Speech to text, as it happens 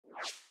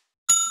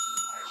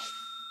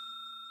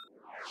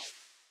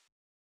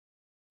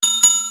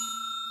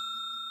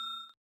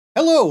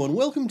Hello and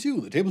welcome to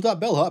the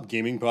Tabletop Bellhop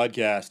Gaming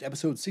Podcast,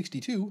 episode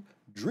 62,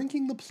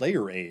 Drinking the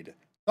Player Aide,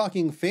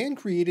 talking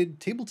fan-created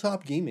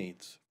tabletop game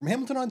aids. From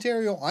Hamilton,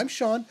 Ontario, I'm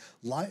Sean,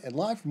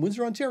 live from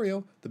Windsor,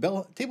 Ontario,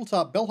 the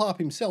Tabletop Bellhop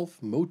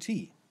himself, Mo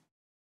T.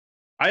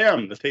 I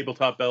am the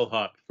Tabletop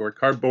Bellhop, your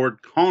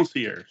cardboard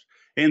concierge,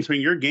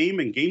 answering your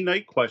game and game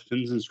night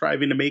questions and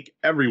striving to make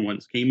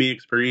everyone's gaming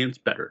experience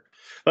better.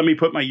 Let me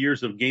put my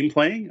years of game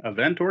playing,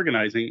 event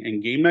organizing,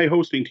 and game night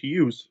hosting to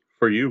use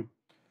for you.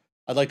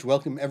 I'd like to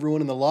welcome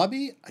everyone in the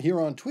lobby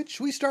here on Twitch.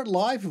 We start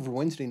live every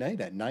Wednesday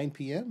night at 9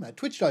 p.m. at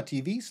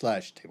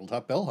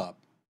twitch.tv/tabletopbellhop.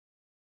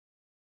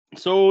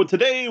 So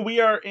today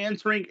we are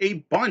answering a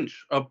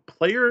bunch of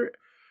player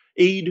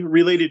aid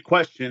related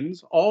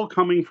questions, all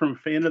coming from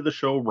fan of the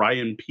show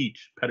Ryan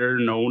Peach, better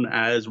known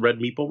as Red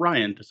Meeple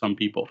Ryan to some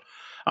people.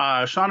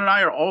 Sean and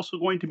I are also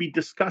going to be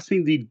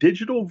discussing the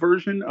digital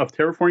version of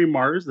Terraforming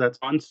Mars that's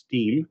on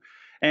Steam.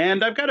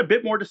 And I've got a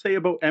bit more to say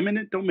about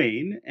Eminent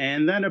Domain,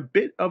 and then a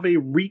bit of a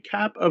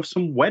recap of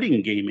some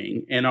wedding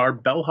gaming in our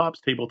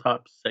Bellhop's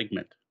Tabletop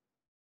segment.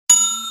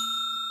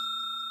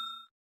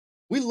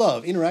 We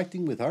love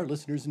interacting with our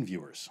listeners and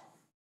viewers.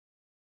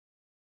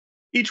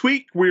 Each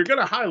week, we're going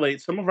to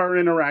highlight some of our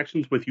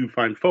interactions with you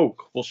fine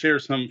folk. We'll share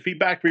some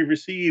feedback we've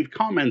received,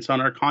 comments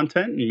on our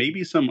content, and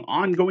maybe some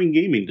ongoing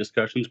gaming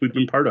discussions we've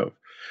been part of.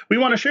 We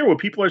want to share what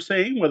people are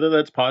saying, whether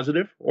that's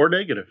positive or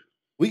negative.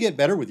 We get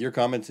better with your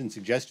comments and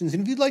suggestions,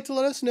 and if you'd like to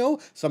let us know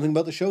something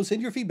about the show,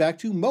 send your feedback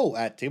to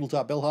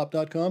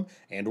mo@tabletopbellhop.com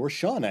and or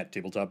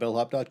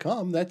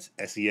Sean@tabletopbellhop.com. That's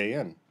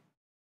SEAN.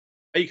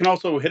 You can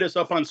also hit us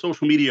up on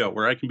social media,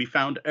 where I can be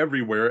found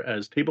everywhere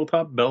as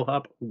Tabletop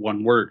Bellhop,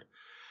 one word.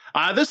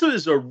 This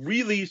is a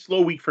really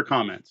slow week for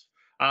comments.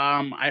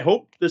 I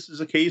hope this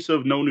is a case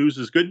of no news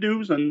is good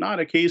news and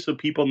not a case of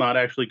people not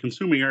actually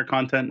consuming our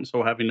content and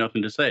so having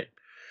nothing to say.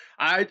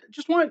 I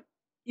just want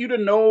you to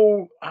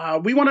know,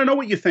 we want to know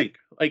what you think.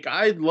 Like,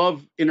 I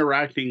love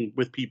interacting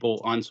with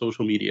people on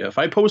social media. If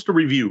I post a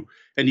review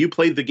and you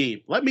played the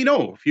game, let me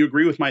know if you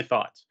agree with my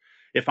thoughts.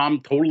 If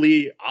I'm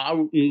totally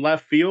out in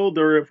left field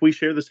or if we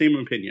share the same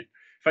opinion.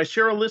 If I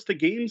share a list of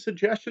game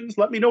suggestions,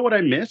 let me know what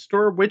I missed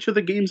or which of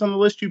the games on the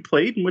list you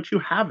played and which you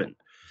haven't.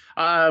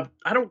 I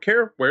don't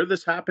care where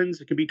this happens.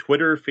 It can be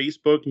Twitter,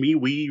 Facebook,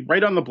 MeWe,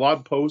 right on the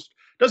blog post.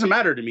 Doesn't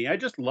matter to me. I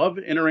just love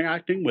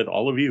interacting with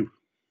all of you.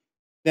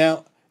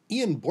 Now,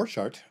 Ian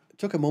Borchardt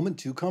took a moment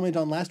to comment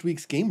on last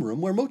week's Game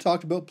Room, where Mo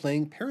talked about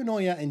playing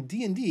Paranoia and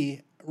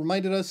D&D,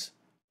 reminded us,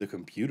 the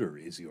computer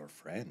is your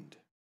friend.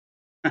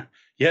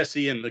 Yes,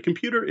 Ian, the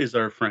computer is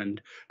our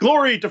friend.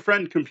 Glory to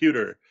friend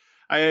computer.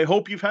 I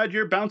hope you've had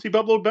your bouncy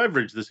bubble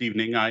beverage this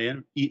evening,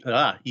 Ian.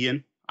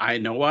 I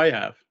know I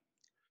have.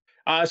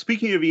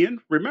 Speaking of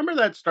Ian, remember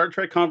that Star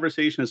Trek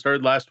conversation that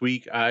started last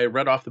week? I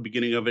read off the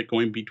beginning of it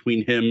going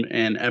between him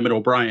and Emmett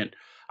O'Brien.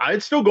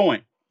 It's still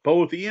going.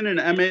 Both Ian and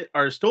Emmett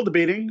are still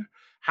debating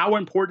how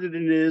important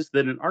it is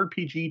that an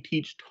RPG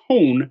teach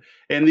tone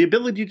and the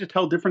ability to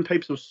tell different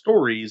types of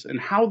stories, and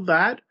how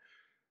that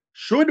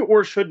should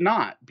or should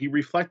not be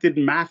reflected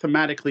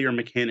mathematically or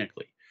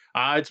mechanically.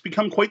 It's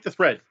become quite the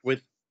thread,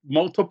 with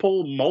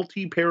multiple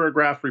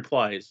multi-paragraph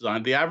replies,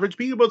 the average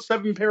being about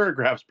 7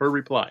 paragraphs per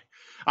reply.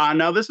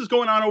 Now, this is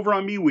going on over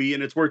on MeWe,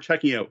 and it's worth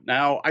checking out.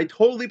 Now, I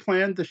totally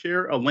plan to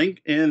share a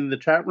link in the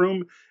chat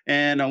room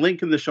and a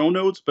link in the show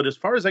notes, but as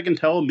far as I can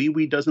tell,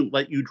 MeWe doesn't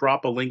let you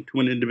drop a link to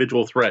an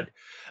individual thread.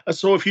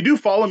 So if you do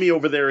follow me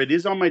over there, it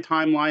is on my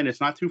timeline. It's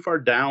not too far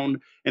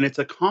down, and it's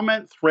a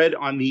comment thread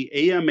on the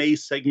AMA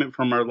segment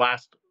from our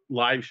last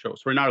live show.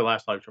 Sorry, not our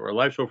last live show, our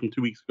live show from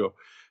 2 weeks ago.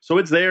 So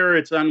it's there.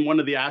 It's on one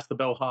of the Ask the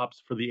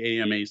Bellhops for the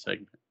AMA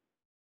segment.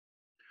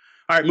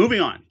 All right,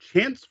 moving on.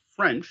 Chance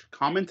French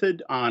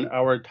commented on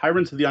our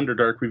Tyrants of the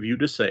Underdark review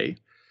to say,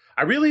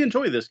 I really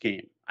enjoy this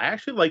game. I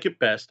actually like it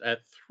best at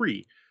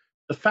 3.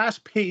 The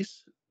fast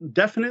pace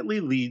definitely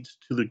leads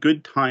to the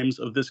good times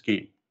of this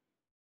game.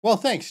 Well,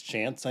 thanks,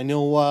 Chance. I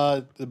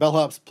know the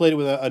Bellhops played it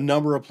with a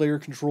number of player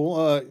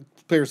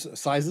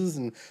sizes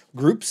and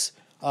groups,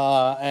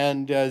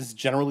 and is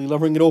generally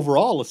loving it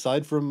overall,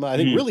 aside from, I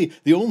think, really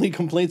the only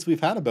complaints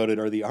we've had about it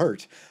are the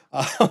art.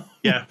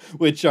 Yeah.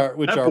 Which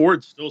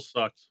board still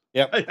sucks.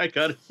 Yep. I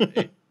gotta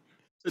say.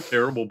 It's a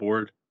terrible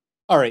board.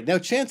 All right. Now,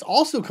 Chance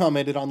also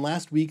commented on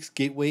last week's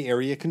Gateway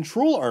Area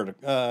Control Ask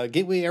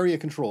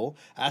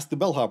the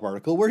Bellhop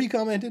article, where he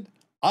commented,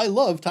 I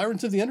love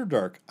Tyrants of the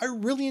Underdark. I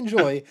really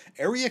enjoy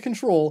area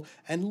control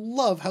and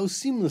love how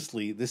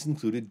seamlessly this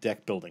included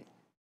deck building.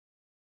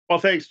 Well,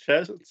 thanks,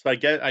 Chance. I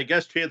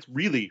guess Chance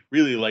really,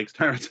 really likes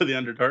Tyrants of the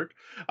Underdark.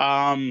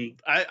 I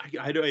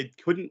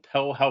couldn't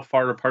tell how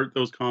far apart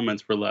those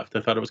comments were left.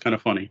 I thought it was kind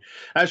of funny.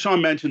 As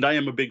Sean mentioned, I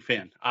am a big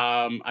fan.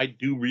 I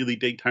do really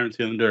dig Tyrants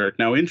of the Underdark.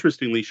 Now,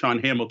 interestingly, Sean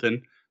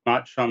Hamilton,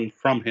 not Sean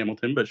from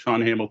Hamilton, but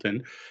Sean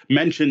Hamilton,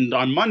 mentioned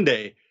on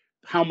Monday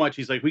how much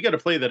he's like, we got to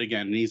play that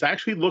again. And he's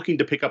actually looking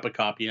to pick up a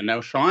copy. And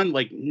now Sean,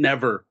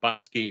 never buys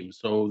games.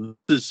 So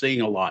this is saying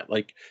a lot.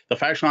 Like, the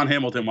fact Sean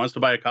Hamilton wants to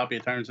buy a copy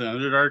of Tyrants of the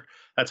Underdark,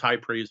 that's high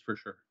praise for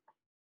sure.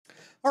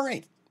 All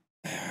right.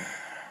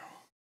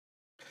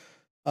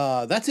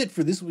 That's it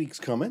for this week's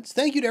comments.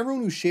 Thank you to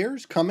everyone who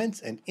shares, comments,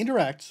 and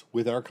interacts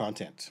with our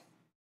content.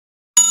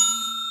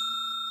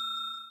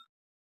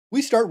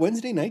 We start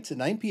Wednesday nights at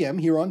 9 p.m.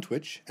 here on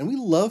Twitch, and we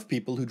love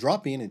people who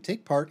drop in and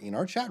take part in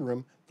our chat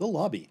room, the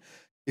lobby.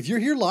 If you're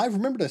here live,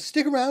 remember to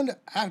stick around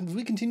as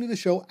we continue the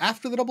show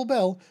after the double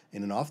bell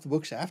in an Off the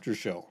Books after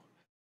show.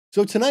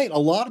 So tonight, a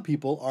lot of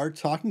people are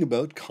talking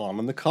about Con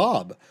on the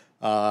Cob,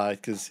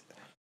 because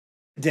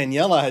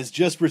Daniela has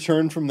just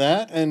returned from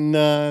that and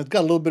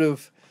got a little bit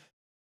of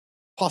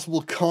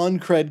possible con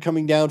cred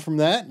coming down from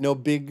that. No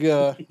big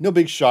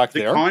shock The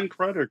there. con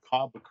crud or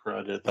cob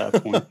crud at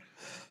that point?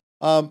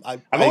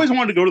 I've always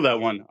wanted to go to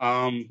that one.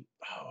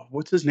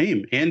 What's his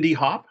name? Andy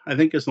Hop, I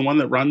think, is the one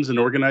that runs and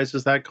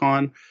organizes that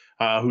con.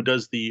 Who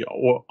does the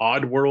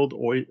Odd World,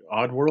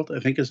 I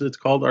think is it's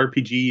called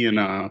RPG, and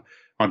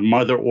on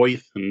Mother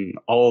Oath and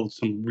all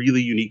some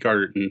really unique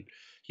art. And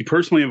he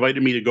personally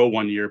invited me to go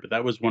one year, but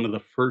that was one of the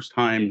first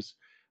times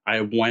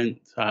I went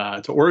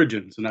to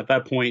Origins. And at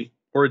that point,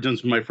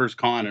 Origins was my first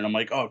con, and I'm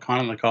like, oh, Con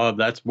on the Cob,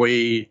 that's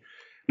way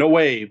no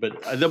way.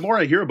 But the more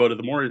I hear about it,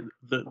 the more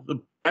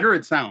the better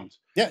it sounds.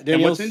 Yeah,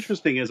 And what's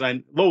interesting is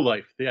Low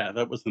Life. Yeah,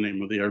 that was the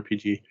name of the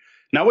RPG.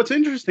 Now, what's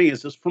interesting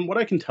is just from what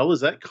I can tell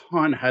is that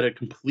con had a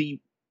complete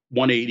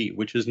 180,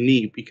 which is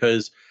neat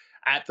because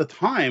at the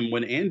time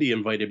when Andy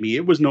invited me,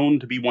 it was known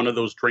to be one of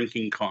those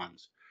drinking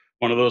cons,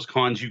 one of those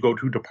cons you go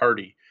to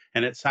party.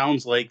 And it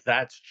sounds like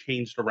that's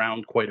changed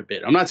around quite a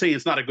bit. I'm not saying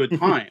it's not a good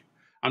time.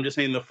 I'm just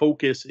saying the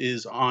focus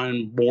is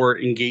on more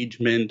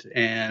engagement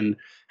and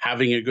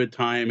having a good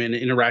time and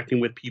interacting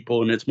with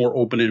people, and it's more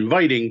open and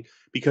inviting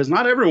because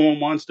not everyone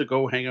wants to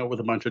go hang out with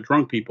a bunch of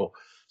drunk people.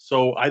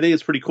 So I think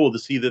it's pretty cool to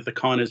see that the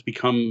con has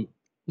become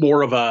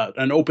more of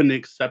an open,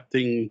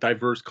 accepting,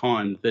 diverse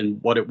con than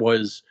what it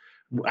was,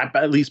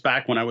 at least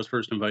back when I was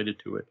first invited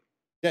to it.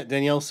 Yeah,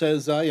 Danielle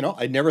says, I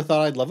never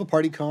thought I'd love a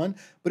party con,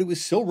 but it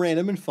was so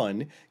random and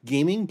fun.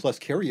 Gaming plus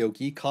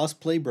karaoke,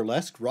 cosplay,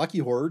 burlesque, Rocky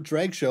Horror,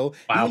 drag show,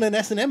 Wow. even an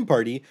S&M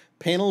party,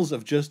 panels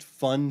of just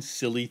fun,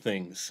 silly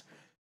things.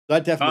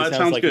 That definitely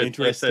sounds like good. an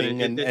interesting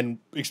Like and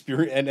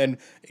experience and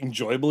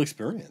enjoyable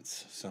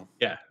experience. So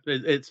yeah,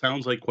 it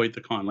sounds like quite the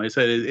con. Like I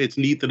said, it's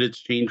neat that it's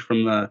changed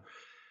from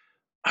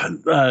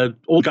the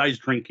old guys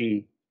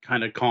drinking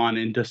kind of con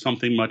into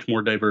something much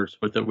more diverse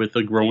with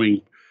the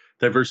growing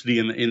diversity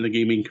in the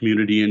gaming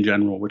community in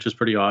general, which is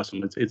pretty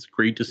awesome. It's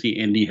great to see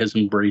Andy has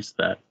embraced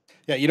that.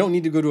 yeah, you don't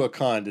need to go to a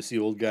con to see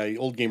old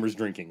gamers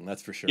drinking.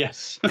 That's for sure.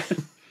 Yes.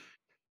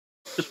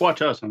 Just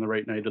watch us on the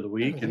right night of the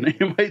week, and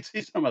you might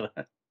see some of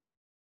that.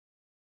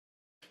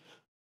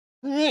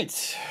 All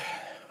right.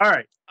 All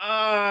right.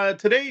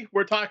 Today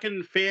we're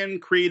talking fan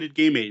created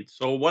game aids.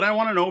 So what I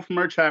want to know from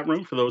our chat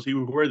room, for those of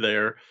you who are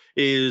there,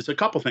 is a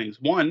couple things.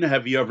 One,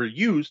 have you ever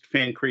used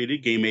fan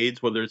created game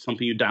aids, whether it's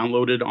something you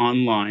downloaded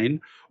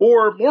online,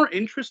 or more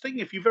interesting,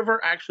 if you've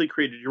ever actually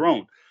created your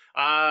own?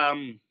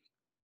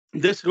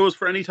 This goes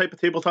for any type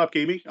of tabletop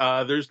gaming.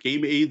 There's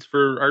game aids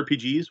for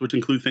RPGs, which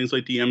include things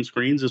like DM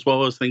screens, as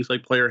well as things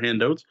like player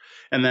handouts.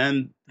 And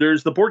then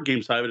there's the board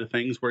game side of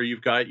things, where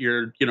you've got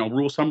your,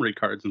 rule summary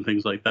cards and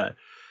things like that.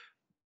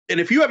 And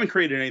if you haven't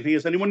created anything,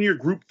 has anyone in your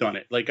group done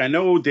it? Like, I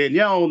know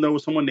Danielle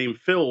knows someone named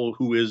Phil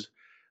who is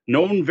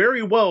known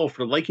very well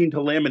for liking to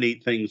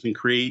laminate things and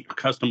create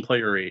custom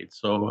player aids.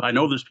 So I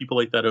know there's people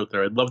like that out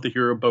there. I'd love to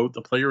hear about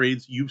the player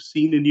aids you've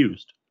seen and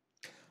used.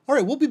 All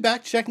right, we'll be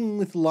back checking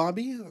with the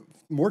lobby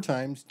more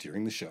times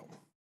during the show.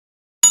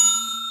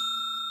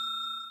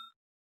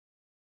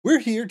 We're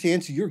here to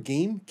answer your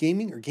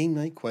gaming, or game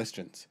night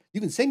questions.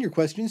 You can send your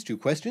questions to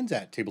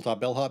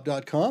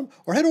questions@tabletopbellhop.com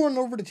or head on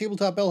over to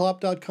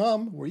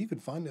tabletopbellhop.com where you can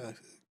find a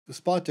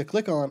spot to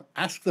click on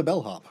Ask the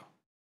Bellhop.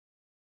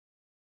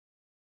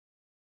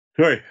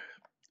 Okay.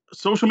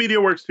 Social media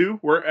works too.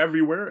 We're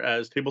everywhere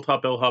as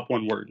Tabletop Bellhop,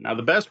 one word. Now,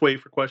 the best way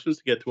for questions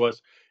to get to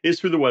us is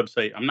through the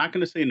website. I'm not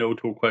going to say no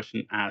to a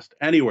question asked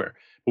anywhere,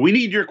 but we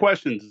need your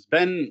questions. It's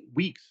been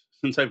weeks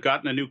since I've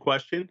gotten a new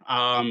question.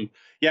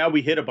 Yeah,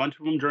 we hit a bunch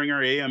of them during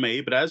our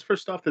AMA, but as for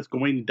stuff that's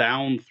going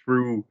down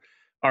through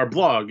our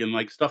blog and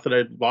like stuff that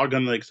I log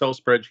on the Excel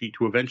spreadsheet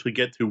to eventually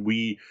get to,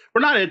 we're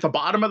not at the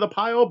bottom of the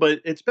pile, but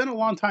it's been a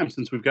long time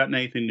since we've gotten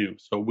anything new.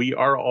 So we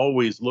are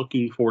always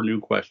looking for new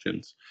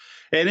questions.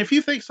 And if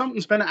you think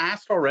something's been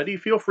asked already,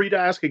 feel free to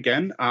ask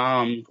again.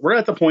 We're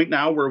at the point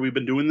now where we've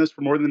been doing this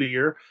for more than a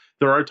year.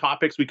 There are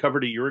topics we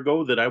covered a year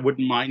ago that I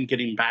wouldn't mind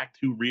getting back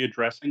to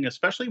readdressing,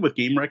 especially with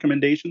game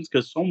recommendations,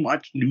 because so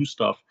much new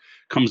stuff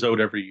comes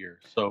out every year.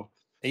 So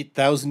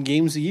 8,000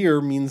 games a year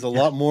means a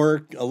lot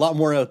more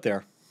out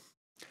there.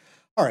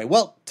 All right,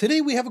 well, today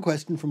we have a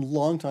question from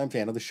longtime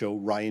fan of the show,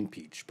 Ryan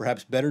Peach,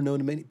 perhaps better known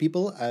to many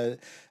people as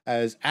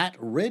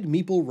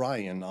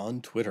 @RedMeepleRyan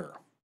on Twitter.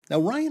 Now,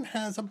 Ryan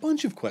has a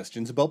bunch of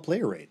questions about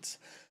player aids.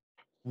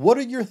 What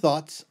are your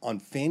thoughts on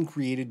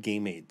fan-created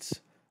game aids?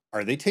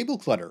 Are they table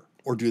clutter,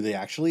 or do they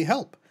actually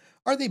help?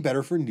 Are they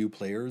better for new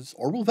players,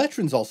 or will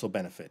veterans also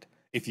benefit?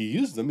 If you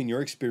use them in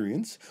your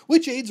experience,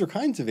 which aids or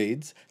kinds of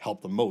aids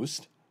help the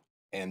most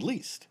and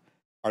least?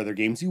 Are there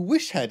games you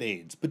wish had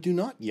aids but do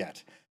not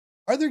yet?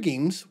 Are there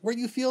games where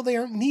you feel they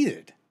aren't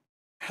needed?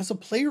 Has a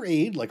player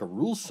aid, like a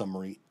rules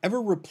summary,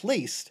 ever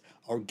replaced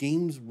our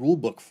game's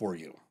rulebook for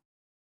you?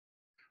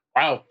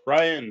 Wow,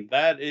 Ryan,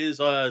 that is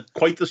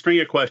quite the string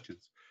of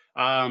questions.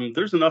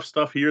 There's enough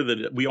stuff here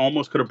that we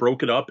almost could have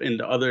broke it up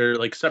into other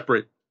like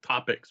separate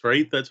topics,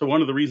 right? That's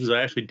one of the reasons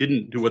I actually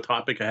didn't do a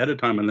topic ahead of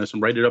time on this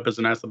and write it up as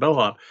an Ask the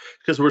Bellhop,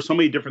 because there were so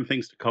many different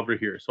things to cover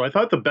here. So I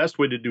thought the best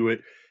way to do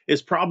it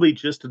is probably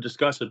just to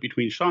discuss it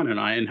between Sean and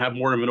I and have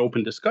more of an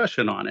open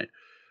discussion on it.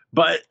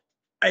 But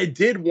I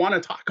did want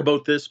to talk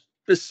about this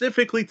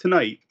specifically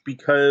tonight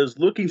because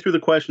looking through the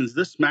questions,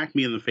 this smacked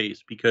me in the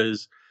face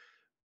because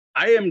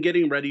I am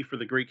getting ready for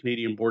the Great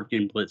Canadian Board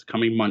Game Blitz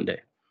coming Monday.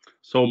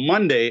 So,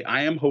 Monday,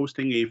 I am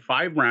hosting a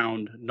 5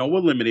 round, no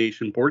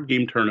elimination board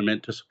game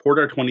tournament to support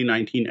our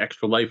 2019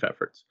 Extra Life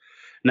efforts.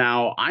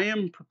 Now, I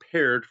am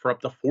prepared for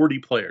up to 40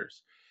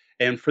 players.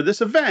 And for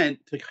this event,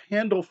 to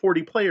handle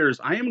 40 players,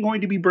 I am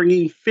going to be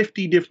bringing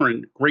 50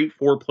 different great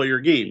 4 player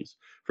games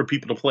for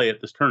people to play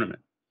at this tournament.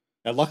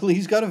 Now, luckily,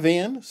 he's got a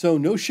van, so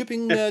no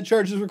shipping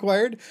charges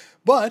required.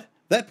 But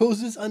that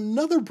poses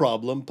another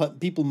problem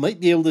people might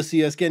be able to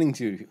see us getting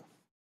to.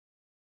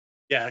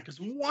 Yeah, because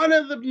one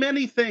of the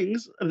many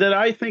things that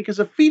I think is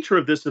a feature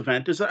of this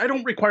event is that I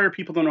don't require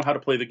people to know how to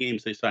play the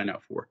games they sign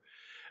up for.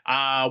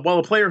 While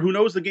a player who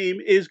knows the game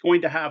is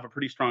going to have a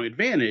pretty strong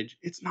advantage,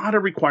 it's not a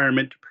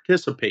requirement to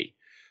participate.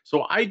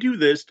 So I do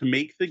this to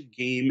make the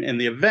game and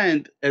the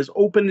event as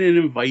open and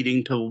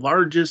inviting to the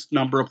largest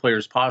number of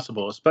players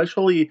possible,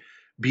 especially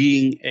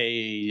being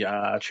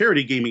a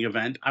charity gaming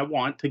event. I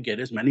want to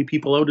get as many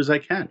people out as I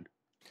can.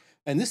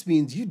 And this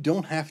means you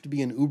don't have to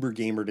be an uber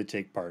gamer to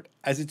take part,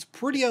 as it's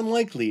pretty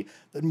unlikely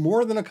that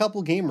more than a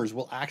couple gamers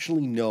will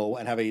actually know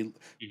and have a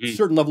Mhm.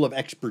 certain level of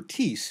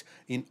expertise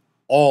in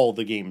all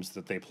the games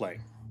that they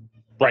play.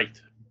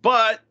 Right.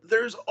 But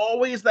there's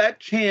always that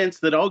chance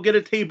that I'll get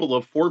a table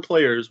of 4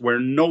 players where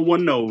no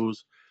one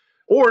knows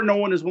or no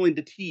one is willing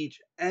to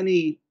teach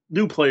any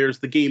new players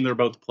the game they're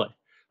about to play.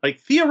 Like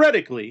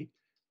theoretically,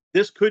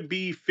 this could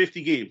be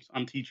 50 games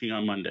I'm teaching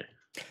on Monday.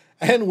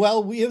 And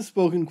while we have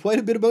spoken quite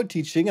a bit about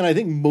teaching, and I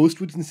think most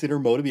would consider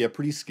Mo to be a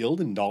pretty skilled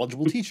and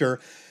knowledgeable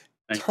teacher,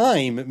 Thank you.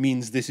 time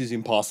means this is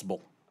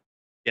impossible.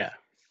 Yeah.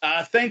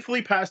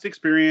 Thankfully, past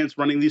experience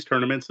running these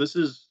tournaments, this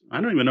is, I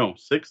don't even know,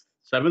 sixth,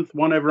 seventh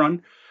one I've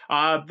run.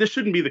 This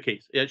shouldn't be the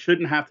case. It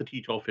shouldn't have to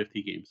teach all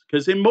 50 games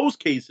because in most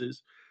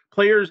cases,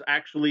 players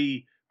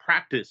actually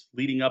practice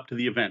leading up to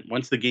the event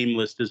once the game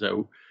list is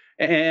out.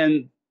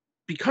 And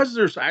because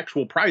there's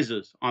actual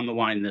prizes on the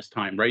line this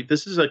time, right?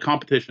 This is a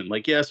competition.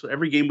 Like, yes,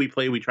 every game we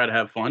play, we try to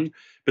have fun,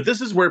 but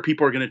this is where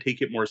people are going to take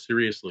it more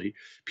seriously.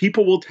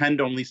 People will tend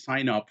to only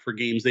sign up for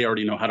games they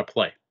already know how to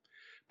play.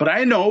 But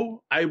I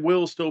know I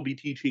will still be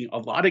teaching a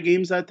lot of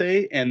games that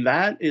day, and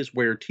that is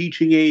where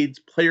teaching aids,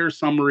 player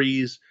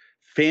summaries,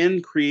 fan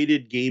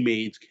created game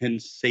aids can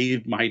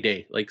save my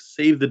day, like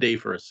save the day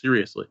for us,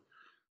 seriously.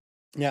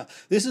 Yeah,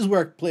 this is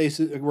where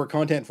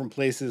content from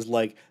places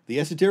like the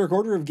Esoteric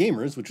Order of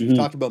Gamers, which we've Mhm.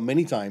 talked about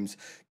many times,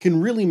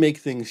 can really make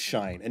things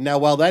shine. And now,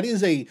 while that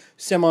is a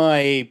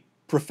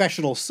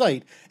semi-professional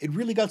site, it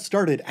really got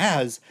started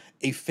as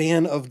a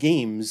fan of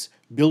games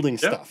building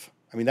Yeah. stuff.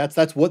 I mean,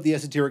 that's what the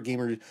Esoteric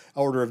Gamer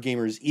Order of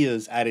Gamers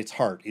is at its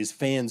heart: is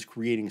fans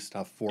creating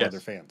stuff for other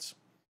Yes. fans.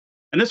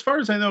 And as far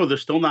as I know, they're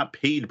still not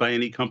paid by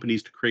any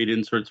companies to create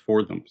inserts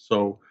for them.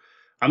 So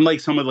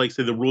unlike some of like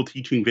say the rule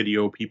teaching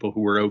video people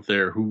who were out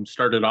there who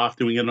started off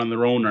doing it on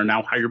their own are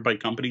now hired by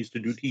companies to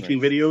do Right. teaching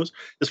videos.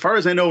 As far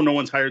as I know, no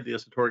one's hired the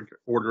Esoteric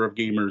Order of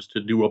Gamers to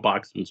do a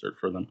box insert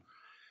for them.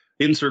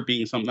 Insert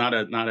being some not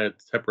a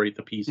separate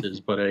the pieces,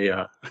 but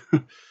a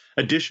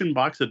edition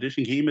box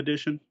edition game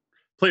edition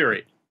player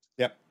aid.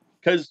 Yep.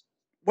 Because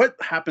what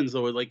happens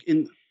though, like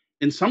in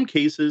some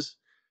cases,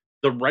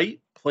 the right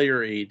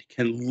player aid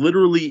can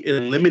literally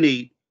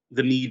eliminate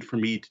the need for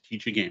me to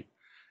teach a game.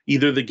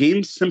 Either the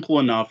game's simple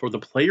enough or the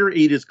player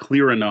aid is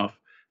clear enough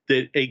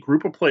that a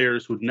group of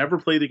players who've never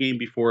played the game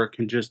before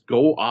can just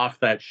go off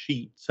that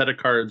sheet, set of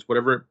cards,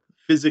 whatever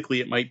physically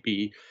it might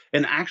be,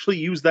 and actually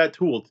use that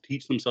tool to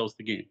teach themselves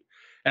the game.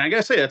 And I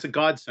gotta say, that's a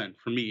godsend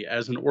for me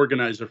as an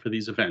organizer for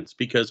these events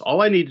because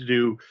all I need to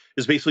do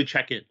is basically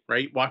check in,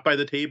 right? Walk by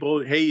the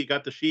table. Hey, you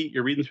got the sheet.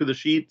 You're reading through the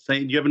sheet,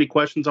 saying, do you have any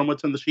questions on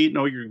what's on the sheet?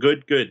 No, you're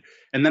good. Good.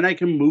 And then I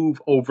can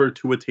move over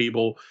to a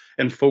table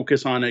and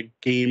focus on a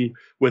game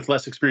with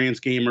less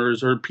experienced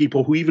gamers or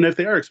people who, even if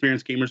they are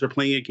experienced gamers, are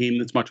playing a game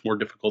that's much more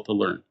difficult to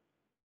learn.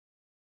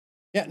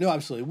 Yeah, no,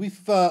 absolutely.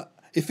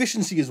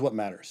 Efficiency is what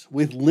matters.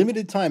 With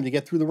limited time to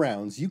get through the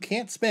rounds, you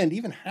can't spend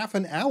even half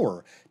an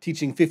hour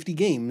teaching 50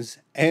 games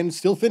and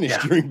still finish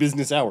Yeah. during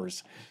business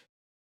hours.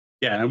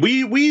 Yeah, and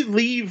we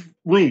leave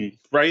room,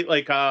 right?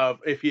 Like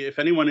if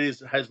anyone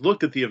has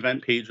looked at the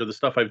event page or the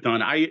stuff I've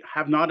done, I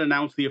have not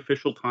announced the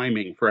official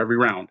timing for every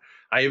round.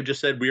 I have just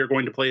said we are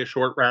going to play a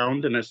short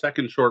round and a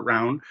second short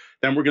round,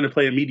 then we're going to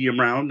play a medium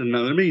round, and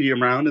another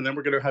medium round, and then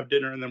we're going to have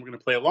dinner, and then we're going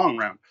to play a long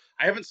round.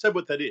 I haven't said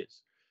what that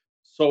is.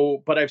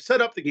 So, but I've set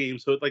up the game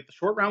so like the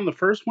short round, the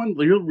first one,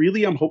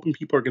 really, I'm hoping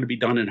people are going to be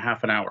done in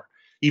half an hour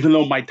even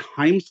though my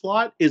time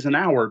slot is an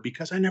hour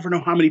because I never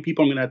know how many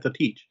people I'm going to have to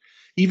teach.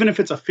 Even if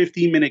it's a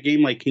 15-minute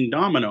game like King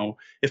Domino,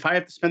 if I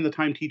have to spend the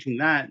time teaching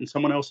that and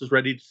someone else is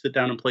ready to sit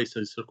down and play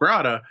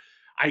Sagrada,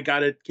 I got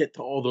to get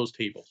to all those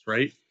tables,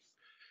 right?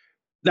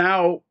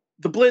 Now,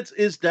 the Blitz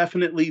is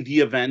definitely the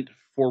event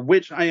for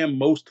which I am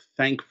most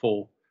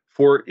thankful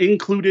for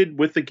included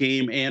with the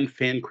game and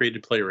fan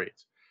created play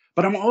rates.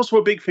 But I'm also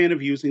a big fan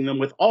of using them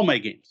with all my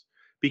games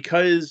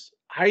because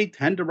I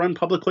tend to run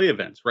public play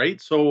events,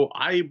 right? So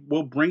I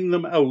will bring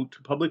them out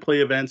to public play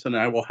events and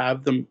I will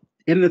have them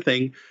in the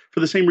thing for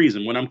the same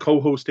reason when I'm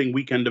co hosting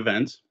weekend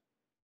events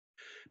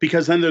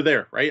because then they're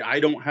there, right? I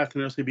don't have to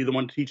necessarily be the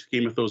one to teach the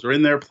game if those are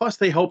in there. Plus,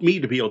 they help me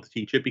to be able to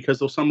teach it because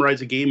they'll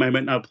summarize a game I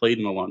might not have played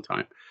in a long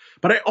time.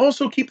 But I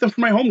also keep them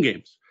for my home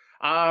games.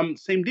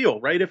 Same deal,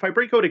 right? If I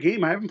break out a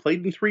game I haven't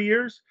played in 3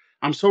 years,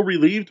 I'm so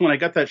relieved when I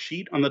got that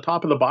sheet on the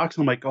top of the box.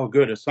 I'm like, oh,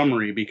 good, a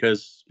summary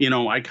because,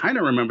 I kind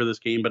of remember this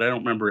game, but I don't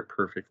remember it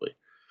perfectly.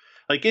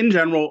 Like in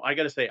general, I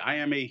got to say, I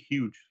am a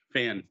huge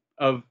fan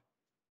of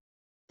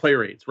play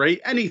rates,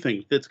 right?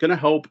 Anything that's going to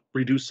help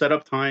reduce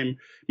setup time,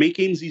 make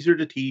games easier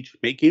to teach,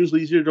 make games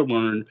easier to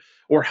learn,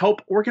 or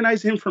help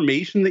organize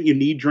information that you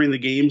need during the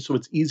game so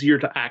it's easier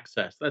to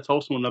access. That's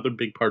also another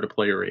big part of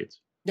player rates.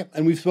 Yeah,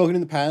 and we've spoken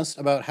in the past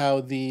about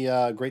how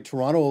the Great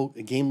Toronto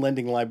Game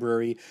Lending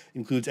Library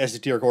includes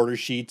esoteric order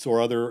sheets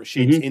or other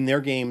sheets Hmm. in their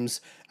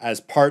games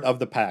as part of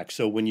the pack.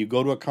 So when you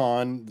go to a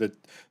con that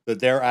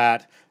they're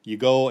at, you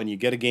go and you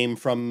get a game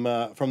from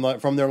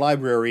their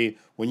library.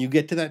 When you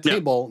get to that Yeah.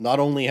 table, not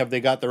only have they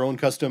got their own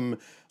custom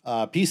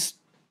piece,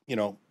 you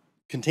know,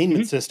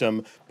 containment Hmm.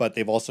 system, but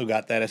they've also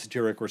got that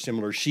esoteric or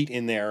similar sheet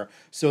in there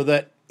so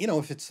that,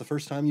 if it's the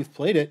first time you've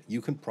played it, you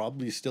can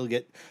probably still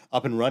get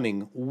up and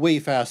running way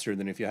faster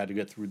than if you had to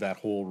get through that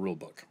whole rule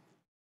book.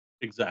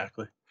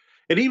 Exactly.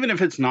 And even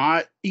if it's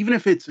not, even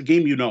if it's a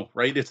game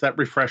right? It's that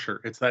refresher.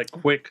 It's that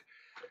quick.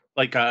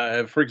 Like,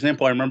 for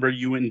example, I remember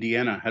you and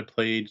Deanna had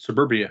played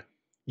Suburbia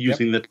Yep.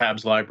 using the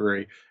Tabs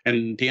library.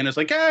 And Deanna's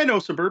like, yeah, I know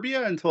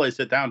Suburbia until I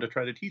sit down to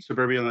try to teach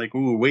Suburbia. I'm like,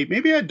 ooh, wait,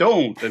 maybe I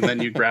don't. And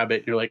then you grab it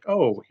and you're like,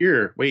 oh,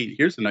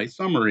 here's a nice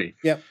summary.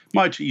 Yep.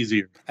 Much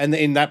easier. And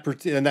in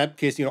that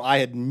case, I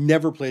had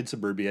never played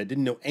Suburbia. I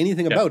didn't know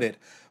anything Yeah. about it,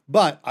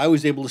 but I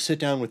was able to sit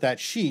down with that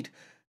sheet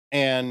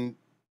and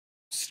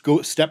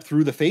go step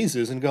through the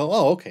phases and go,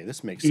 oh, okay,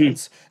 this makes Mhm.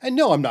 sense. And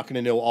no, I'm not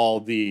going to know all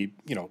the,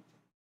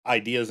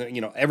 ideas and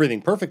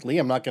everything perfectly.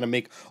 I'm not going to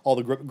make all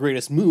the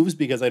greatest moves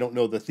because I don't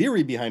know the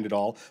theory behind it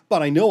all,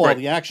 but I know all Right.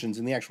 the actions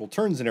and the actual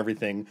turns and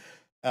everything,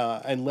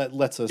 and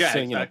lets us Yeah,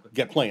 exactly.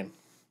 get playing.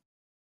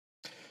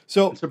 And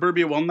So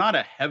Suburbia, while not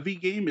a heavy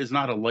game, is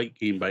not a light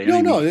game by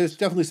any no, there's means.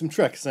 definitely some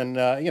tricks, and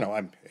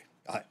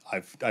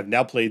I've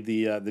now played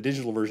the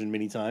digital version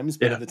many times,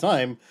 but at Yeah. the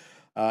time,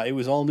 it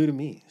was all new to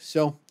me.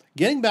 So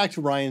getting back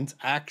to Ryan's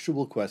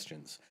actual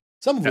questions,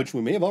 some of Yeah. which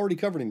we may have already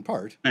covered in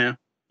part. Yeah.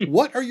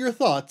 What are your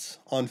thoughts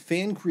on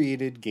fan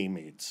created game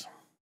aids?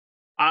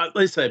 Like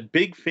I said,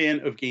 big fan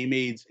of game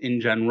aids in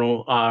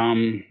general.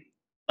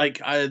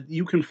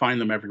 You can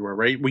find them everywhere,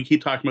 right? We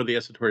keep talking about the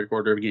esoteric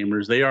order of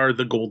gamers. They are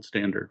the gold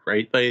standard,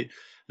 right?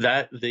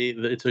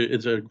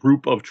 It's a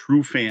group of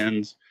true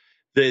fans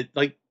that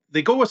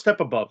they go a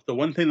step above. The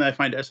one thing that I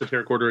find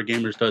esoteric order of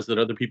gamers does that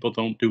other people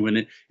don't do,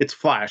 and it's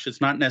flash.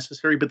 It's not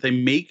necessary, but they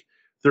make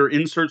their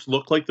inserts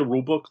look like the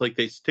rule book, like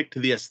they stick to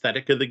the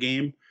aesthetic of the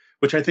game,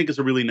 which I think is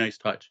a really nice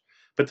touch.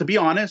 But to be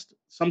honest,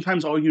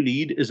 sometimes all you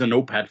need is a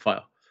notepad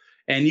file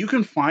and you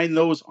can find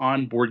those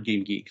on Board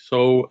Game Geek.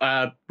 So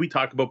we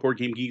talk about Board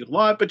Game Geek a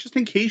lot, but just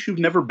in case you've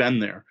never been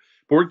there,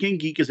 Board Game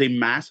Geek is a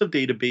massive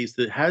database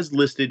that has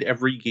listed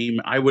every game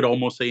I would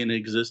almost say in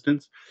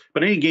existence,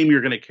 but any game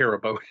you're going to care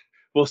about,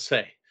 we'll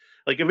say.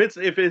 Like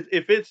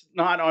if it's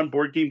not on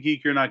Board Game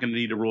Geek, you're not going to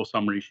need a rule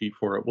summary sheet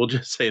for it. We'll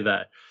just say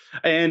that.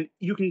 And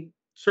you can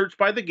search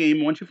by the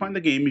game. Once you find the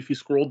game, if you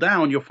scroll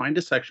down, you'll find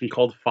a section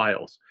called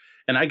Files.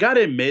 And I got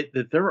to admit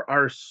that there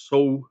are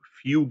so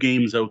few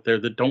games out there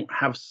that don't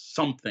have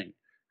something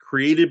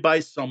created by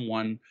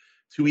someone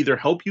to either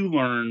help you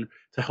learn,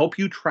 to help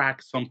you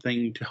track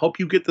something, to help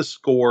you get the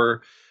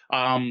score.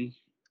 Um,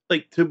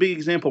 like to be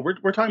example,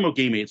 we're talking about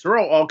game aids. There are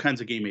all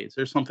kinds of game aids.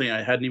 There's something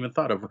I hadn't even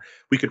thought of.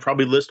 We could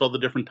probably list all the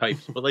different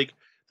types, but like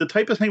the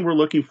type of thing we're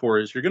looking for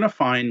is you're going to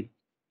find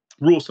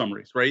rule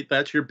summaries, right?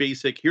 That's your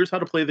basic. Here's how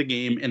to play the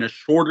game in a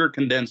shorter,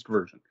 condensed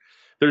version.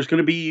 There's going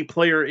to be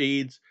player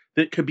aids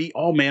that could be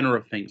all manner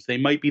of things. They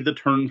might be the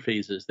turn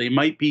phases. They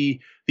might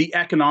be the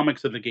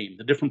economics of the game,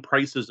 the different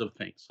prices of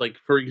things. Like,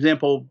 for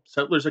example,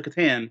 Settlers of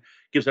Catan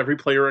gives every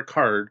player a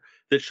card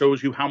that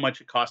shows you how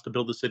much it costs to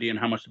build a city and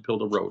how much to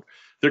build a road.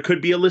 There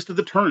could be a list of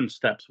the turn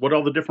steps, what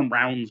all the different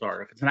rounds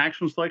are. If it's an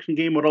action selection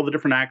game, what all the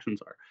different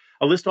actions are.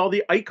 A list of all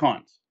the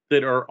icons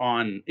that are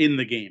on in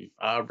the game.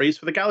 Race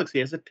for the Galaxy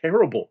has a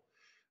terrible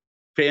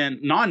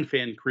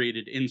non-fan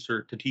created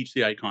insert to teach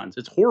the icons.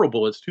 It's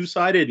horrible. It's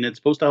two-sided and it's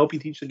supposed to help you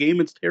teach the game.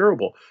 It's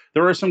terrible.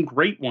 There are some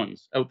great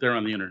ones out there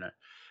on the internet.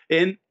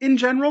 And in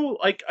general,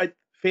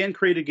 fan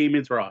created game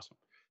aids are awesome.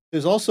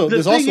 There's also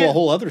a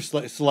whole other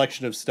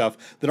selection of stuff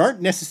that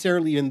aren't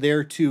necessarily in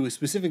there to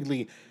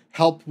specifically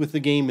help with the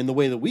game in the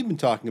way that we've been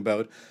talking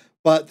about.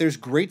 But there's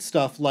great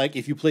stuff like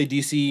if you play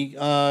DC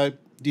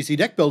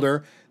Deck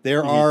Builder,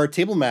 there are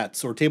table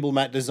mats or table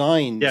mat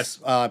designs,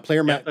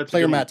 player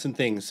mats and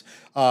things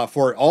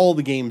for all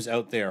the games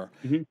out there.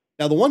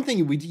 Now, the one thing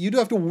you do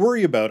have to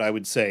worry about, I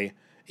would say,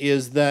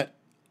 is that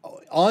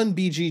on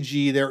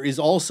BGG there is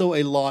also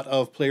a lot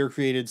of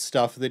player-created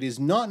stuff that is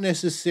not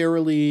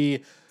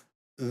necessarily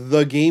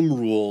the game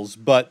rules,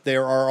 but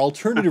there are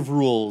alternative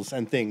rules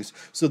and things.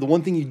 So the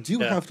one thing you do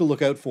have to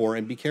look out for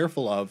and be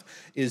careful of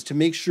is to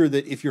make sure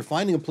that if you're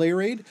finding a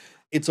player aid,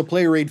 it's a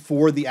player aid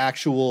for the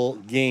actual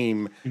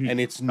game, and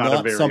it's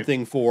not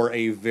something for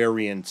a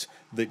variant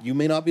that you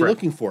may not be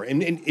looking for.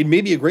 And it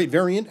may be a great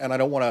variant, and I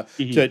don't want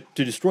to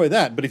destroy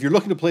that, but if you're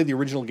looking to play the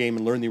original game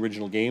and learn the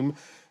original game,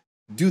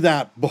 do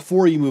that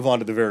before you move on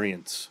to the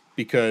variants,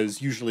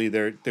 because usually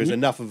there's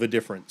enough of a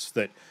difference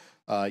that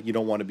you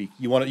don't want to be.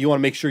 You want to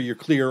make sure you're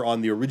clear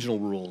on the original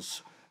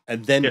rules,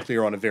 and then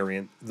clear on a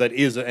variant that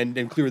is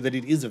and clear that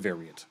it is a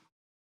variant.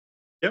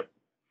 Yep.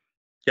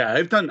 Yeah,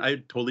 I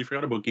totally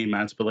forgot about game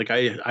mats, but like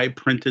I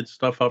printed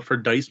stuff up for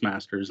Dice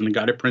Masters and I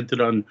got it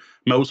printed on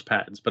mouse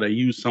pads, but I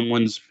used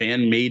someone's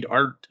fan-made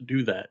art to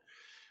do that,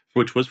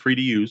 which was free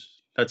to use.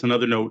 That's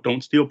another note.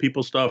 Don't steal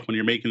people's stuff when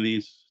you're making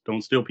these.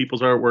 Don't steal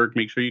people's artwork.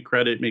 Make sure you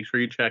credit. Make sure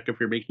you check if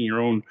you're making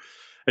your own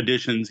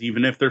editions,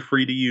 even if they're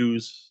free to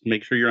use.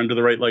 Make sure you're under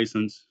the right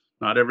license.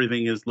 Not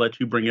everything is let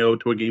you bring it out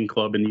to a game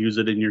club and use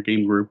it in your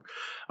game group.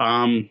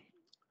 Another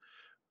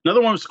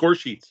one was score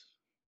sheets.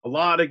 A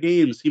lot of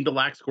games seem to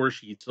lack score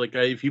sheets. Like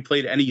if you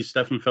played any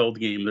Steffenfeld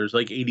game, there's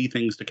like 80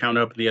 things to count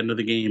up at the end of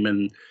the game,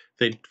 and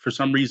for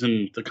some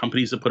reason the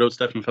companies that put out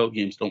Steffenfeld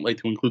games don't like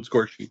to include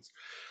score sheets.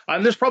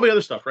 And there's probably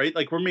other stuff, right?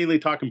 Like we're mainly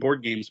talking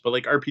board games, but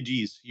like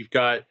RPGs, you've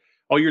got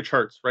all your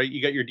charts, right? You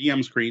got your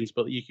DM screens,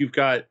 but you've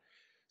got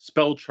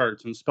spell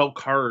charts and spell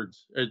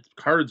cards.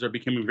 Cards are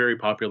becoming very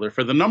popular.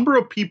 For the number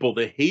of people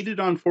that hated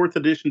on 4th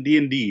edition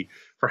D&D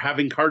for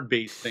having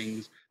card-based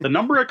things, the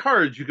number of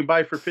cards you can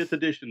buy for 5th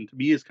edition to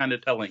me is kind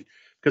of telling.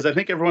 Because I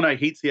think everyone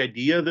hates the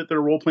idea that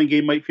their role-playing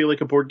game might feel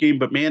like a board game,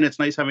 but man, it's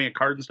nice having a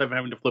card instead of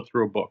having to flip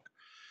through a book.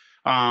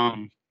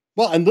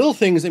 Well, and little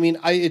things, I mean,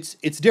 it's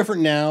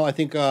different now. I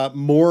think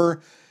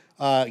more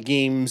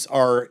games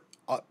are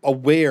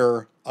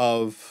aware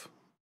of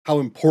how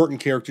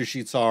important character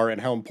sheets are and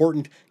how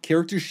important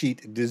character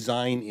sheet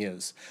design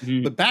is.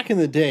 But back in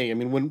the day, I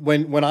mean,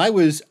 when I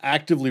was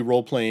actively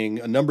role-playing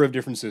a number of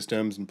different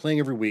systems and playing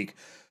every week,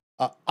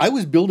 I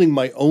was building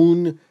my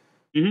own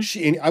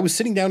I was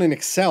sitting down in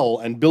Excel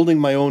and building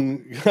my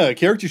own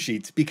character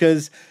sheets,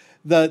 because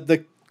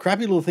the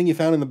crappy little thing you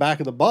found in the back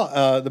of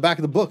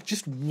the book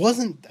just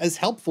wasn't as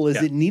helpful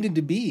as it needed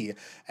to be.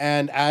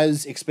 And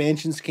as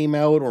expansions came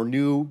out, or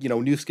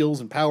new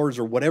skills and powers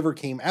or whatever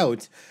came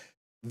out,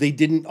 they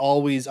didn't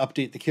always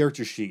update the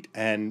character sheet.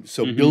 And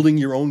so building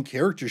your own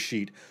character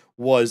sheet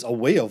was a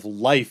way of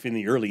life in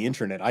the early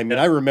internet. I mean,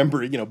 I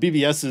remember,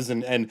 BBSs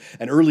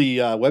and early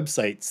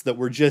websites that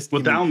were just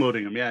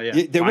downloading them.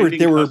 They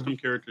were custom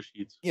character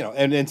sheets.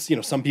 And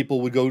some people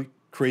would go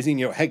crazy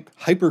and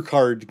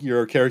hypercard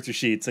your character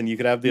sheets, and you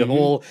could have the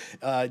whole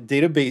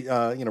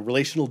database,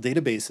 relational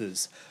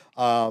databases.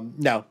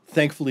 Now,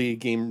 thankfully,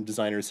 game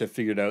designers have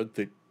figured out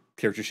that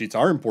character sheets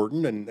are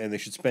important, and they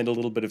should spend a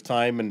little bit of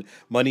time and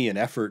money and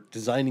effort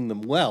designing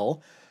them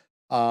well.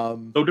 So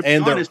to be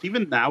honest,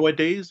 even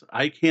nowadays,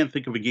 I can't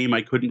think of a game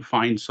I couldn't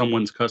find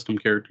someone's custom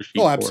character sheet.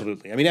 Oh,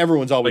 absolutely. For. I mean,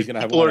 everyone's always going to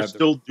have one. People are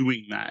still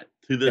doing that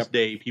to this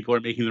day. People are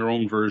making their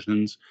own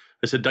versions.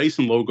 I said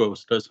Dyson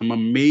Logos does some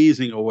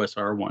amazing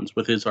OSR ones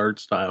with his art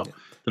style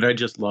that I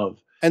just love.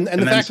 And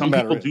the fact some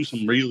people do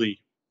some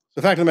really.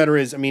 The fact of the matter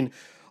is, I mean,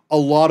 a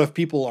lot of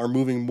people are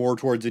moving more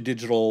towards a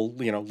digital,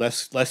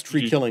 less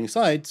tree killing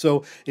side.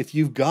 So if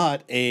you've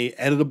got a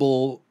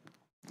editable,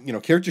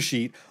 character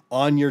sheet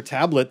on your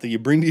tablet that you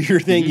bring to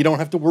your thing, you don't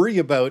have to worry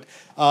about,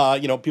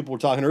 people were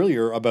talking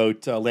earlier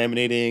about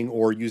laminating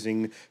or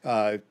using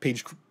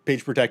page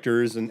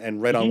protectors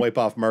and write on wipe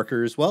off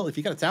markers. Well, if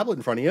you got a tablet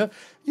in front of you,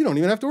 you don't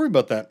even have to worry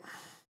about that.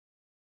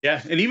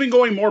 Yeah. And even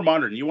going more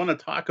modern, you want to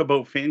talk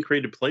about fan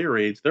created player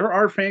aids. There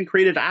are fan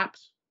created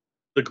apps.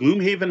 The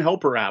Gloomhaven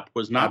Helper app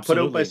was not put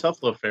out by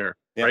Cephalofair,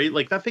 right?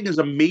 Like that thing is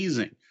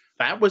amazing.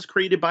 That was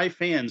created by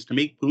fans to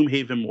make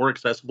Gloomhaven more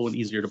accessible and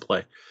easier to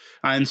play.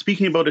 And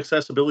speaking about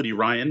accessibility,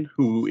 Ryan,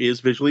 who is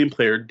visually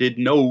impaired, did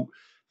note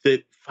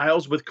that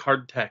files with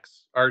card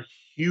text are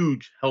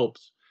huge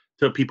helps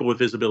to people with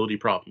visibility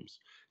problems.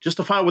 Just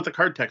a file with the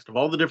card text of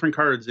all the different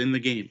cards in the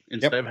game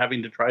instead of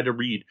having to try to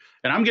read.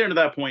 And I'm getting to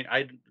that point,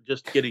 I'm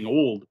just getting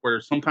old,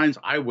 where sometimes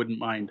I wouldn't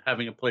mind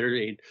having a player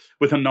aid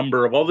with a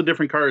number of all the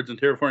different cards in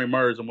Terraforming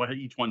Mars and what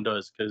each one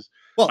does, because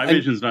my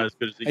vision's not as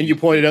good as it And you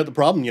pointed out the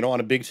problem, on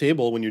a big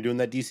table when you're doing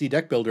that DC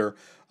deck builder,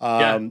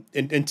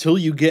 until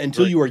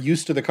you are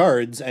used to the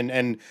cards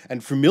and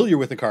familiar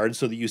with the cards,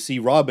 so that you see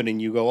Robin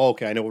and you go, oh,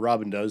 okay, I know what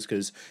Robin does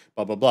because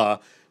blah, blah, blah.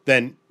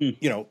 Then,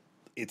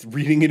 it's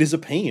reading it is a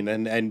pain,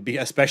 and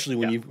especially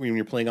when Yeah. when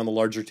you're playing on the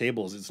larger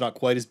tables. It's not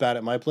quite as bad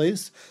at my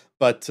place,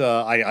 but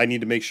I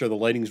need to make sure the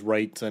lighting's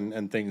right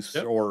and things,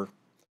 Yep. or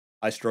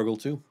I struggle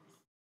too.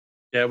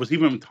 Yeah, it was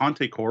even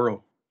Tante Core.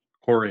 Oh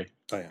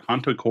yeah.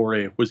 Tante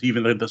Core was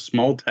even the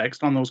small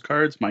text on those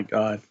cards. My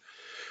God.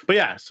 But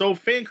yeah, so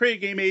fan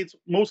created game aids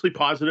mostly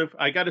positive.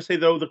 I got to say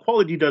though, the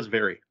quality does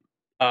vary.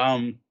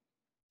 Um,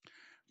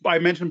 I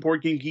mentioned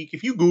Board Game Geek.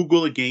 If you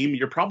Google a game,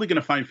 you're probably going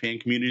to find fan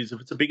communities. If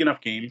it's a big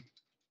enough game,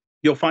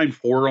 you'll find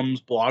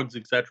forums, blogs,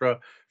 etc.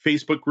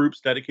 Facebook groups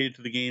dedicated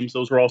to the games.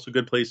 Those are also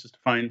good places to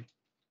find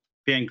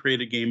fan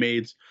created game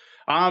aids.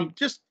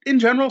 Just in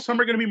general, some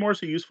are going to be more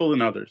so useful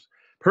than others.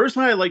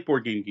 Personally, I like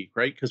Board Game Geek,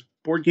 right? Because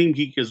Board Game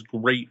Geek is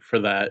great for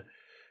that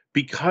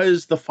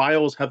because the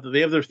files they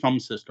have their thumb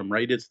system,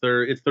 right? It's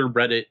their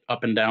Reddit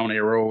up and down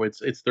arrow.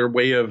 It's their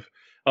way of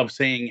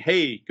saying,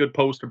 hey, good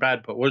post or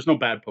bad post. Well, there's no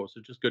bad post,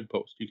 it's just good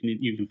post.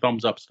 You can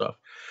thumbs up stuff.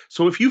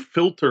 So if you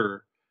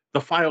filter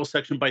the file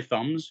section by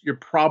thumbs, you're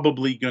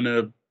probably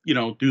gonna,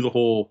 do the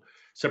whole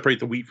separate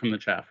the wheat from the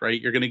chaff,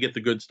 right? You're gonna get the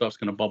good stuff's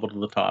gonna bubble to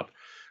the top.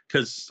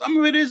 Because some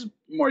of it is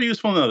more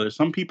useful than others.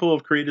 Some people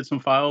have created some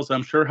files that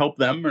I'm sure help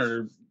them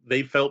or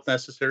they felt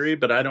necessary,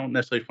 but I don't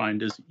necessarily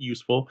find as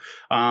useful.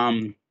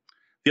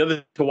 The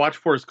other to watch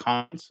for is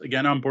cons,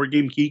 again, on Board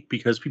Game Geek,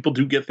 because people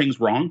do get things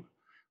wrong.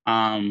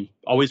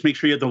 Always make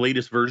sure you have the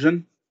latest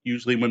version.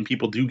 Usually, when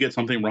people do get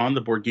something wrong,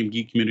 the Board Game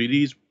Geek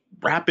community is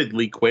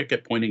rapidly quick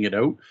at pointing it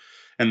out,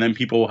 and then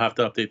people will have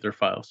to update their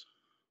files.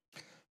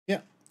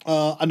 Yeah.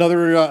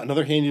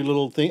 Another handy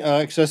little thing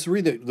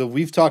accessory that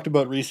we've talked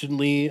about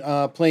recently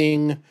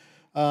playing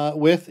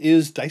with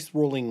is dice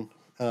rolling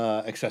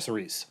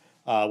accessories.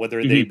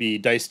 Whether they Mhm. be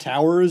dice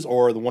towers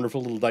or the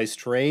wonderful little dice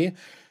tray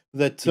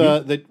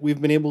Mhm. that we've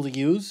been able to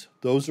use.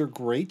 Those are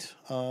great.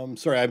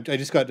 Sorry, I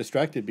just got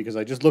distracted because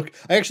I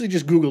actually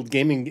just Googled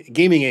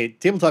gaming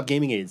aid, tabletop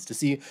gaming aids to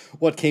see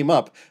what came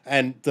up,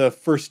 and the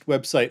first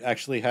website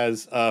actually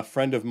has a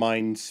friend of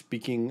mine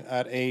speaking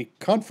at a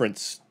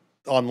conference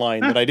online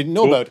that Ah, I didn't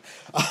know cool.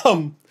 about,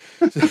 um,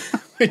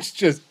 which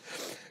just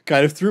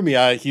kind of threw me.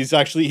 He's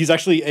actually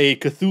a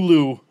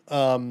Cthulhu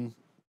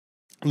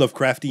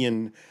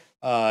Lovecraftian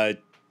uh,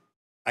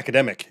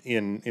 academic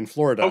in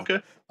Florida,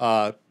 Okay,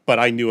 but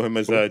I knew him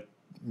as cool. a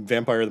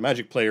Vampire the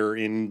Magic player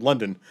in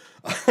London,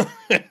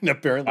 and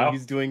apparently Wow,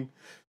 he's doing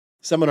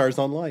seminars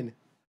online.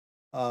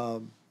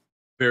 Um,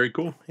 very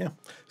cool. yeah.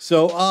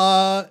 So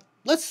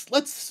let's.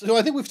 So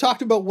I think we've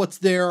talked about what's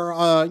there.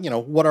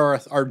 What are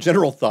our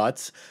general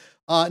thoughts?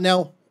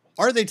 Now,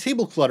 are they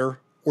table clutter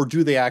or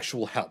do they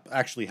Actually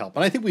help?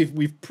 And I think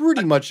we've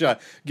pretty much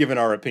given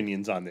our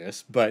opinions on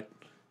this, but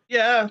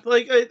Yeah,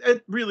 like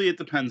it really it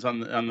depends on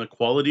the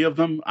quality of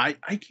them. I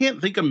can't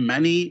think of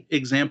many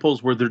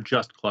examples where they're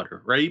just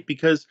clutter, right?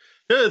 Because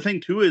the other thing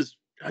too is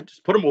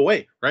just put them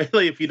away, right?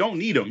 Like if you don't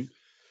need them,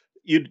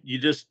 you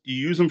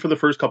use them for the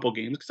first couple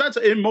games because that's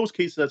in most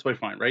cases that's what I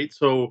find, right?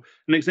 So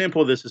an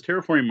example of this is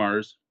Terraforming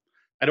Mars.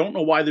 I don't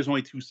know why there's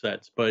only two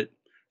sets, but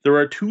there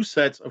are two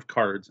sets of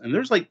cards, and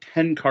there's like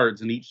 10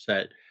 cards in each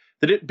set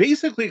that it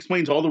basically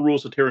explains all the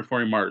rules of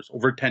Terraforming Mars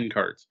over 10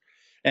 cards.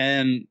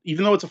 And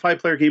even though it's a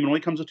 5-player game, it only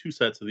comes with two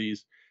sets of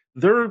these.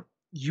 They're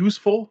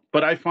useful,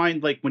 but I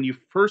find like when you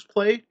first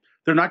play,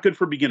 they're not good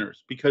for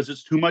beginners because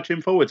it's too much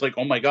info. It's like,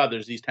 oh my God,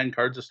 there's these 10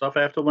 cards of stuff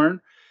I have to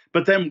learn.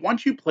 But then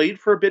once you played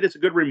for a bit, it's a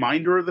good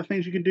reminder of the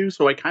things you can do.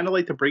 So I kind of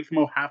like to break them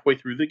out halfway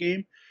through the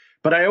game.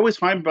 But I always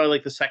find by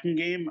like the second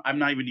game, I'm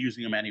not even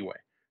using them anyway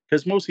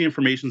because most of the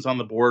information's on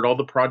the board. All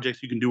the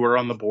projects you can do are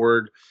on the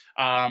board.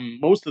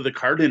 Most of the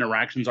card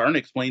interactions aren't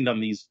explained on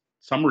these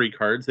summary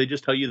cards. They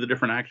just tell you the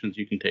different actions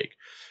you can take.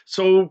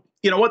 So,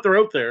 you know what? They're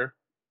out there.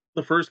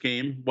 The first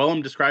game, while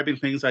I'm describing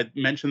things, I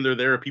mentioned they're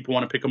there if people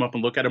want to pick them up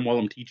and look at them while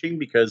I'm teaching,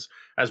 because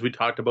as we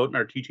talked about in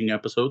our teaching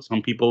episode,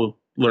 some people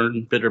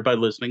learn better by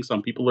listening,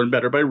 some people learn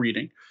better by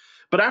reading.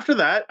 But after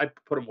that, I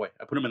put them away.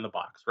 I put them in the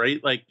box,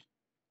 right?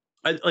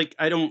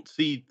 I don't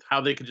see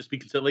how they could just be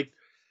considered like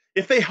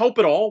if they help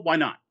at all, why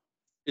not?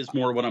 Is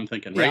more what I'm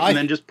thinking, yeah, right? And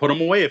then just put them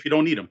away if you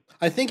don't need them.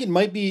 I think it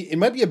might be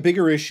a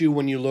bigger issue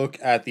when you look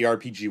at the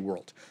RPG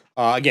world.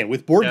 Again,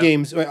 with board Yeah.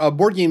 games, a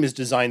board game is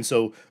designed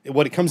so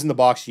when it comes in the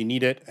box, you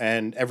need it,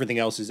 and everything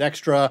else is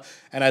extra.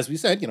 And as we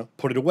said,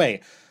 put it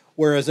away.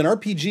 Whereas an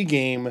RPG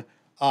game,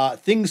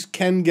 things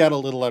can get a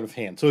little out of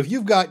hand. So if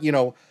you've got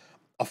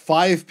a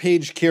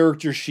 5-page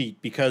character sheet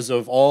because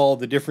of all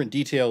the different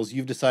details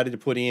you've decided to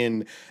put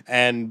in,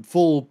 and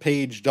full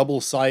page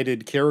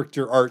double-sided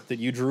character art that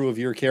you drew of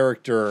your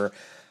character,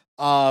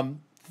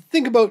 um,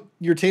 think about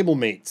your table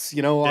mates.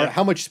 Yeah.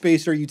 How much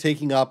space are you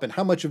taking up, and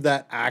how much of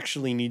that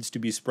actually needs to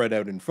be spread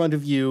out in front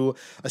of you,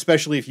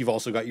 especially if you've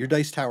also got your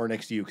dice tower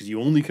next to you, because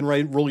you only can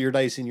roll your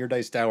dice in your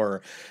dice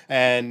tower.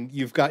 And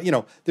you've got,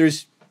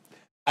 there's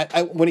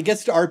when it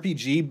gets to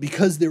RPG,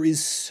 because there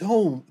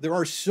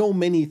are so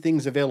many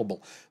things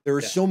available. There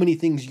are Yeah. so many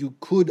things you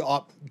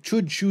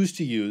should choose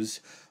to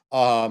use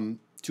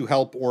to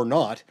help or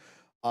not.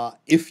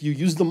 If you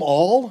use them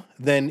all,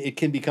 then it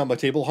can become a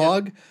table Yeah.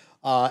 hog.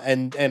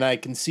 and I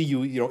can see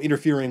you,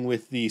 interfering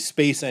with the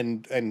space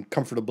and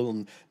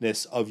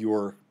comfortableness of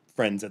your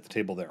friends at the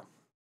table there.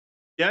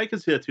 Yeah, I can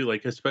see that too.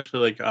 Like, especially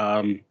like,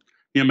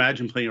 you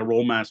imagine playing a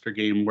roll master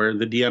game where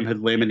the DM had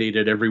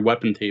laminated every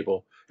weapon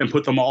table and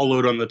put them all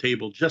out on the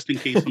table just in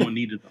case someone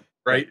needed them.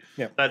 Right.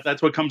 Right. Yeah.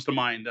 That's what comes to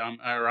mind.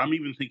 Or I'm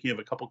even thinking of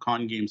a couple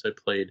con games I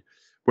played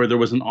where there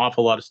was an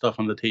awful lot of stuff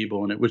on the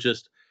table, and it was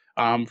just,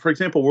 for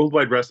example,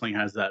 Worldwide Wrestling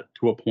has that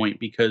to a point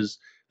because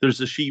there's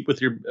a sheet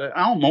with your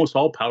almost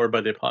all powered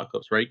by the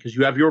apocalypse, right? Because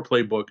you have your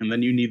playbook, and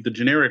then you need the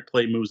generic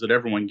play moves that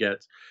everyone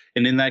gets.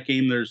 And in that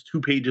game, there's 2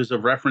 pages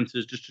of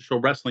references just to show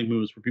wrestling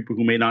moves for people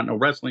who may not know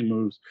wrestling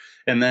moves.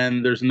 And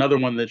then there's another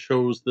one that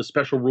shows the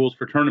special rules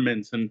for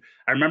tournaments. And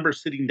I remember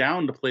sitting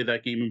down to play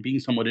that game and being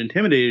somewhat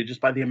intimidated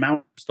just by the amount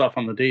of stuff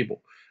on the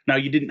table. Now,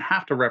 you didn't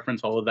have to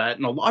reference all of that.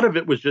 And a lot of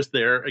it was just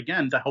there,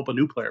 again, to help a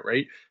new player,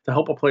 right? To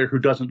help a player who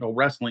doesn't know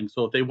wrestling.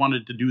 So if they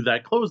wanted to do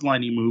that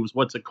clotheslining moves,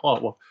 what's it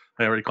called? Well,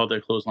 I already called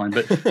that clothesline,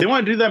 but they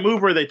want to do that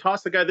move where they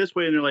toss the guy this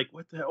way and they're like,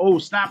 what the, oh,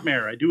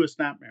 snapmare. I do a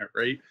snapmare,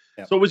 right?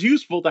 Yep. So it was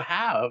useful to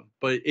have,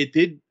 but it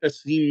did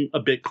seem a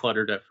bit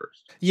cluttered at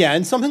first. Yeah,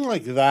 and something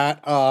like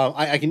that,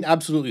 I can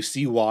absolutely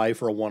see why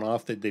for a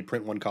one-off that they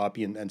print one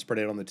copy and spread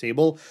it on the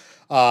table.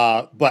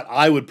 But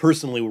I would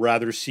personally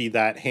rather see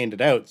that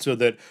handed out so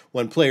that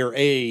when player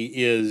A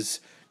is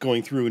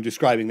going through and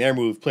describing their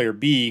move, player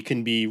B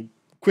can be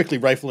quickly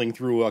rifling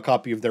through a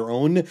copy of their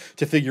own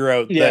to figure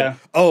out that,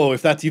 oh,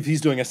 if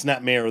he's doing a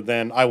snapmare,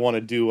 then I want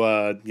to do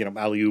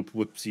alley-oop,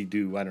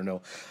 whoopsie-doo, I don't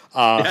know.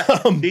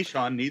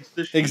 Sean needs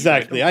the sheet.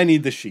 Exactly, I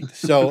need the sheet.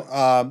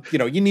 So,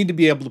 you need to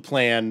be able to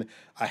plan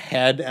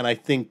ahead, and I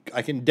think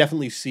I can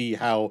definitely see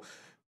how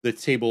the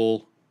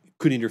table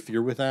could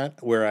interfere with that,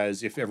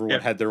 whereas if everyone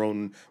had their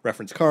own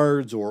reference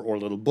cards or a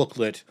little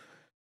booklet,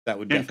 that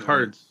would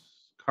definitely...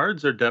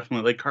 Cards are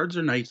definitely, like, cards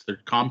are nice. They're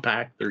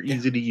compact. They're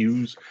easy to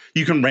use.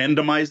 You can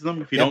randomize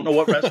them if you don't know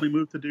what wrestling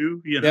move to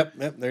do. Yep,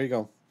 there you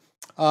go.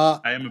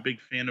 I am a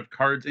big fan of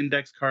cards,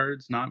 index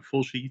cards, not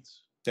full sheets.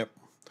 Yep.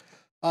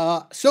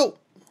 So,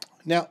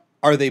 now,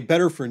 are they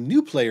better for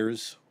new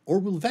players, or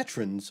will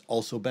veterans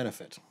also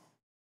benefit?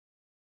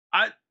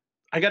 I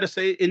got to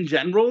say, in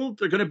general,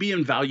 they're going to be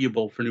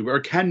invaluable for or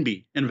can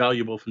be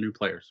invaluable for new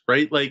players,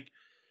 right? Like,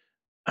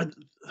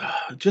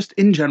 just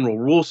in general,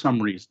 rule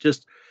summaries,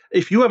 just...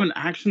 If you have an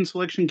action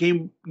selection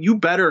game, you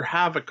better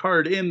have a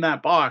card in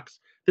that box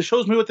that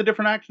shows me what the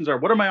different actions are.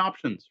 What are my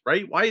options,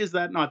 right? Why is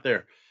that not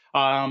there?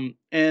 And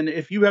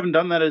if you haven't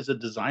done that as a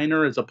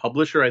designer, as a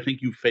publisher, I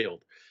think you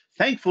failed.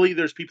 Thankfully,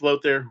 there's people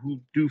out there who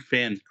do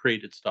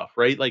fan-created stuff,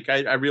 right? Like,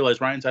 I realize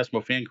Ryan's asking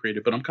about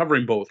fan-created, but I'm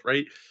covering both,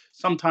 right?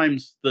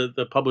 Sometimes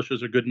the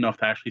publishers are good enough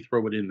to actually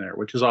throw it in there,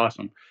 which is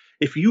awesome.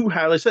 If you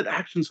have, I said,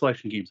 action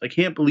selection games, I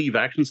can't believe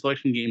action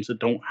selection games that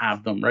don't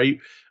have them, right?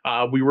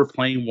 We were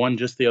playing one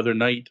just the other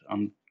night.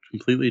 I'm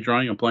completely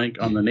drawing a blank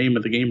on the name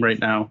of the game right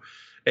now.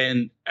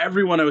 And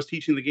everyone I was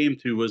teaching the game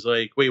to was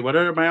like, wait, what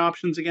are my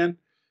options again?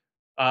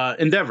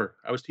 Endeavor.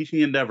 I was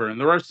teaching Endeavor, and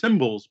there are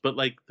symbols, but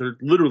like they're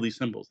literally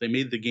symbols. They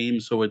made the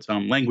game so it's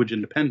language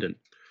independent.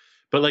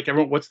 But like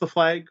everyone, what's the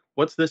flag?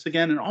 What's this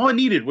again? And all I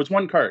needed was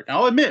one card. And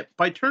I'll admit,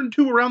 by turn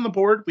 2 around the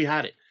board, we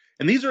had it.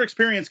 And these are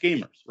experienced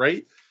gamers,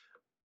 right?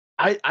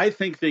 I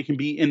think they can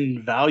be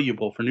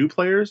invaluable for new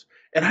players,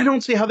 and I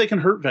don't see how they can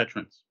hurt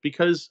veterans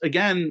because,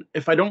 again,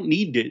 if I don't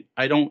need it,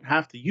 I don't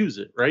have to use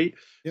it, right?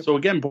 Yep. So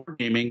again, board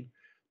gaming,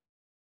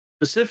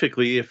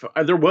 specifically, if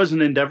there was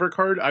an Endeavor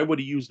card, I would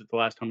have used it the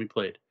last time we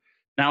played.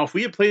 Now, if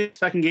we had played a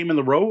second game in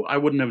the row, I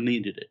wouldn't have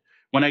needed it.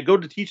 When I go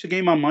to teach the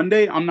game on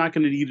Monday, I'm not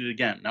going to need it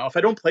again. Now, if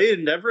I don't play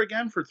Endeavor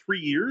again for 3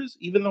 years,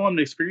 even though I'm an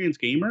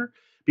experienced gamer,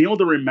 being able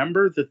to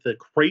remember that the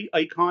crate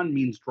icon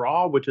means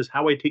draw, which is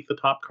how I take the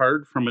top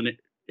card from an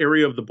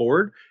area of the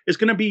board, is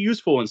going to be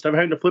useful instead of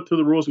having to flip through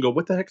the rules and go,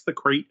 what the heck's the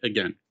crate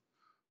again?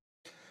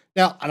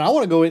 Now, and I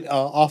want to go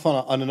off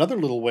on another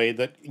little way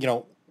that,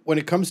 when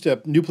it comes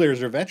to new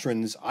players or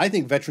veterans, I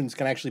think veterans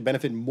can actually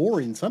benefit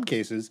more in some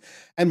cases.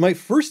 And my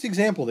first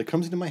example that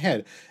comes into my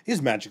head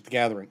is Magic the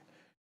Gathering.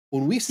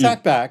 When we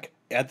sat back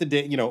at the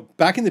day,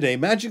 back in the day,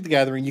 Magic the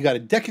Gathering, you got a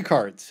deck of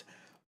cards.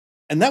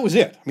 And that was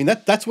it. I mean,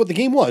 that's what the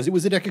game was. It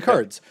was a deck of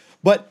cards.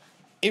 But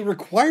it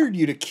required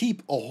you to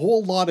keep a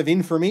whole lot of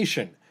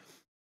information.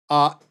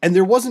 And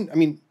there wasn't,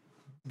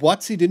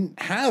 WotC didn't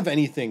have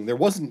anything. There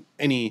wasn't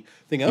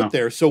anything out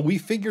there. So we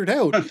figured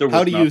out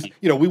how to use,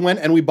 we went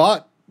and we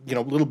bought,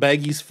 little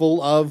baggies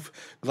full of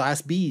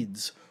glass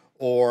beads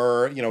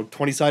or,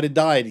 20-sided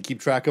die to keep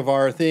track of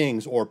our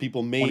things, or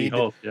people made,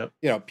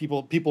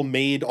 people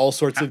made all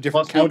sorts of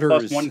different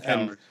counters.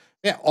 And,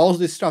 all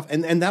this stuff.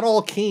 And that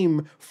all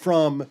came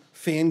from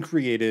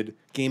fan-created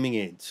gaming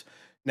aids.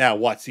 Now,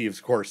 WotC,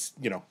 of course,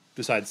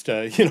 decides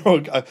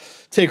to,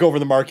 take over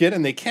the market,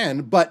 and they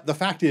can. But the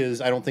fact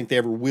is, I don't think they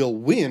ever will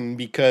win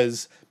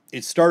because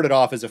it started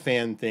off as a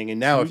fan thing. And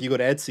now if you go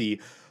to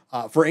Etsy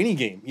for any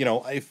game,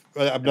 if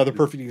another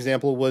perfect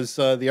example was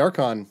the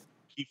Archon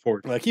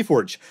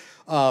Keyforge.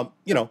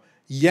 Keyforge.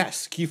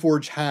 yes,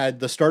 Keyforge had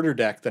the starter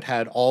deck that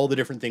had all the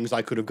different things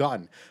I could have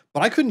gotten,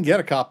 but I couldn't get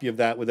a copy of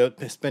that without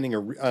spending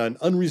an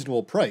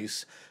unreasonable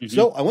price. Hmm.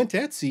 So I went to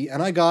Etsy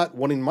and I got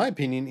what, in my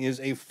opinion, is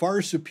a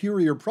far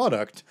superior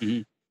product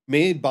Hmm.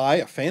 made by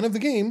a fan of the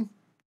game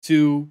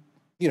to,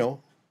 you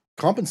know,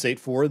 compensate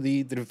for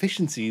the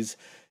deficiencies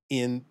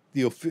in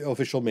the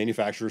official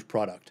manufacturer's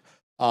product.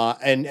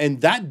 And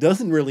that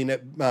doesn't really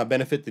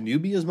benefit the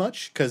newbie as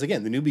much because,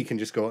 again, the newbie can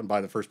just go out and buy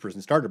the first person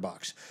starter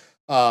box.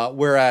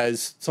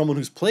 Whereas someone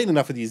who's played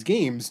enough of these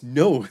games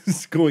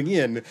knows going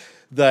in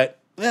that,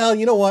 well,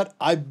 you know what?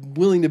 I'm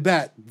willing to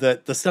bet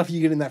that the stuff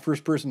you get in that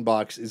first person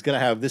box is going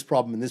to have this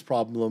problem and this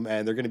problem,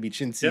 and they're going to be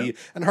chintzy Yeah.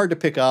 and hard to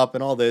pick up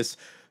and all this.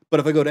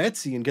 But if I go to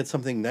Etsy and get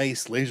something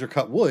nice, laser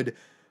cut wood,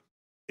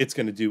 it's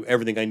going to do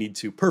everything I need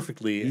to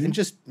perfectly Hmm. and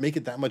just make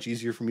it that much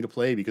easier for me to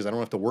play because I don't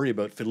have to worry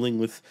about fiddling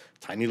with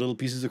tiny little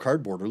pieces of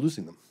cardboard or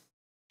losing them.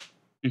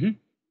 Hmm.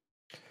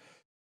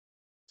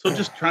 So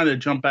just trying to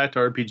jump back to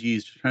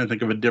RPGs, just trying to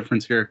think of a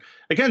difference here.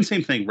 Again,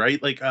 same thing,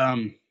 right? Like,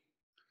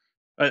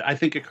 I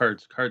think of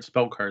cards,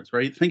 spell cards,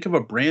 right? Think of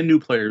a brand new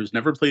player who's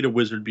never played a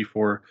wizard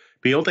before,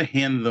 be able to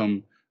hand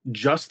them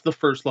just the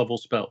first level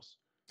spells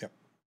Yep.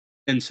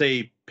 and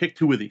say, pick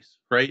two of these,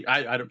 right?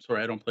 I don't,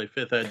 sorry, I don't play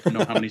fifth ed to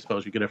know how many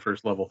spells you get at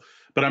first level,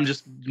 but I'm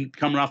just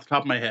coming off the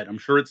top of my head. I'm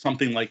sure it's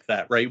something like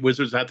that, right?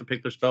 Wizards have to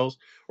pick their spells,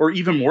 or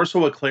even more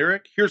so, a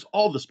cleric. Here's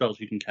all the spells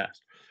you can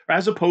cast,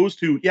 as opposed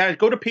to, yeah,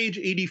 go to page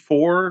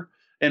 84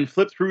 and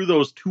flip through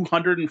those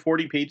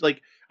 240 pages.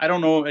 Like, I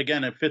don't know,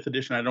 again, at fifth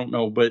edition, I don't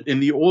know, but in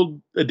the old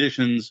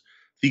editions,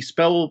 the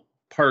spell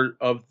part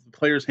of the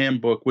player's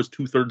handbook was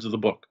 2/3 of the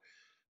book.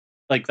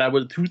 Like, that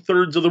was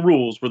 2/3 of the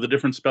rules were the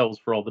different spells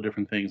for all the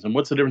different things. And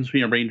what's the difference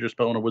between a ranger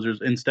spell and a wizard?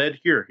 Instead,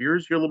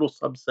 here's your little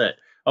subset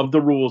of the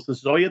rules. This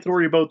is all you have to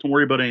worry about. Don't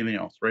worry about anything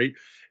else, right?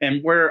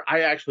 And where I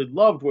actually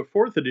loved what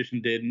fourth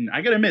edition did, and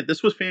I gotta admit,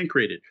 this was fan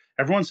created.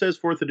 Everyone says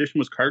fourth edition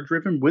was card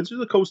driven. Wizards of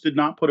the Coast did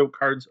not put out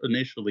cards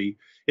initially.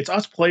 It's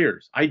us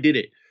players. I did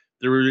it.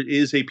 There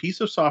is a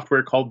piece of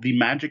software called the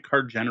Magic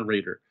Card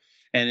Generator,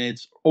 and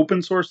it's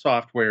open source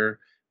software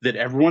that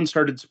everyone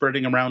started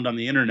spreading around on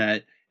the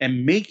internet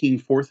and making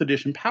fourth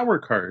edition power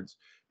cards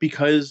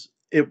because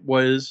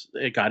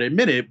it got to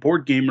admit it,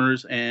 board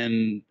gamers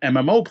and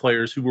MMO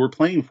players who were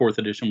playing fourth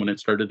edition when it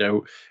started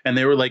out, and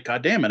they were like,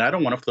 God damn it, I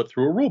don't want to flip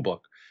through a rule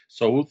book.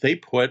 So they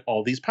put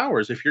all these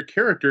powers. If your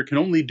character can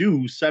only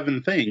do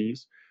 7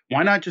 things,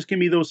 why not just give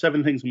me those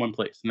 7 things in one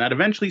place? And that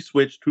eventually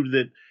switched to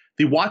the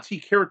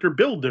WotC character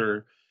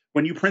builder.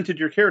 When you printed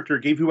your character,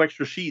 it gave you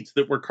extra sheets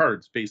that were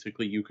cards.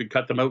 Basically, you could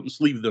cut them out and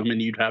sleeve them, and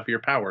you'd have your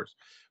powers.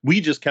 We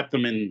just kept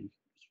them in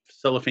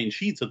cellophane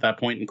sheets at that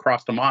point and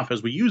crossed them off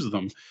as we used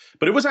them.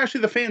 But it was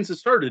actually the fans that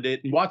started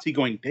it, and WotC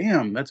going,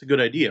 damn, that's a good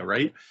idea,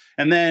 right?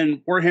 And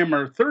then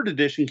Warhammer 3rd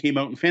edition came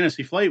out, and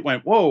Fantasy Flight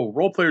went, whoa,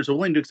 role players are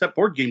willing to accept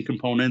board game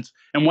components,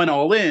 and went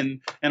all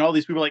in. And all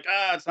these people were like,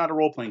 it's not a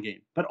role playing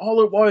game. But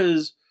all it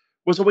was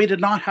a way to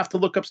not have to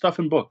look up stuff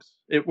in books.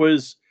 It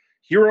was,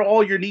 here are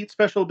all your neat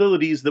special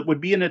abilities that would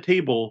be in a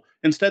table.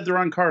 Instead, they're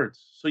on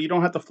cards. So you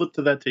don't have to flip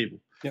to that table.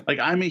 Yep. Like,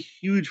 I'm a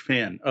huge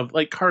fan of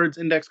like cards,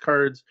 index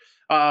cards.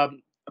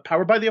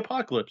 Powered by the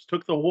Apocalypse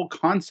took the whole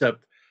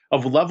concept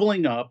of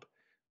leveling up,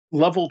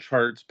 level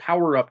charts,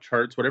 power up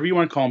charts, whatever you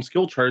want to call them,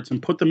 skill charts,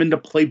 and put them into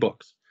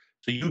playbooks.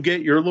 So you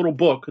get your little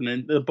book, and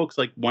then the book's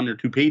like 1 or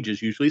 2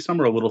 pages usually.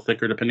 Some are a little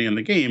thicker depending on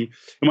the game.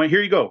 And like,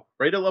 here you go,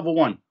 right at level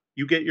 1,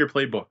 you get your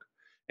playbook.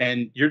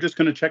 And you're just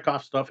going to check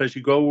off stuff as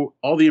you go,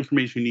 all the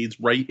information you need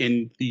right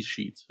in these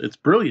sheets. It's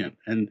brilliant.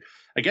 And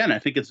again, I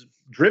think it's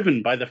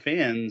driven by the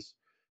fans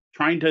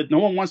trying to, no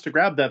one wants to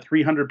grab that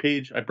 300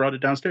 page. I brought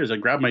it downstairs. I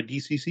grabbed my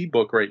DCC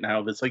book right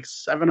now that's like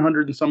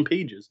 700 and some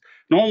pages.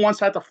 No one wants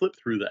to have to flip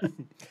through that.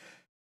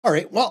 All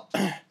right. Well,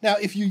 now,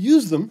 if you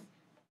use them,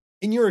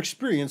 in your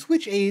experience,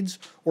 which aids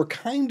or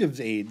kind of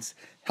aids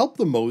help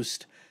the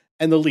most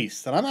and the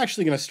least? And I'm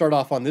actually going to start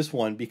off on this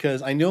one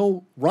because I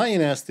know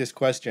Ryan asked this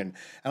question,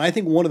 and I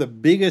think one of the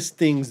biggest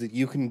things that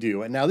you can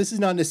do, and now this is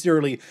not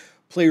necessarily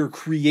player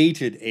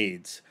created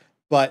aids,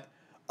 but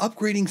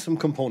upgrading some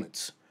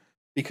components,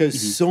 because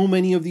Mhm. so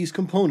many of these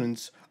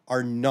components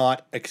are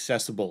not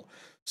accessible.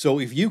 So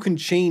if you can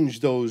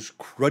change those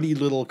cruddy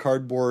little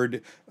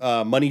cardboard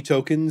money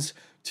tokens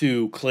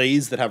to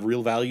clays that have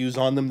real values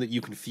on them that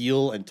you can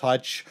feel and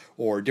touch,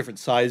 or different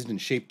sized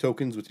and shaped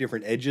tokens with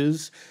different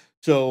edges,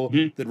 so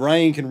Mhm. that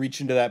Ryan can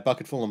reach into that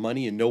bucket full of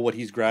money and know what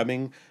he's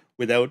grabbing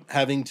without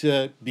having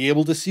to be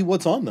able to see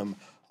what's on them.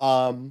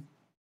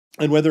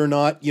 And whether or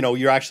not,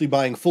 you're actually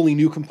buying fully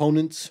new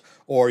components,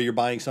 or you're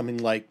buying something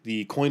like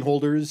the coin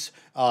holders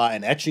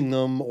and etching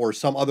them, or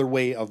some other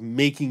way of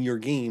making your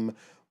game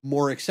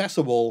more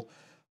accessible.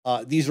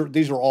 These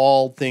are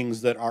all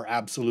things that are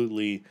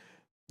absolutely,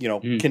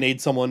 Mhm. can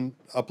aid someone,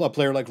 a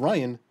player like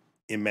Ryan,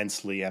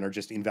 immensely, and are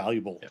just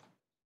invaluable. Yeah.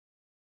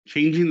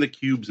 Changing the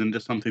cubes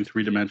into something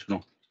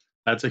three-dimensional.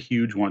 That's a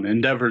huge one.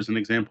 Endeavor's an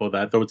example of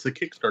that, though it's the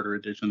Kickstarter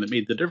edition that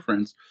made the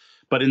difference.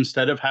 But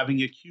instead of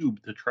having a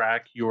cube to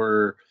track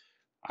your,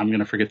 I'm going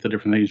to forget the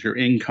different things, your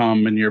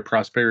income and your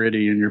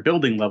prosperity and your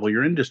building level,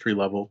 your industry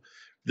level,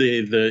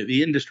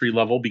 the industry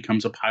level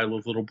becomes a pile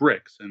of little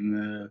bricks, and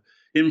the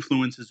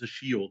influence is a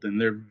shield, and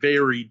they're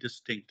very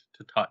distinct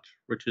to touch,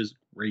 which is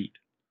great.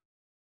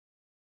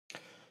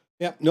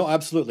 Yeah, no,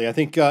 absolutely. I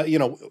think,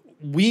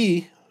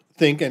 we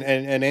think,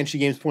 and Anshi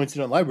Games points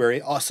it out in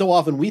library, so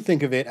often we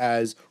think of it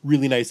as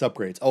really nice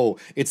upgrades. Oh,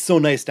 it's so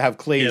nice to have Yeah,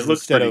 clays it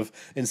looks pretty.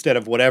 instead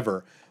of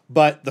whatever.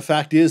 But the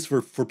fact is,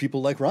 for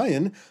people like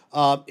Ryan,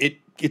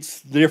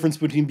 it's the difference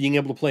between being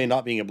able to play and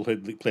not being able to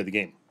play the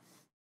game.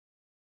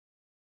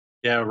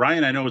 Yeah,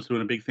 Ryan, I know is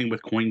doing a big thing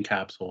with coin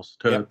capsules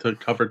Yep. to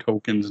cover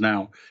tokens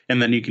now,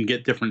 and then you can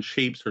get different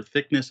shapes or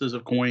thicknesses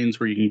of coins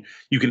where you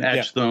can Yeah.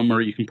 etch them, or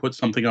you can put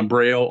something on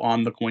braille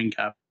on the coin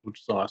cap,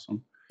 which is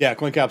awesome. Yeah,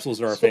 coin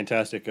capsules are a So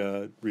fantastic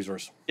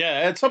resource.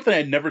 yeah, it's something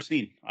I'd never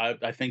seen.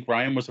 I think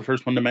Ryan was the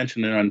first one to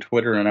mention it on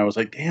Twitter, and I was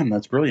like, damn,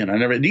 that's brilliant. I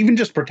never even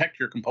just protect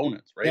your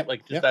components, right? Yep.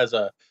 Like just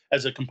Yep.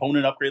 as a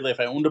component upgrade. Like if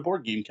I owned a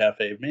board game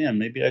cafe, man,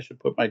 maybe I should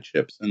put my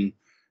chips in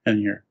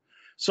here.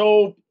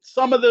 So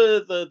some of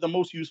the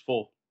most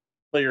useful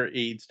player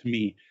aids to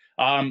me.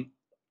 Um,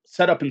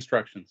 Setup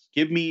instructions.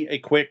 Give me a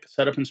quick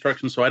setup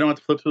instruction so I don't have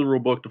to flip through the rule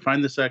book to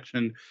find the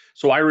section,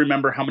 so I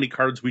remember how many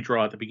cards we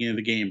draw at the beginning of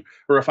the game.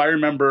 Or if I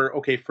remember,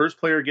 okay, first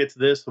player gets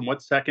this, and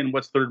what's second,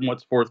 what's third, and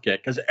what's fourth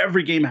get. Because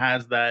every game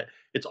has that.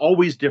 It's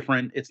always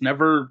different. It's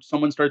never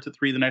someone starts at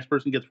 3, the next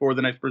person gets 4,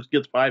 the next person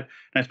gets 5,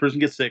 the next person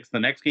gets 6. The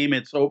next game,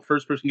 it's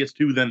first person gets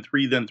 2, then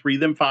 3, then 3,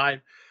 then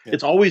 5. Yep.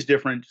 It's always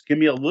different. Just give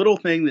me a little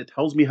thing that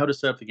tells me how to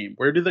set up the game.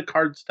 Where do the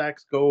card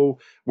stacks go?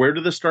 Where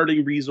do the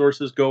starting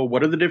resources go?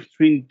 What are the difference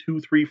between 2,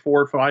 3,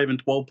 4, 5, and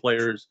 12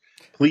 players?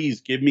 Please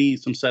give me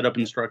some setup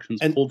instructions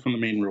pulled from the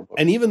main rulebook.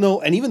 And even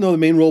though the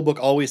main rulebook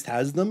always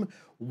has them,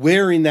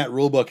 where in that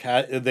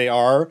rulebook they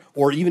are,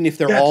 or even if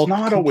they're all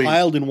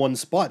compiled in one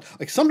spot,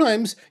 like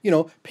sometimes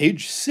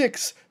page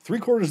 6,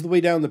 3/4 of the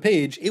way down the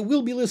page, it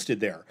will be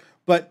listed there,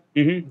 but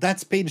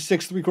that's page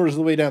 6, 3/4 of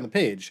the way down the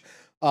page.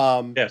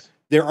 Yes.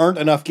 There aren't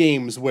enough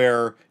games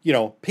where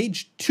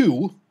page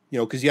 2.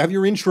 Because you have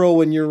your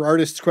intro and your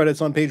artist's credits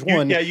on page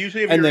 1. Yeah,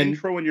 usually have your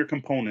intro and your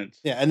components.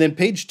 Yeah, and then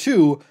page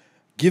 2,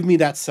 give me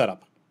that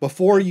setup.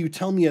 Before you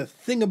tell me a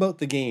thing about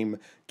the game,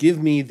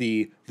 give me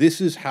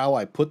this is how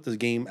I put the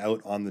game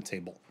out on the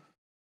table.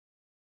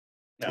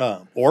 Yeah.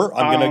 Or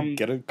I'm going to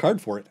get a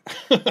card for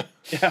it.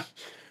 Yeah.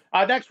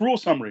 Next, rule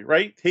summary,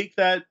 right? Take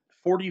that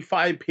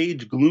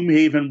 45-page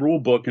Gloomhaven rule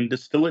book and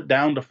distill it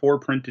down to 4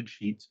 printed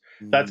sheets.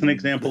 That's an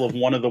example of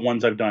one of the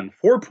ones I've done.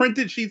 4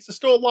 printed sheets is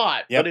still a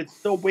lot, but it's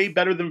still way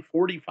better than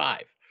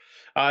 45.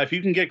 If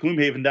you can get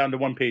Gloomhaven down to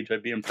 1 page,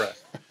 I'd be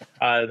impressed.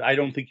 I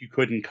don't think you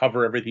could and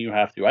cover everything you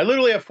have to. I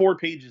literally have 4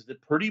 pages that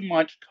pretty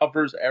much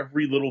covers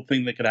every little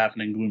thing that could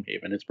happen in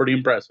Gloomhaven. It's pretty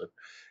impressive.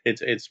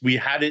 We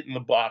had it in the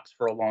box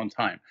for a long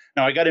time.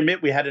 Now I got to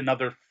admit, we had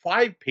another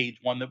 5-page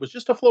one that was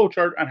just a flow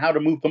chart on how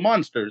to move the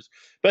monsters,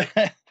 but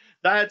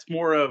that's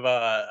more of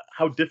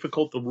how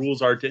difficult the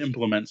rules are to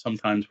implement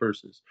sometimes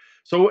versus.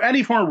 So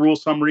any form of rule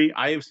summary,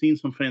 I have seen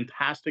some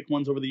fantastic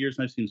ones over the years,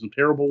 and I've seen some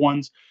terrible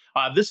ones.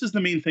 This is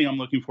the main thing I'm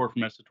looking for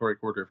from Esoteric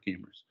Order of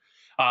Gamers.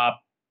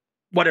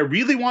 What I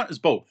really want is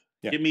both.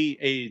 Yeah. Give me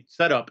a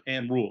setup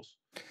and rules,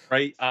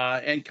 right?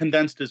 And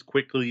condensed as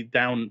quickly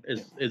down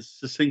as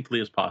succinctly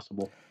as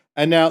possible.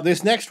 And now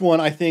this next one,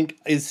 I think,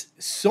 is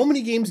so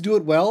many games do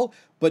it well,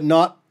 but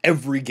not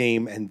every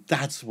game, and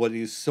that's what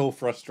is so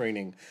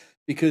frustrating.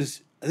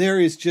 Because there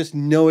is just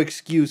no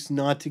excuse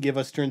not to give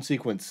us turn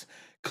sequence.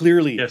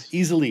 Clearly,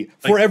 easily,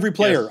 for every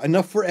player.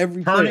 Enough for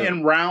every player. Turn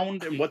and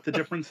round and what the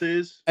difference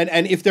is.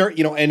 And if there,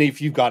 and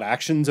if you've got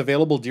actions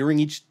available during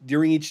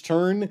each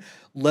turn,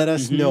 let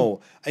us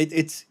know.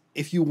 It's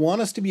if you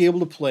want us to be able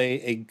to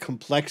play a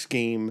complex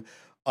game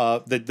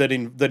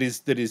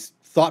that is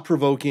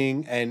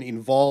thought-provoking and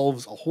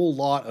involves a whole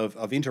lot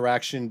of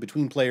interaction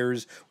between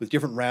players with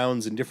different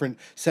rounds and different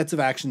sets of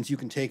actions you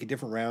can take at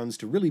different rounds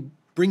to really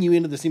bring you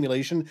into the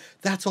simulation,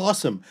 that's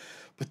awesome.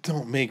 But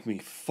don't make me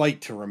fight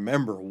to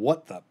remember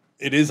what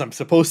it is I'm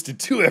supposed to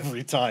do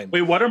every time.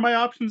 Wait, what are my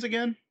options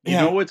again? You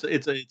know, it's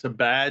a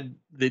bad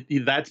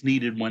that's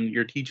needed when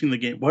you're teaching the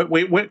game.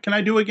 What can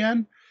I do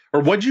again?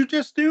 Or what'd you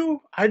just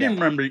do? I didn't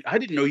remember. I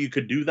didn't know you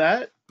could do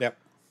that. Yep.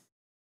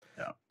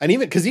 Yeah. And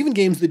even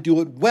games that do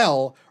it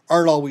well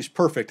aren't always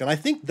perfect. And I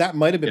think that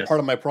might have been part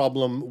of my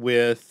problem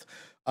with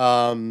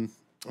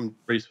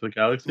Race for the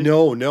Galaxy?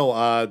 No,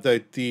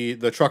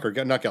 the trucker,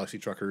 not Galaxy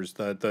Truckers,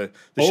 the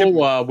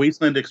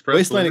Wasteland Express.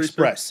 Wasteland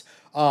Express.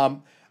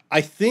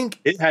 I think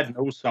it had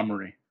no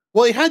summary.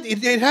 Well,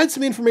 it had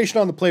some information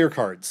on the player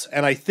cards,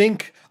 and I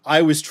think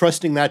I was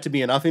trusting that to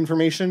be enough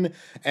information,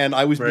 and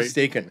I was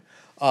mistaken.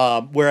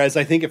 Whereas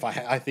I think if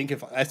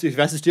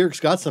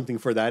Esoteric's got something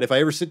for that, if I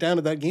ever sit down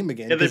at that game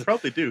again, they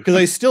probably do. Because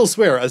I still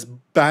swear, as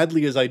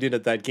badly as I did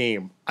at that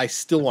game, I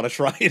still want to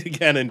try it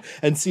again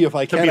and see if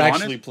I can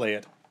actually play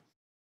it.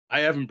 I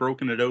haven't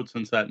broken it out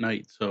since that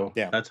night, so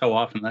Yeah. that's how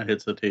often that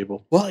hits the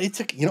table. Well, it's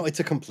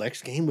a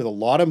complex game with a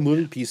lot of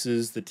moving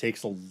pieces that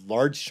takes a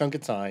large chunk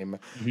of time.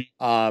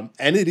 Mhm.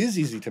 And it is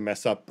easy to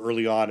mess up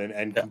early on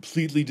and Yeah.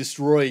 completely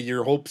destroy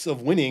your hopes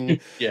of winning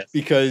Yes.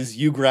 because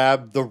you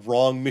grab the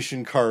wrong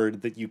mission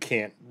card that you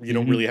don't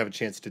Mhm. really have a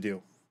chance to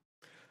do.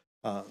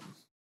 Um,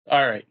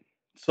 All right.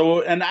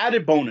 So an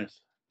added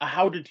bonus, a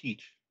how to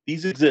teach.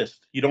 These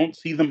exist. You don't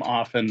see them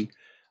often.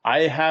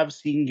 I have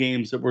seen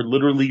games that were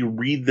literally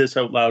read this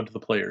out loud to the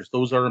players.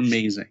 Those are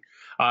amazing.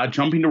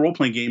 Jumping to role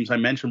playing games, I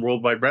mentioned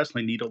Worldwide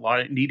Wrestling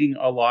needing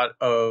a lot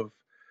of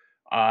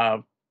uh,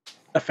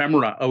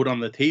 ephemera out on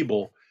the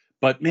table.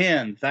 But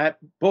man, that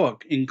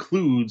book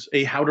includes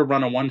a how to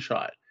run a one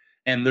shot.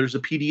 And there's a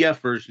PDF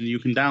version you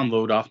can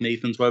download off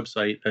Nathan's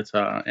website. That's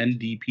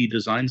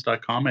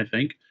ndpdesigns.com, I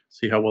think.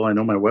 See how well I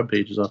know my web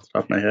pages off the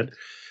top of my head.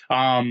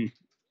 Um,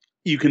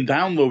 you can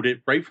download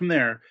it right from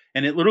there.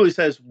 And it literally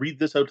says, read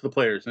this out to the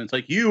players. And it's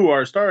like, you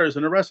are stars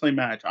in a wrestling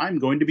match. I'm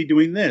going to be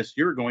doing this.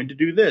 You're going to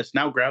do this.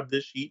 Now grab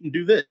this sheet and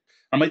do this.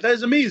 I'm like, that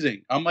is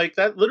amazing. I'm like,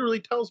 that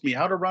literally tells me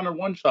how to run a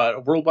one shot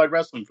of Worldwide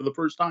Wrestling for the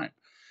first time.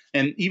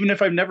 And even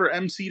if I've never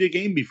emceed a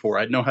game before,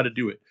 I'd know how to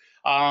do it.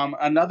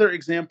 Another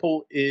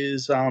example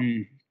is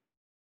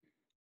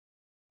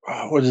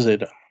what is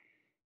it?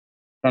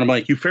 And I'm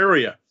like,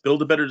 Euphoria,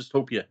 Build a Better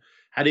Dystopia,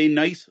 had a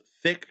nice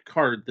thick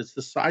card that's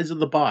the size of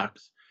the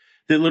box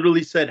that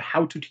literally said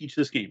how to teach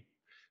this game.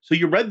 So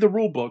you read the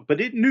rule book,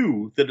 but it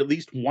knew that at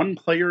least one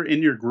player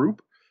in your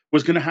group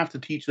was going to have to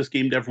teach this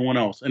game to everyone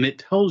else. And it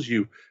tells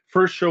you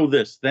first show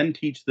this, then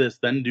teach this,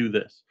 then do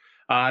this.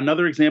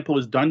 Another example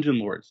is Dungeon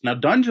Lords. Now,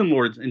 Dungeon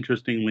Lords,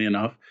 interestingly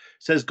enough,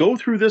 says go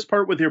through this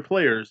part with your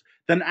players,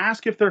 then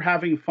ask if they're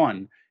having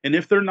fun. And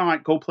if they're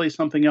not, go play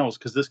something else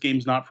because this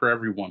game's not for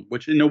everyone,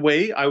 which in a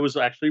way I was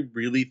actually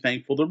really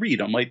thankful to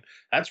read. I'm like,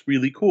 that's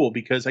really cool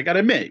because I got to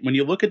admit, when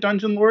you look at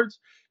Dungeon Lords,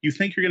 you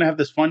think you're going to have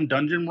this fun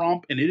dungeon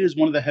romp, and it is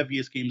one of the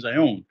heaviest games I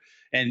own.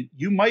 And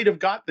you might have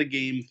got the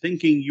game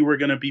thinking you were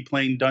going to be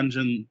playing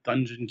Dungeon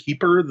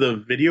Keeper, the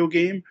video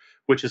game,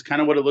 which is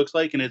kind of what it looks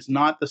like. And it's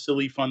not the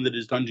silly fun that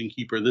is Dungeon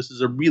Keeper. This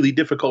is a really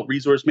difficult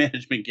resource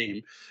management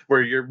game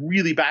where you're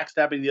really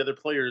backstabbing the other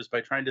players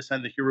by trying to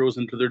send the heroes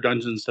into their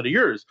dungeons instead of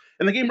yours.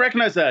 And the game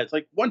recognizes that. It's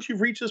like, once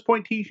you've reached this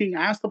point teaching,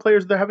 ask the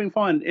players if they're having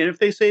fun. And if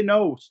they say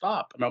no,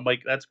 stop. And I'm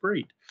like, that's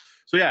great.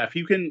 So yeah, if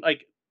you can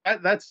like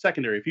that's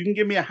secondary. If you can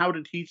give me a how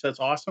to teach, that's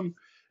awesome.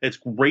 It's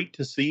great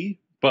to see,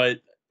 but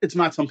it's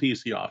not something you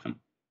see often.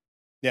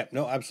 Yeah,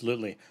 no,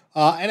 absolutely.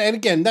 And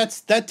again,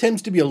 that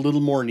tends to be a little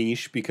more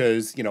niche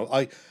because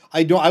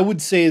I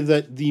would say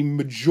that the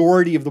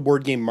majority of the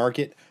board game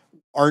market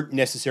aren't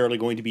necessarily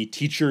going to be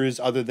teachers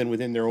other than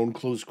within their own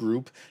close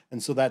group,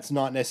 and so that's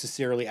not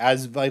necessarily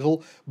as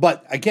vital.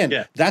 But again,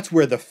 Yeah, that's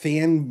where the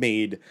fan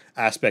made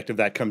aspect of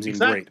that comes in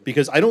great exactly.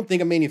 because I don't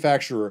think a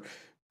manufacturer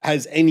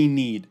has any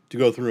need to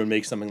go through and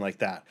make something like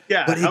that.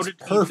 Yeah, But how it's to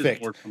teach is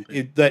perfect more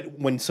something. that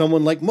when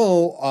someone like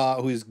Mo,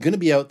 who is going to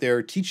be out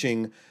there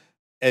teaching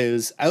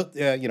is out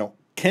there,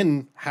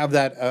 can have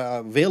that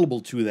available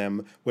to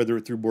them, whether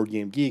through Board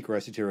Game Geek or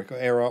Esoteric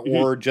Era, Mhm.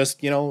 or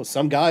just,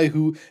 some guy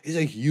who is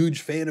a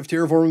huge fan of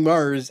Terraforming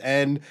Mars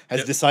and has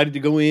Yep. decided to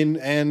go in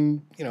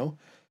and,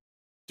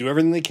 do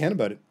everything they can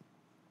about it.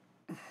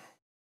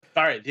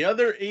 All right. The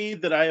other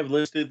aid that I have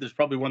listed, there's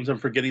probably ones I'm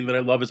forgetting that I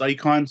love, is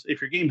icons. If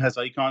your game has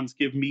icons,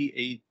 give me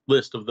a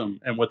list of them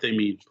and what they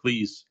mean,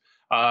 please.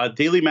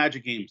 Daily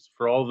Magic games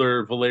for all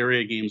their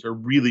Valeria games are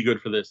really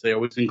good for this. They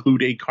always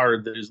include a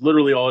card that is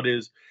literally all it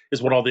is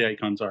what all the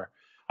icons are.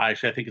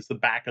 Actually, I think it's the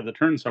back of the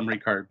turn summary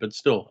card, but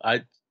still,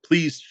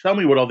 please tell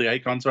me what all the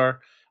icons are.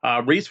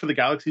 Race for the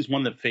Galaxy is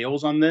one that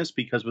fails on this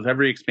because with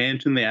every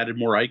expansion they added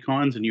more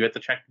icons, and you have to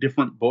check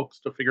different books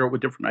to figure out what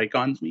different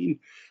icons mean.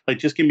 Like,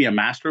 just give me a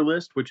master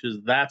list, which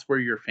is that's where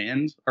your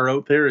fans are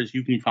out there, as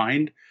you can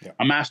find Yeah.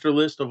 a master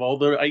list of all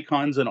the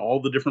icons and all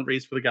the different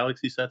Race for the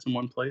Galaxy sets in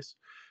one place.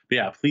 But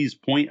yeah, please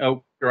point out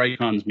what your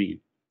icons mean.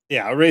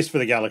 Yeah, a Race for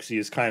the Galaxy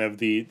is kind of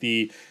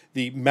the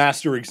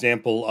master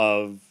example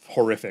of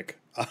horrific.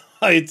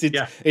 It's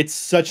Yeah. it's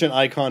such an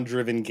icon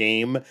driven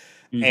game,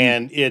 Hmm.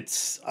 and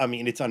it's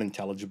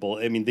unintelligible.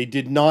 I mean, they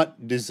did not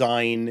go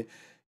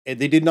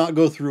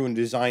through and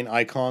design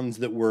icons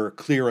that were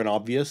clear and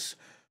obvious.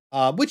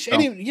 Which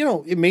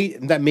No.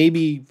 that may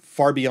be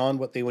far beyond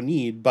what they would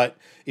need, but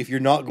if you're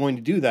not going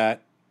to do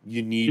that, Hmm.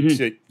 you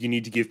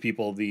need to give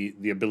people the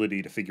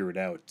ability to figure it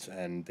out,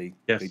 and they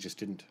Yes. just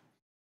didn't.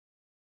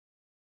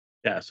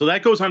 Yeah. So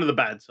that goes onto the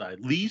bad side.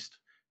 Least,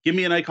 give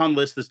me an icon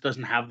list that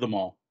doesn't have them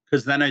all,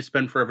 because then I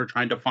spend forever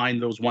trying to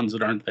find those ones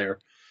that aren't there.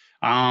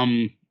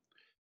 Um,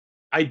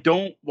 I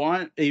don't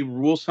want a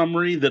rule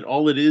summary that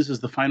all it is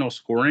the final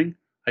scoring.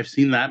 I've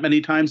seen that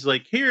many times.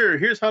 Like,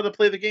 here's how to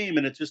play the game,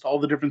 and it's just all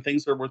the different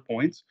things that are worth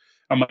points.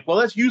 I'm like, well,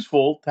 that's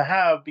useful to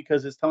have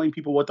because it's telling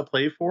people what to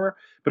play for.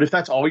 But if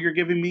that's all you're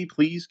giving me,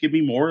 please give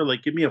me more.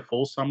 Like, give me a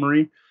full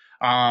summary.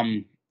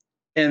 Um,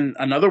 and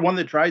another one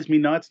that drives me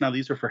nuts, now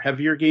these are for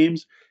heavier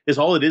games, is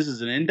all it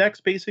is an index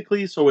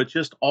basically. So it's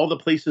just all the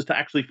places to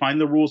actually find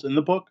the rules in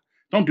the book.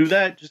 Don't do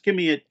that. Just give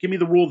me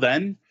the rule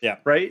then. Yeah.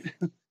 Right.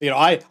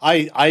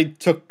 I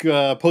took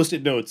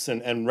post-it notes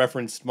and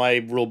referenced my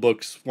rule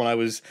books when I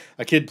was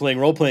a kid playing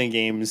role-playing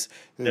games.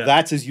 Yeah.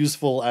 That's as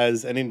useful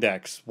as an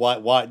index.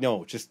 Why?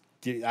 No, just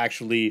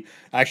actually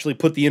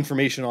put the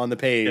information on the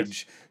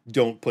page. Yes.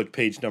 Don't put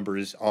page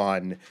numbers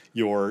on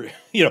your,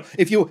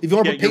 if you want to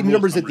put page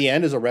numbers at the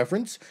end as a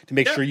reference to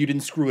make sure you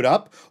didn't screw it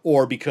up,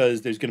 or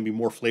because there's going to be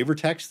more flavor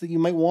text that you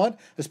might want,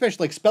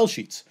 especially like spell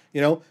sheets.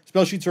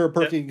 Spell sheets are a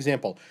perfect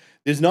example.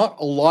 There's not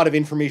a lot of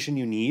information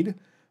you need,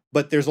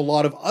 but there's a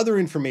lot of other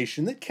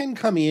information that can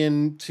come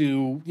in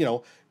to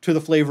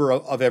the flavor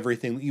of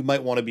everything that you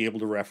might want to be able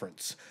to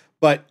reference.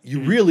 But you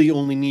really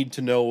only need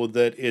to know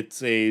that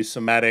it's a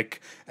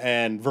somatic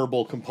and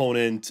verbal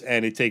component,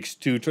 and it takes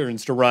 2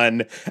 turns to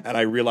run. And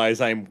I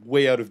realize I'm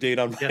way out of date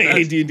on my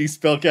AD&D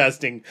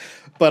spellcasting.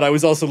 But I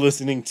was also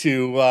listening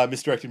to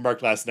Misdirected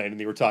Mark last night, and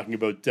they were talking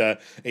about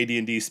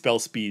AD&D spell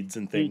speeds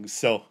and things.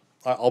 So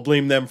I'll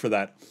blame them for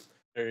that.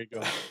 There you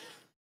go.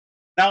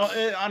 Now,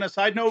 on a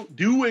side note,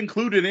 do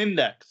include an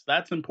index.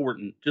 That's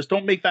important. Just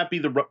don't make that be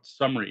the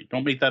summary.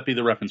 Don't make that be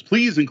the reference.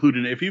 Please include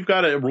it. If you've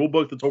got a rule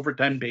book that's over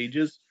 10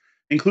 pages,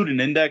 include an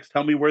index.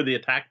 Tell me where the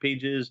attack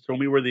page is. Tell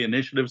me where the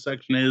initiative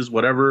section is,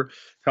 whatever.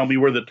 Tell me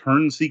where the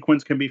turn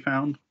sequence can be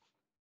found.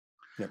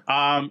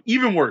 Yep.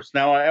 Even worse.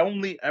 Now, I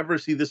only ever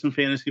see this in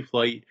Fantasy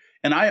Flight,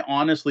 and I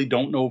honestly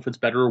don't know if it's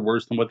better or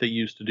worse than what they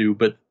used to do,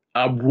 but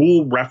a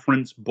rule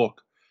reference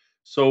book.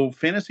 So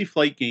Fantasy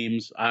Flight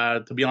games,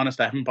 to be honest,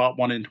 I haven't bought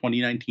one in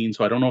 2019,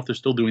 so I don't know if they're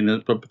still doing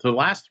this, but for the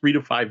last 3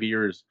 to 5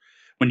 years,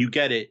 when you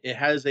get it, it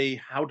has a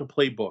how to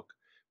play book,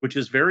 which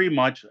is very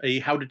much a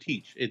how to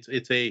teach.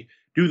 It's a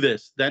do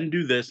this, then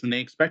do this, and they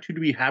expect you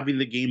to be having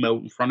the game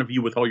out in front of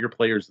you with all your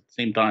players at the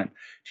same time,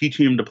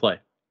 teaching them to play.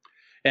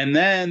 And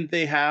then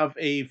they have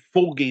a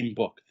full game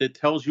book that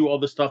tells you all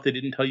the stuff they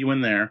didn't tell you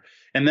in there.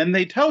 And then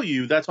they tell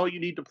you that's all you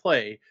need to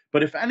play.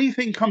 But if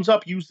anything comes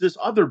up, use this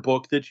other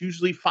book that's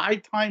usually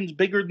 5 times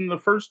bigger than the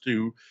first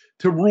 2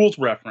 to rules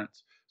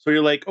reference. So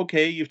you're like,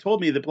 okay, you've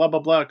told me that blah, blah,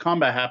 blah,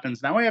 combat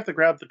happens. Now I have to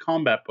grab the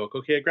combat book.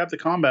 Okay, I grab the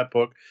combat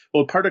book.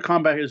 Well, part of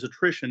combat is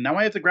attrition. Now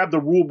I have to grab the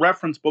rule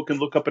reference book and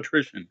look up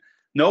attrition.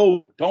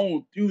 No,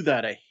 don't do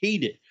that. I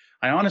hate it.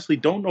 I honestly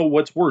don't know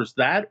what's worse,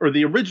 that or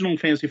the original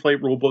Fantasy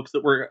Flight rule books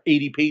that were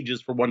 80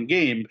 pages for one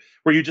game,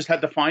 where you just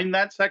had to find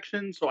that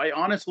section. So I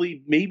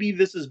honestly, maybe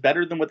this is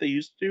better than what they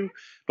used to do,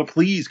 but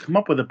please come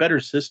up with a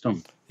better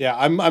system. Yeah,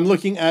 I'm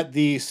looking at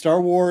the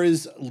Star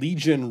Wars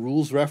Legion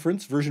rules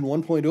reference, version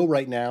 1.0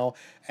 right now,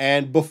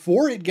 and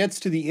before it gets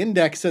to the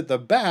index at the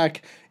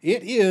back,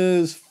 it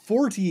is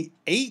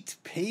 48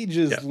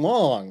 pages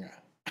long.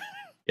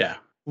 Yeah.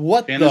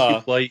 What Fantasy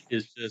Flight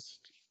is just...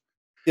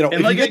 and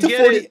if like you get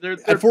to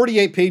 40, at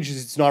 48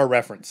 pages, it's not a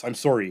reference. I'm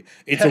sorry.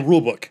 It's a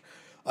rule book.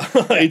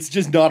 It's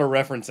just not a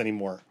reference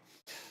anymore.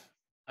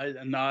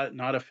 I'm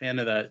not a fan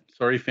of that.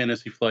 Sorry,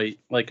 Fantasy Flight.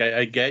 Like,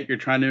 I get you're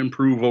trying to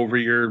improve over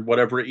your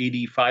whatever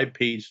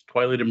 85-page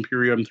Twilight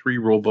Imperium 3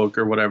 rule book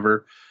or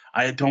whatever.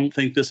 I don't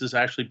think this is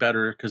actually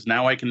better, because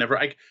now I can never...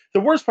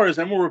 the worst part is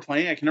then when we're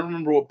playing, I can never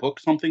remember what book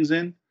something's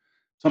in.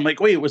 So I'm like,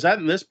 wait, was that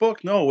in this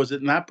book? No, was it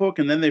in that book?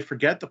 And then they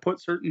forget to put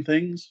certain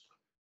things.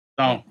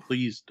 No,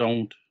 please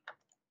don't.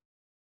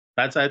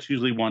 That's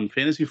usually one.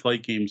 Fantasy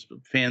Flight games,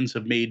 fans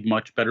have made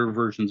much better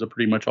versions of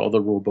pretty much all the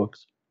rule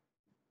books.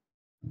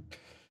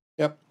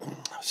 Yep.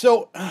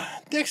 So,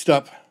 next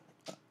up,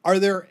 are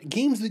there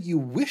games that you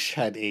wish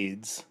had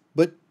aides,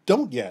 but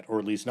don't yet, or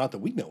at least not that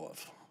we know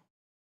of?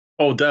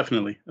 Oh,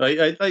 definitely.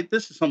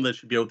 This is something that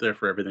should be out there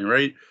for everything,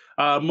 right?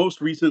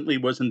 Most recently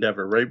was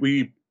Endeavor, right?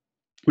 We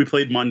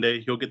played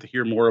Monday. You'll get to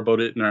hear more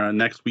about it in our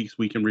next week's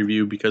Week in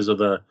Review because of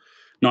the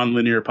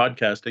nonlinear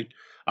podcasting.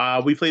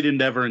 We played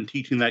Endeavor, and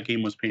teaching that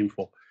game was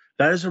painful.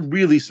 That is a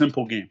really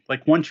simple game.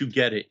 Like, once you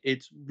get it,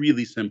 it's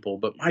really simple.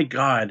 But my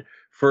God,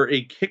 for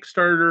a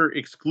Kickstarter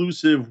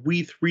exclusive,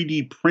 we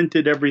 3D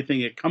printed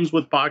everything. It comes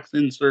with box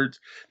inserts.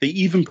 They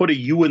even put a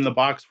U in the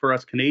box for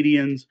us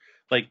Canadians.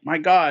 Like, my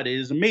God, it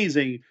is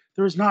amazing.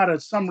 There's not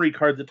a summary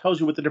card that tells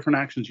you what the different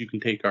actions you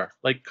can take are.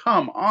 Like,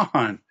 come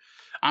on.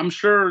 I'm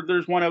sure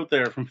there's one out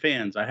there from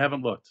fans. I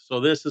haven't looked. So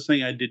this is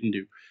something I didn't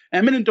do.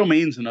 Eminent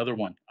Domain's another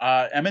one.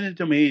 Eminent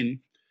Domain,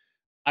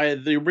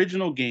 the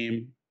original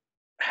game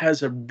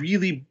has a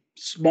really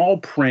small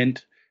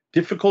print,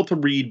 difficult to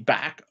read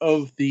back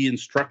of the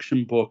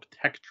instruction book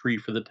tech tree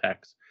for the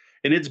text.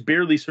 And it's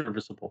barely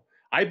serviceable.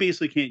 I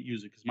basically can't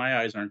use it because my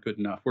eyes aren't good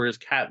enough, whereas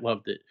Kat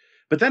loved it.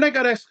 But then I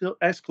got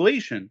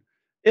Escalation.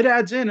 It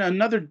adds in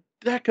another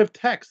deck of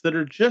text that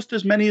are just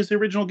as many as the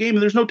original game,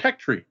 and there's no tech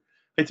tree.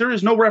 Like, there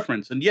is no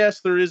reference. And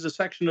yes, there is a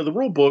section of the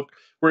rule book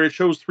where it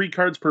shows 3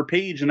 cards per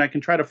page, and I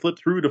can try to flip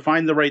through to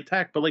find the right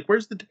tech. But, like,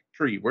 where's the tech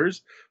tree?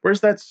 Where's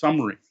that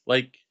summary?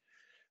 Like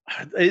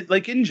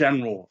in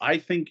general, I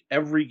think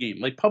every game,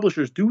 like,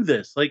 publishers do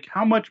this. Like,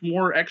 how much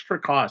more extra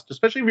cost,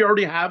 especially if you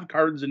already have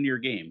cards in your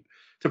game,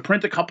 to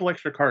print a couple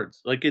extra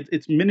cards? Like,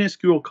 it's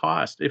minuscule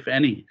cost, if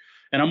any.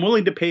 And I'm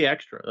willing to pay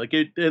extra.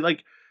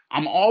 Like,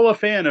 I'm all a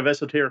fan of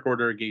esoteric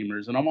order of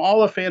gamers, and I'm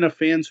all a fan of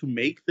fans who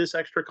make this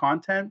extra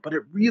content, but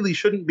it really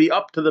shouldn't be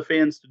up to the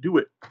fans to do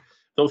it.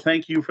 So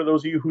thank you for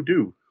those of you who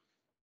do.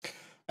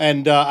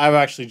 And I've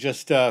actually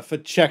just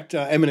checked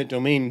Eminent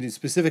Domain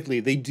specifically.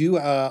 They do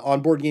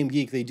on Board Game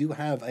Geek. They do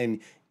have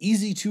an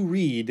easy to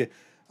read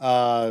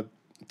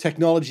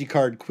technology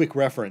card quick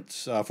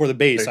reference for the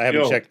base. There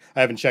you go. I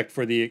haven't checked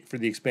for the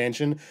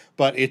expansion,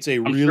 but it's a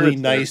I'm sure really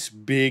it's there. nice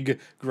big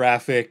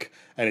graphic,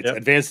 and it's Yep.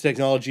 advanced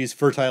technologies,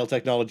 fertile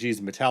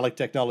technologies, metallic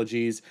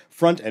technologies,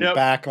 front and Yep.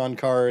 back on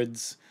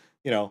cards.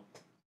 You know,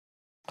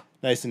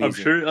 nice and I'm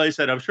easy. sure, like I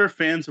said, I'm sure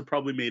fans have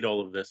probably made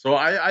all of this. So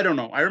I don't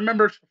know. I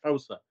remember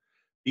Shafausa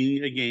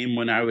being a game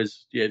when I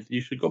was, yeah, you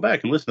should go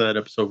back and listen to that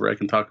episode where I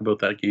can talk about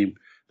that game,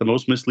 the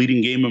most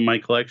misleading game in my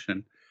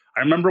collection. I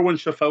remember when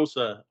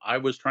Shafausa, I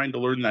was trying to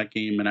learn that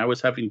game and I was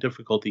having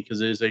difficulty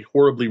because it is a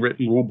horribly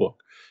written rule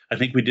book. I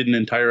think we did an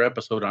entire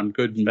episode on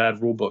good and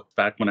bad rule books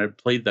back when I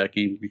played that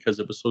game because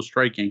it was so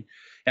striking.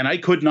 And I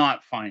could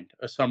not find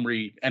a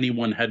summary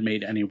anyone had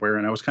made anywhere.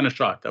 And I was kind of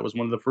shocked. That was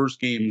one of the first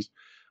games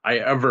I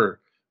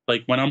ever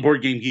like went on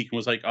Board Game Geek and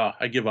was like, oh,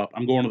 I give up.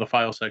 I'm going to the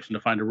file section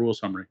to find a rule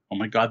summary. Oh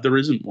my God, there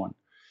isn't one.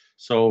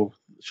 So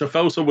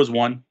Shafausa was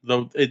one,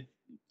 though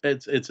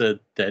it's a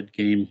dead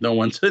game. No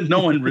one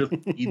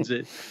really needs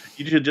it.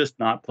 You should just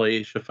not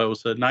play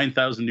Shafausa.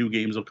 9,000 new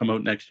games will come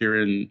out next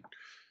year, and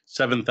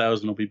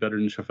 7,000 will be better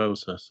than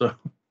Shafausa. So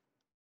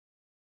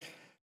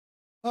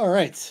All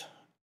right.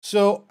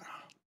 So,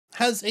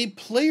 has a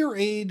player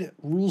aid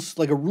rules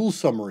like a rule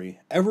summary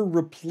ever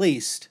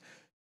replaced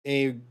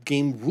a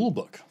game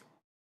rulebook?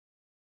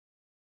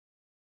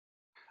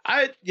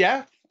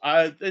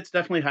 It's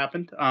definitely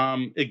happened.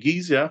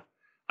 Egizia,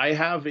 I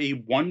have a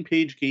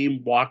one-page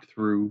game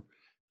walkthrough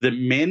that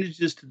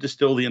manages to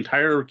distill the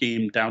entire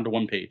game down to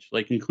one page,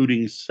 like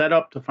including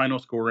setup to final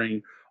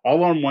scoring,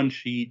 all on one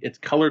sheet. It's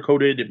color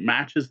coded. It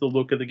matches the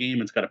look of the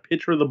game. It's got a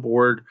picture of the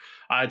board.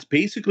 It's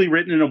basically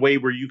written in a way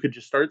where you could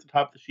just start at the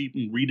top of the sheet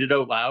and read it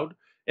out loud,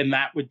 and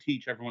that would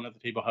teach everyone at the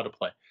table how to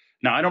play.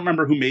 Now, I don't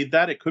remember who made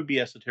that. It could be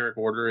Esoteric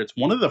Order. It's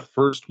one of the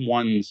first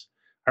ones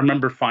I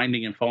remember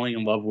finding and falling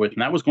in love with,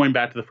 and that was going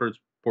back to the first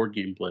Board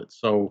Game Blitz.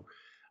 So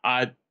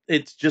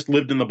it's just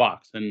lived in the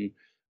box, and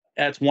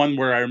that's one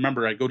where I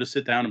remember I go to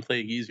sit down and play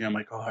Easy. I'm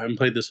like, oh, I haven't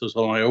played this so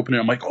long. I open it,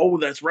 I'm like, oh,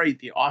 that's right,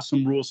 the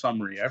awesome rule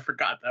summary. I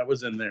forgot that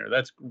was in there.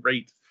 That's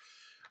great.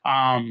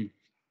 Um,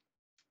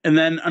 and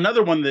then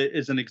another one that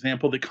is an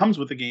example that comes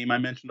with the game I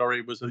mentioned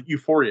already was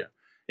Euphoria.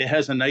 It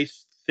has a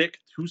nice, thick,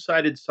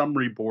 two-sided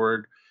summary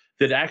board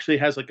that actually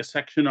has like a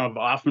section of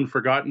often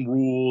forgotten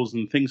rules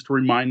and things to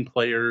remind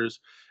players,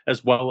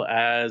 as well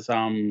as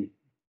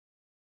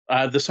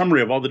the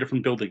summary of all the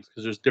different buildings,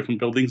 because there's different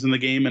buildings in the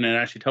game, and it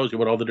actually tells you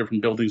what all the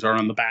different buildings are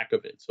on the back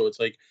of it. So it's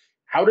like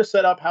how to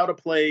set up, how to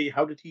play,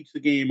 how to teach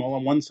the game all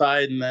on one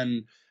side, and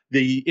then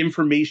the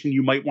information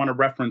you might want to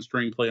reference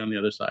during play on the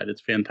other side.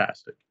 It's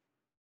fantastic.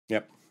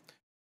 Yep.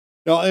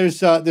 No,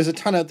 there's a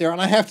ton out there, and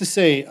I have to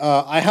say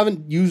I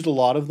haven't used a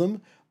lot of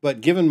them, but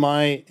given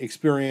my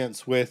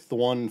experience with the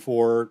one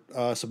for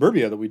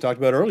Suburbia that we talked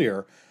about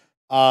earlier,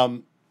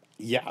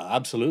 yeah,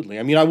 absolutely.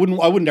 I mean, I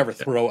wouldn't ever Yeah.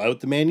 throw out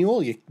the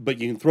manual, but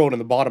you can throw it in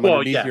the bottom Well,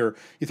 underneath yeah.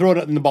 you throw it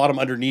in the bottom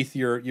underneath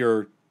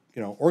your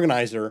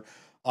organizer,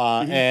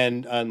 Mhm.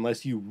 and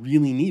unless you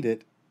really need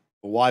it,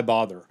 why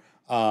bother?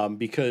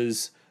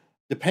 Because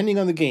depending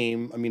on the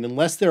game, I mean,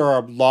 unless there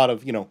are a lot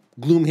of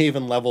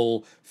Gloomhaven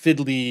level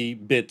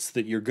fiddly bits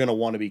that you're going to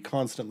want to be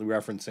constantly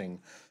referencing,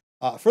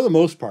 for the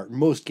most part,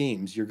 most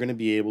games you're going to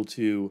be able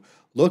to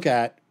look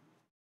at,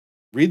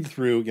 read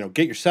through,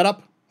 get your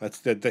setup. That's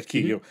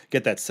key. Mhm.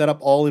 Get that setup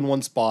all in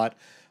one spot.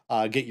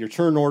 Get your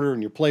turn order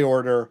and your play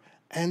order,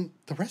 and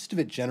the rest of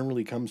it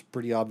generally comes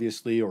pretty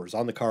obviously, or is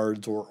on the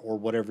cards, or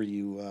whatever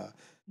you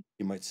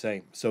might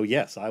say. So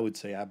yes, I would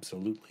say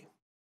absolutely.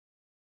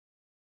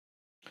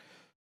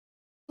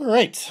 All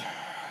right.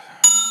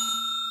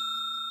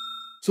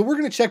 So we're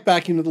going to check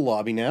back into the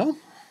lobby now.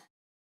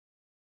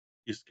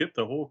 You skipped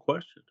the whole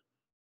question.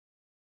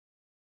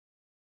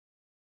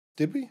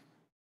 Did we?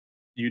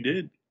 You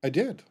did. I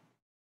did.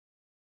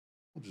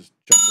 We'll just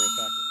jump right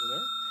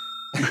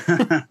back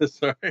over there.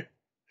 Sorry.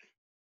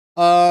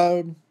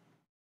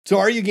 So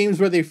are you games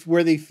where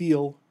they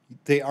feel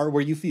they are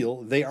where you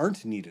feel they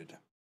aren't needed?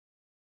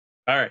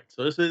 All right.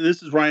 So this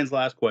is Ryan's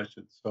last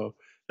question. So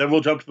then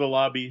we'll jump to the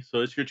lobby. So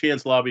it's your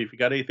chance, lobby. If you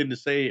got anything to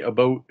say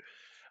about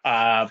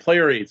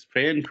player aids,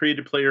 fan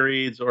created player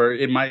aids, or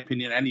in my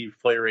opinion, any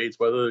player aids,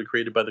 whether they're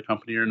created by the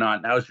company or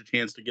not, now's your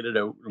chance to get it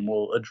out, and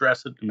we'll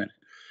address it in a minute.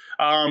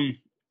 Um,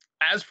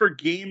 as for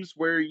games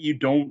where you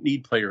don't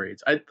need player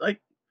aids,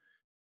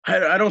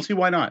 I don't see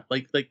why not.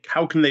 Like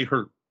how can they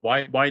hurt?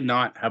 Why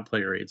not have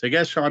player aids? I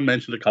guess Sean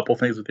mentioned a couple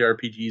things with the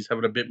RPGs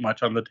having a bit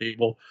much on the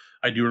table.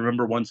 I do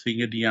remember once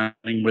seeing a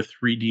DMing with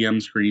 3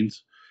 DM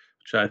screens,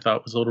 which I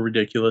thought was a little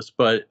ridiculous.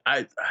 But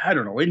I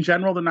don't know. In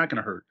general, they're not going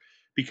to hurt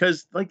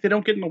because like they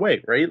don't get in the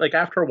way, right? Like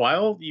after a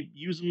while, you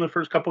use them the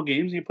first couple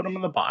games, and you put them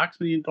in the box,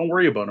 and you don't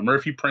worry about them. Or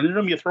if you printed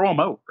them, you throw them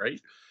out, right?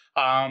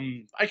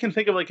 I can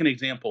think of like an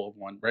example of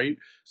one, right?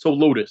 So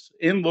Lotus.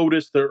 In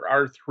Lotus, there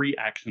are three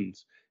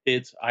actions.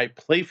 It's I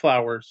play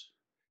flowers,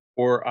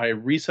 or I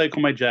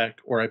recycle my jack,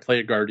 or I play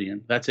a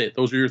guardian. That's it.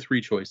 Those are your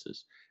three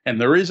choices. And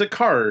there is a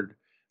card.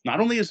 Not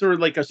only is there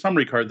like a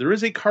summary card, there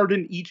is a card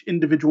in each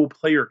individual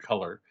player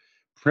color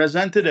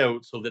presented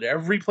out so that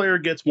every player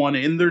gets one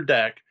in their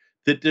deck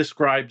that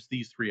describes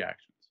these three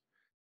actions.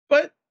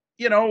 But,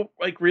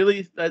 like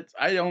really, that's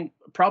I don't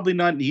probably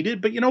not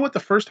needed. But you know what? The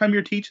first time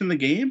you're teaching the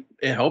game,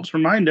 it helps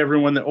remind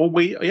everyone that, oh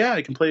wait, yeah,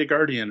 I can play a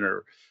guardian,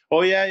 or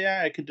oh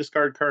yeah, I could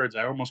discard cards.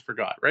 I almost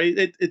forgot,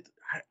 right?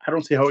 I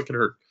don't see how it could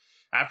hurt.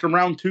 After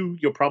round two,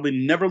 you'll probably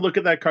never look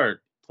at that card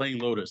playing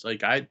Lotus.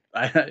 Like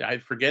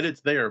I forget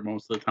it's there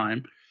most of the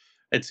time.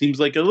 It seems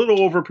like a little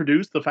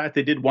overproduced. The fact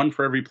they did one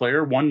for every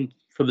player, one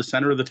for the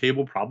center of the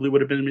table, probably would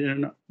have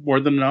been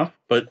more than enough.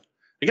 But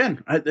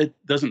again, it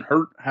doesn't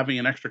hurt having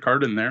an extra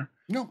card in there.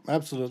 No, It's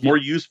absolutely. more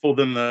useful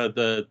than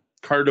the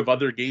card of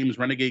other games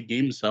Renegade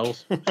Game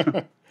sells.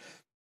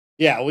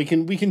 Yeah, we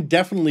can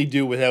definitely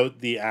do without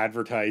the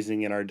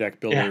advertising in our deck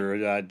Yeah,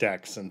 builder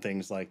decks and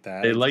things like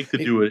that. they like to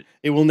do it.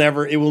 It will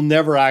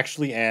never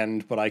actually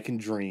end, but I can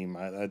dream.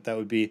 That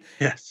would be,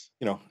 Yes.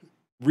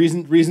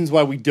 reasons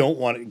why we don't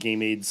want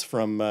game aids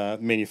from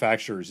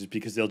manufacturers is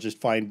because they'll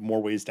just find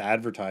more ways to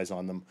advertise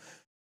on them.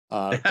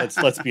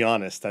 Let's be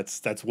honest.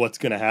 That's what's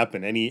going to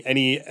happen.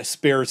 Any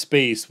spare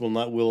space will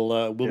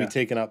be Yeah.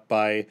 taken up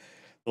by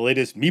the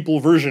latest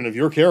meeple version of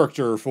your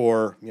character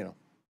for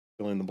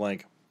fill in the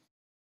blank.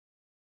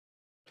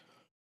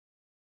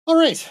 All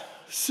right,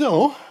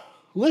 so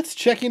let's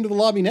check into the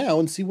lobby now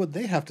and see what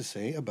they have to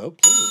say about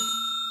player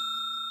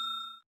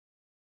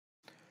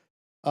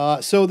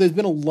rate. So there's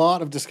been a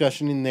lot of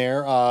discussion in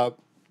there.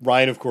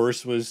 Ryan, of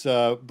course, was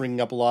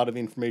bringing up a lot of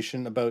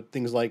information about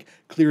things like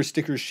clear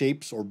sticker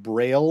shapes or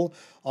braille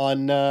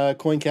on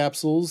coin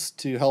capsules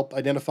to help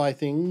identify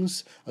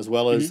things, as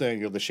well as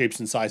the shapes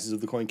and sizes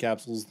of the coin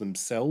capsules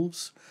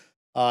themselves.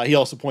 He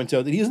also points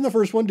out that he isn't the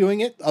first one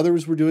doing it.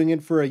 Others were doing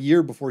it for a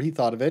year before he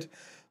thought of it.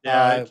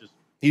 Yeah,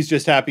 He's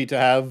just happy to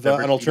have Never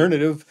an seen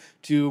alternative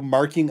to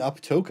marking up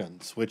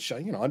tokens, which,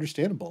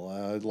 understandable.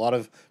 A lot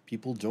of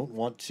people don't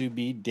want to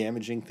be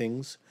damaging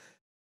things.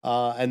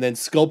 And then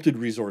sculpted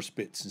resource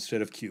bits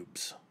instead of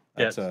cubes.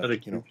 That's instead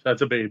of cubes.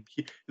 That's a babe.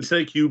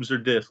 Instead of cubes or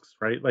discs,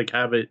 right? Like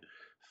have it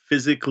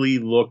physically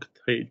look,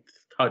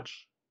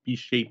 touch, be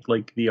shaped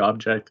like the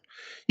object.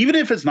 Even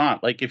if it's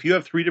not, like if you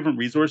have three different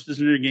resources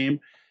in your game,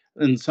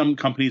 and some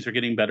companies are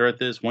getting better at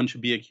this, one should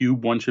be a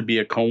cube, one should be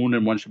a cone,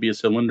 and one should be a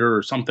cylinder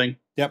or something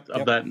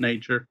of that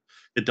nature.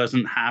 It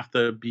doesn't have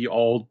to be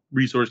all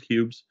resource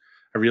cubes.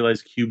 I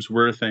realized cubes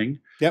were a thing.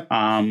 Yep.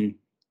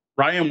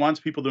 Ryan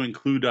wants people to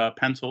include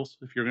pencils.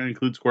 If you're going to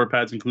include score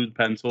pads, include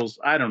pencils.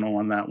 I don't know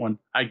on that one.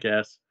 I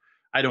guess.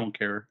 I don't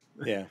care.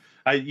 Yeah.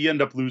 You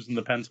end up losing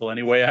the pencil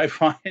anyway, I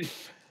find.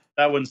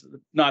 That one's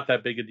not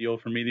that big a deal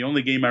for me. The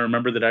only game I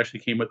remember that actually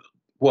came with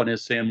one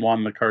is San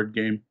Juan, the card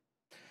game.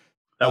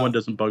 That one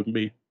doesn't bug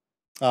me.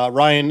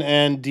 Ryan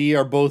and Dee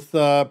are both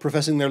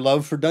professing their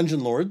love for Dungeon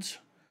Lords.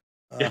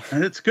 Yeah,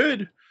 it's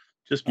good.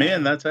 Just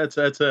man,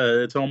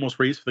 it's almost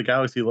Race for the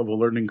Galaxy level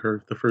learning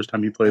curve the first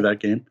time you play that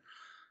game.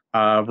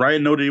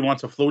 Ryan noted he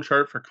wants a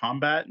flowchart for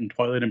combat in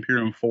Twilight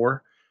Imperium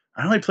 4.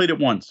 I only played it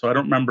once, so I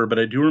don't remember, but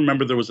I do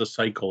remember there was a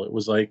cycle. It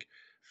was like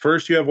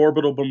first you have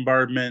orbital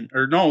bombardment,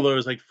 or no, there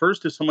was like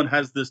first if someone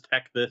has this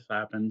tech, this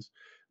happens.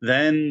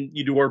 Then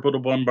you do orbital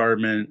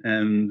bombardment,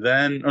 and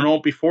then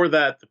before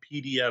that the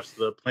PDFs,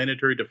 the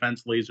planetary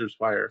defense lasers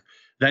fire.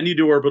 Then you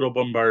do orbital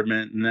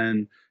bombardment, and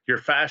then your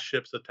fast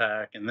ships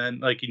attack, and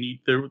then like you need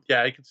there.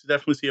 Yeah, I could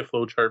definitely see a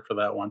flowchart for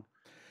that one.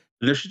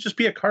 And there should just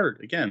be a card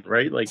again,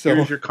 right? Like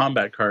here's your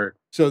combat card.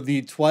 So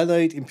the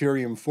Twilight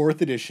Imperium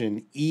 4th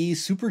edition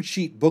Super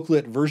Cheat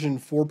booklet version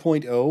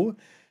 4.0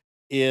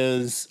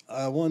 is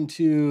 1,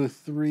 2,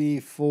 3,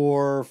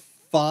 4,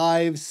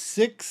 5,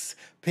 6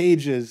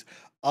 pages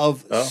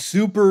of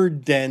super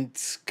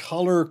dense,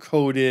 color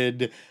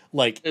coded,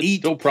 like It's 8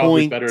 still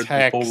probably point better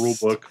text. than the full rule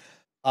book.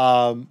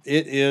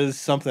 It is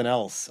something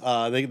else.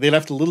 They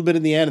left a little bit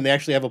in the end, and they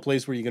actually have a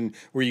place where you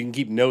can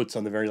keep notes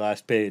on the very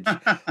last page.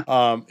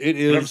 It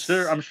is.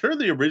 I'm sure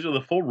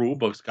the full rule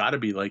book's got to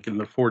be like in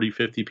the 40,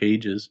 50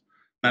 pages.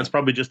 That's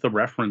probably just the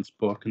reference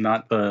book,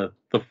 not the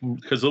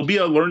because there'll be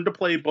a learn to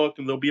play book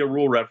and there'll be a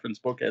rule reference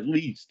book at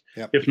least,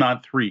 if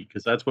not 3,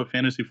 because that's what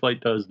Fantasy Flight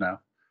does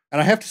now. And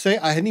I have to say,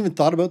 I hadn't even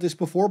thought about this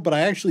before, but I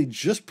actually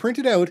just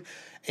printed out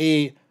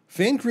a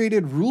fan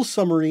created rule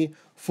summary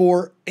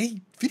for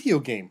a video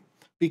game.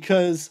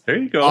 Because there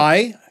you go.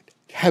 I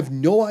have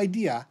no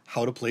idea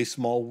how to play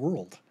Small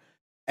World.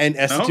 And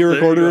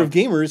Esoteric Order of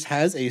Gamers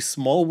has a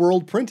Small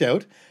World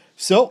printout.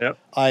 So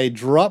I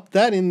dropped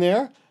that in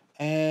there,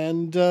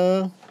 and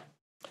there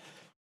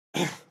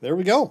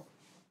we go.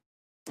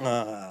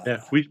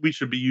 We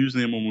should be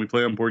using them when we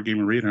play on Board Game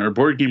Arena. Or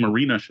Board Game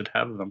Arena should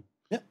have them.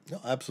 Yeah,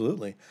 no,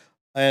 absolutely.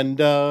 And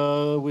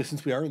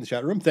since we are in the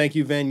chat room, thank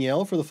you,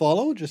 Vanielle, for the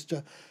follow. Just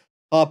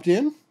hopped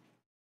in.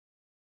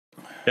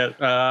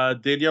 Yeah,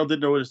 Danielle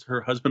did notice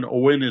her husband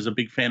Owen is a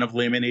big fan of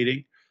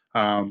laminating.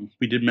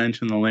 We did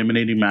mention the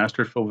laminating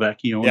master Phil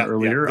Vecchione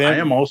earlier. I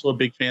am also a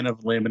big fan of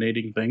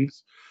laminating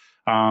things.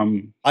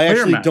 I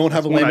actually don't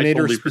have a laminator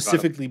totally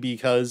specifically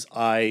because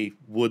I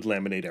would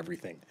laminate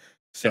everything.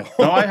 So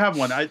no, I have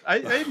one. I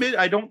admit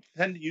I don't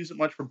tend to use it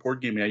much for board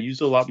gaming. I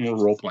use it a lot more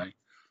role playing.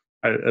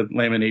 I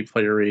laminate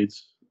player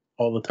aids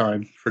all the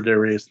time for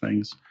various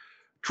things.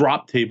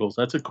 Drop tables.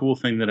 That's a cool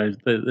thing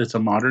it's a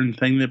modern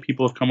thing that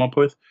people have come up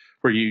with,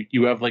 where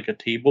you have like a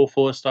table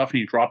full of stuff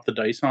and you drop the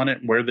dice on it,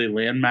 and where they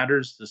land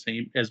matters the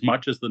same as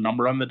much as the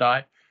number on the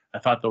die. I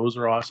thought those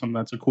are awesome.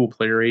 That's a cool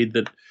player aid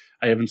that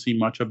I haven't seen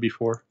much of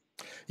before.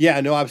 Yeah,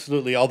 no,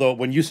 absolutely. Although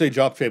when you say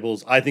drop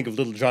tables, I think of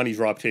Little Johnny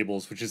drop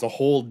tables, which is a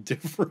whole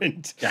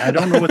different. Yeah, I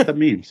don't know what that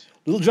means.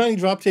 Little Johnny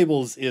drop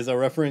tables is a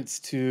reference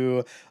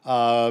to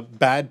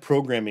bad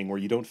programming where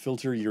you don't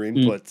filter your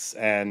inputs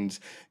and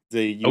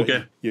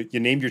you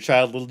named your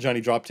child Little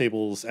Johnny drop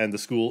tables, and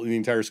the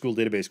entire school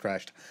database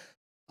crashed.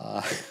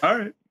 All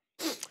right,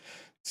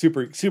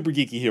 super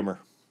geeky humor.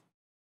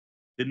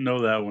 Didn't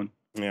know that one.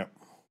 Yeah.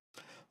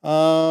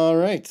 All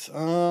right.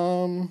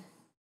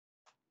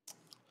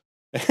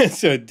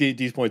 So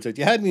D's points out,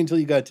 you had me until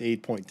you got to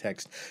 8-point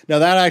text. Now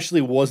that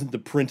actually wasn't the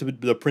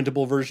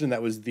printable version.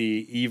 That was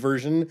the E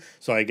version.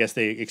 So I guess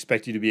they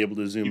expect you to be able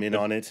to zoom in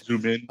on it.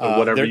 Zoom in,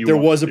 whatever you want. There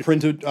was a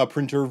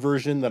printer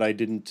version that I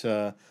didn't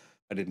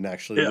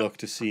actually look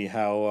to see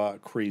how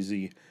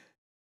crazy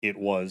it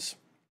was.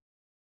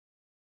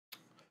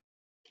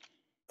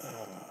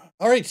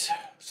 All right,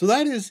 so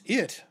that is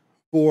it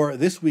for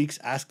this week's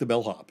Ask the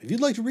Bellhop. If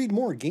you'd like to read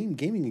more gaming,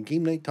 and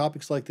game night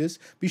topics like this,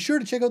 be sure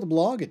to check out the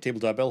blog at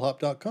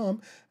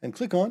tabletopbellhop.com and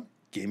click on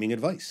Gaming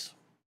Advice.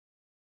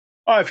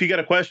 If you got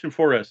a question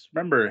for us,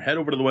 remember, head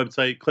over to the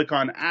website, click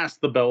on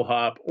Ask the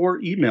Bellhop,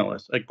 or email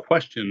us at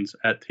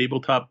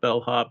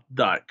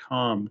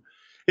questions@tabletopbellhop.com.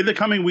 In the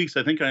coming weeks,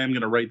 I think I am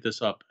going to write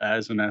this up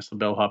as an Ask the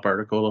Bellhop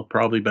article,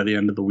 probably by the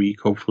end of the week,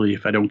 hopefully,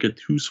 if I don't get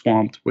too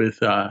swamped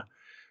with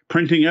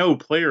printing out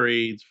player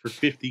aids for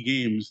 50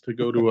 games to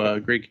go to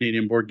a Great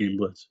Canadian Board Game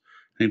Blitz.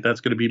 I think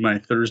that's going to be my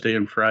Thursday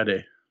and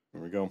Friday.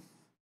 There we go.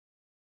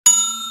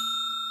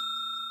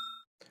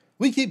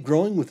 We keep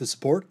growing with the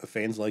support of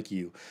fans like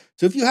you.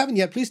 So if you haven't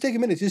yet, please take a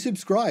minute to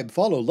subscribe,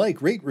 follow,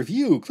 like, rate,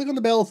 review, click on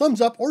the bell,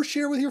 thumbs up, or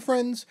share with your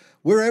friends.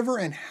 Wherever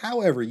and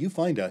however you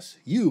find us,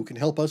 you can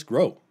help us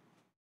grow.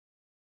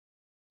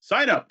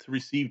 Sign up to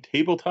receive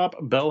Tabletop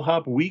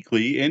Bellhop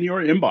Weekly in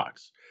your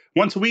inbox.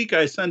 Once a week,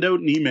 I send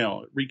out an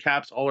email. It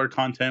recaps all our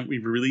content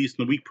we've released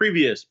in the week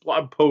previous,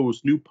 blog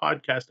posts, new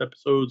podcast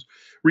episodes,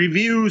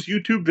 reviews,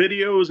 YouTube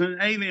videos, and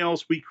anything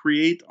else we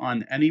create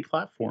on any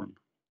platform.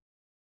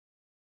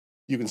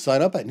 You can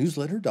sign up at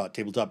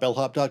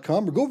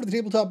newsletter.tabletopbellhop.com or go over to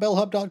the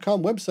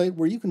tabletopbellhop.com website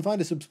where you can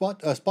find a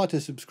spot to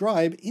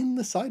subscribe in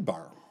the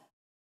sidebar.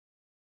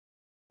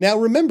 Now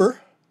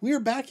remember, we are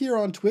back here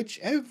on Twitch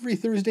every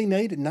Thursday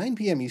night at 9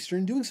 p.m.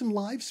 Eastern doing some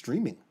live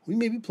streaming. We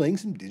may be playing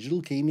some digital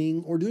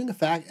gaming or doing a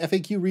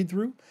FAQ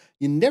read-through.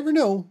 You never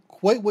know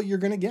quite what you're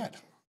going to get.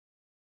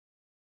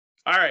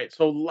 All right,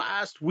 so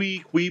last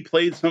week we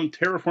played some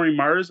Terraforming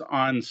Mars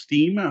on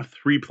Steam,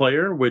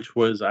 3-player, which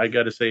was, I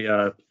got to say,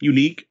 a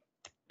unique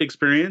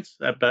experience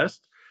at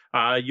best.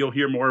 You'll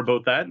hear more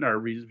about that in our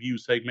review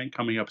segment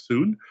coming up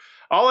soon.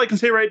 All I can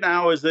say right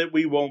now is that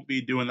we won't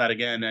be doing that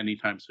again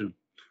anytime soon.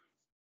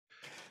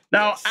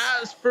 Now,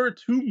 as for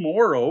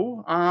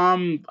tomorrow,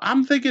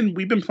 I'm thinking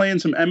we've been playing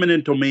some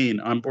Eminent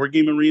Domain on Board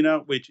Game Arena,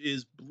 which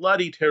is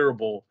bloody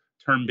terrible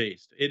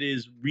turn-based. It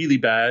is really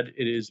bad.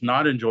 It is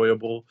not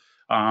enjoyable.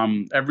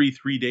 Every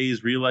 3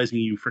 days, realizing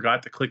you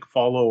forgot to click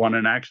follow on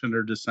an action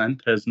or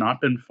descent has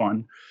not been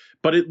fun.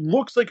 But it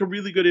looks like a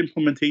really good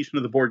implementation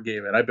of the board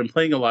game. And I've been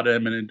playing a lot of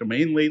Eminent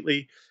Domain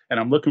lately, and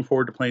I'm looking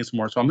forward to playing some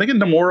more. So I'm thinking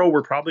tomorrow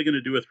we're probably going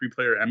to do a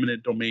 3-player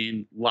Eminent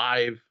Domain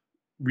live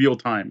real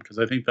time, because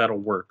I think that'll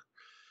work.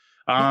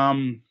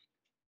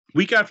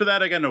 Week after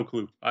that, I got no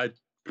clue.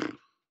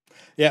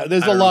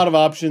 There's a lot of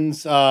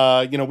options.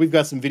 We've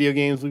got some video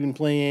games we've been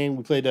playing.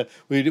 We did a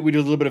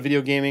little bit of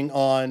video gaming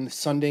on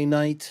Sunday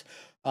night.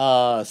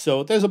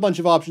 So there's a bunch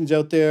of options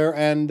out there,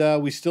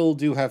 and we still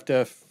do have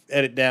to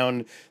edit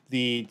down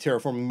the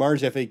Terraforming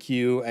Mars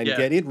FAQ and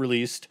get it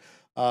released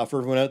for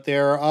everyone out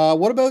there.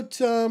 What about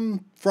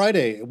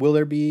Friday? Will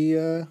there be?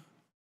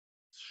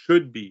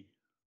 Should be.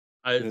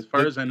 As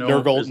far as I know,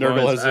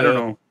 Nurgle has, I don't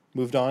know.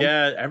 Moved on.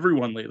 Yeah,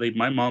 everyone lately.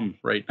 My mom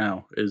right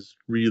now is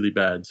really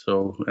bad.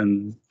 So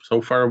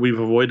far we've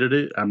avoided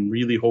it. I'm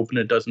really hoping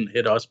it doesn't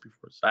hit us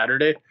before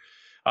Saturday.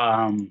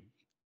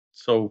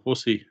 So we'll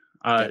see.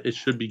 It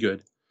should be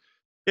good.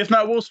 If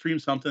not, we'll stream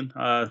something.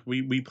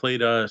 We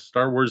played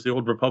Star Wars: The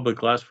Old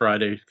Republic last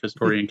Friday because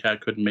Tori and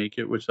Kat couldn't make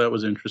it, which that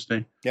was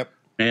interesting. Yep.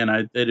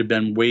 Man, it had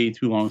been way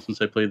too long since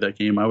I played that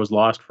game. I was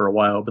lost for a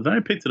while, but then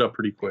I picked it up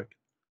pretty quick.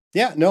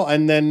 Yeah, no,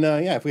 and then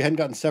if we hadn't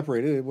gotten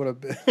separated, it would have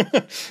been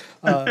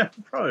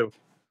probably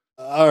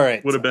all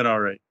right. Would have been all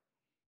right.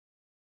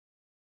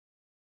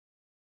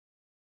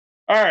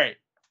 All right.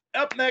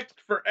 Up next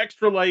for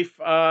Extra Life,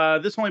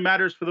 this only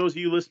matters for those of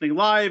you listening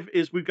live,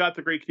 is we've got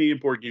the Great Canadian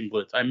Board Game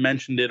Blitz. I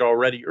mentioned it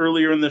already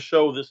earlier in the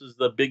show. This is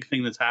the big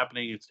thing that's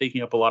happening. It's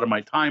taking up a lot of my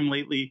time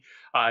lately.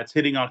 It's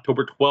hitting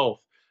October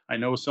 12th. I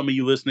know some of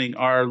you listening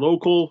are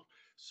local,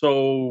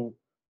 so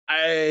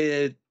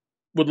I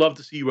would love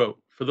to see you out.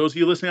 For those of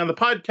you listening on the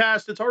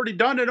podcast, it's already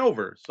done and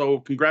over. So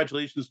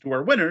congratulations to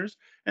our winners,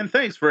 and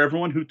thanks for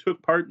everyone who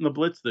took part in the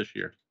Blitz this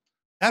year.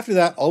 After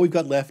that, all we've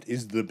got left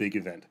is the big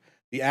event,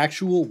 the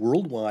actual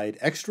worldwide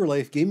Extra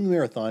Life Gaming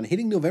Marathon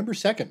hitting November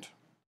 2nd.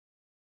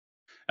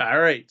 All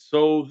right.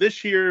 So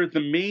this year, the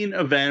main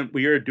event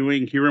we are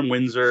doing here in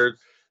Windsor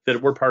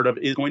that we're part of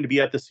is going to be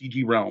at the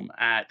CG Realm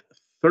at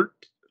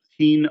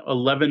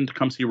 1311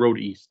 Tecumseh Road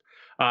East.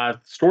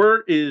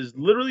 Store is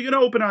literally going to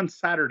open on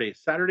Saturday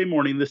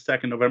morning, the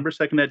 2nd, November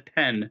 2nd at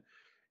 10.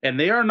 And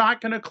they are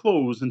not going to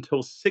close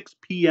until 6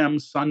 p.m.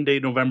 Sunday,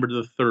 November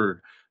the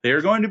 3rd. They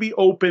are going to be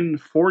open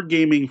for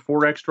gaming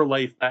for Extra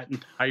Life that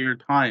entire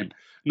time.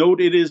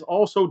 Note it is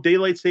also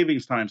daylight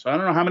savings time. So I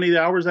don't know how many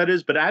hours that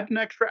is, but add an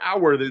extra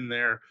hour in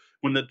there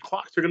when the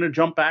clocks are going to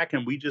jump back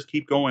and we just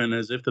keep going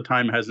as if the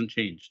time hasn't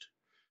changed.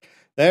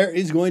 There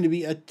is going to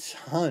be a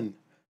ton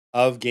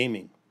of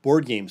gaming,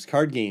 board games,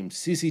 card games,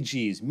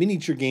 CCGs,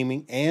 miniature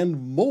gaming,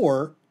 and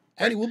more,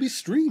 and it will be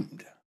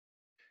streamed.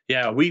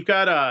 Yeah, we've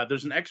got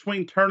there's an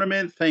X-Wing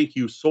tournament. Thank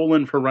you,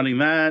 Solon, for running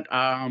that.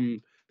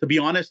 To be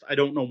honest, I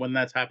don't know when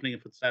that's happening,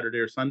 if it's Saturday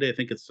or Sunday. I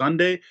think it's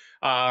Sunday.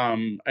 I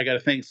got to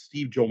thank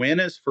Steve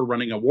Joannis for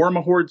running a War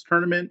Mahords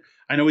tournament.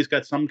 I know he's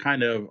got some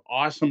kind of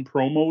awesome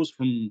promos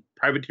from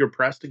Privateer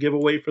Press to give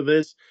away for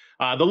this.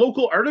 The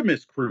local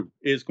Artemis crew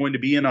is going to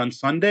be in on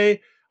Sunday.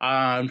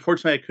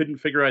 Unfortunately, I couldn't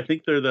figure. I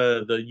think they're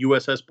the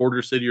USS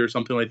Border City or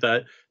something like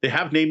that. They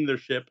have named their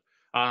ship.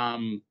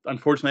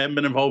 Unfortunately, I haven't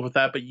been involved with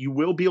that, but you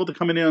will be able to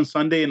come in on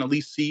Sunday and at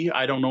least see.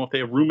 I don't know if they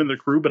have room in their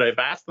crew, but I've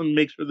asked them to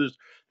make sure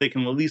they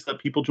can at least let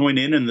people join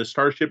in the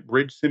Starship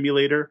Bridge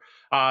Simulator.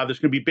 There's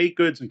going to be baked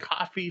goods and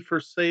coffee for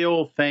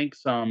sale.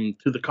 Thanks to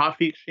the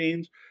Coffee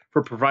Exchange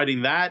for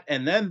providing that.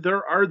 And then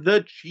there are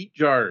the cheat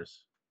jars.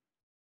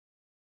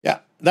 Yeah,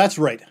 that's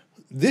right.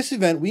 This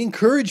event, we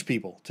encourage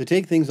people to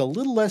take things a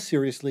little less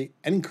seriously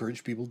and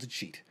encourage people to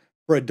cheat.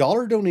 For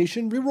 $1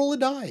 donation, re-roll a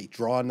die,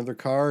 draw another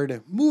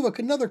card, move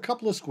another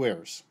couple of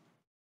squares.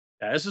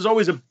 Yeah, this is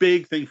always a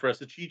big thing for us.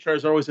 The cheat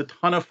jars are always a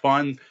ton of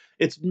fun.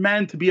 It's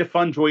meant to be a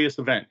fun, joyous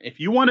event. If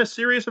you want a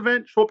serious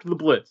event, show up to the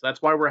Blitz.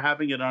 That's why we're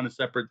having it on a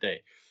separate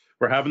day.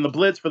 We're having the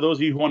Blitz for those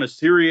of you who want a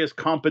serious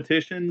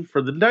competition.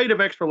 For the night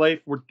of Extra Life,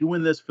 we're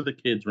doing this for the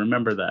kids.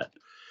 Remember that.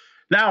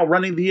 Now,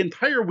 running the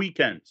entire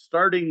weekend,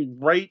 starting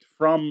right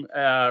from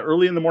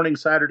early in the morning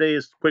Saturday,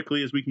 as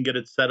quickly as we can get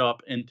it set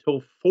up,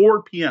 until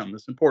 4 p.m.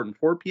 That's important.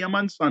 4 p.m.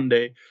 on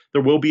Sunday,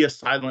 there will be a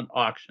silent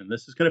auction.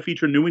 This is going to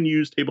feature new and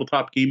used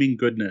tabletop gaming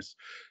goodness.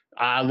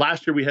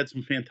 Last year, we had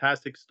some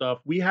fantastic stuff.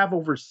 We have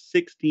over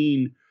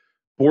 16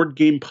 board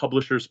game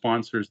publisher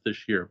sponsors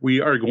this year. We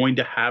are going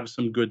to have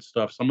some good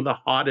stuff, some of the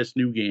hottest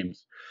new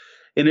games.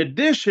 In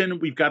addition,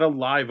 we've got a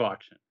live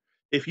auction.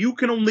 If you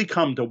can only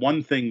come to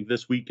one thing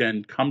this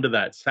weekend, come to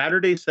that.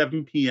 Saturday,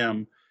 7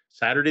 p.m.,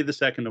 Saturday the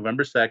 2nd,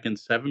 November 2nd,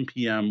 7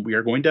 p.m., we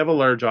are going to have a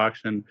large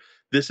auction.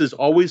 This is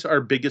always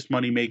our biggest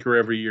moneymaker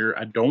every year.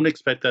 I don't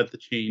expect that to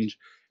change.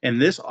 And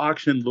this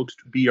auction looks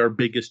to be our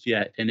biggest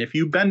yet. And if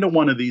you've been to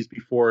one of these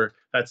before,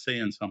 that's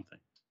saying something.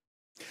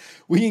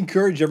 We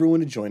encourage everyone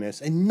to join us,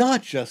 and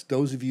not just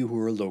those of you who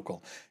are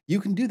local.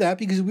 You can do that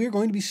because we are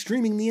going to be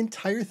streaming the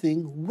entire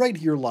thing right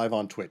here live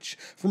on Twitch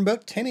from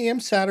about 10 a.m.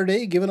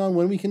 Saturday, given on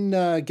when we can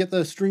get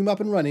the stream up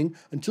and running,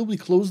 until we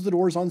close the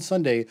doors on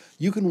Sunday.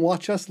 You can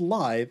watch us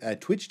live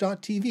at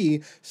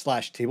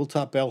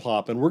twitch.tv/tabletop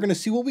bellhop, and we're going to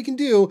see what we can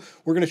do.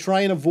 We're going to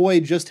try and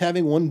avoid just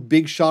having one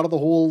big shot of the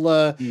whole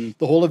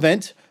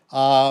event.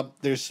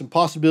 There's some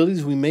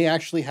possibilities. We may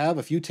actually have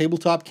a few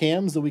tabletop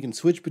cams that we can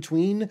switch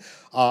between.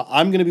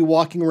 I'm going to be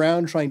walking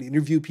around trying to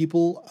interview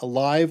people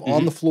live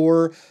on the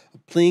floor,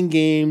 playing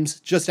games,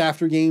 just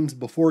after games,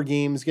 before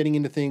games, getting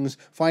into things,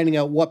 finding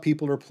out what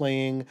people are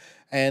playing,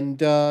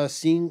 and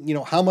seeing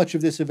how much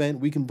of this event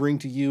we can bring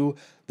to you,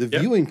 the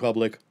viewing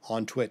public,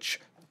 on Twitch.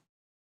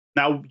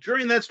 Now,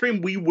 during that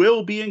stream, we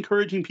will be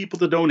encouraging people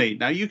to donate.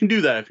 Now, you can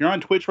do that. If you're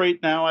on Twitch right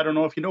now, I don't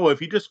know if you know,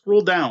 if you just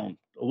scroll down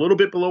a little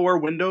bit below our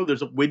window,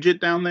 there's a widget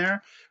down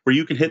there where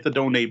you can hit the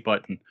donate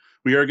button.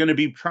 We are going to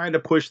be trying to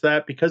push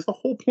that because the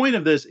whole point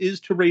of this is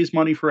to raise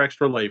money for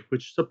Extra Life,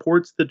 which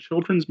supports the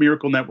Children's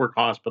Miracle Network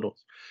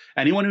hospitals.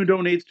 Anyone who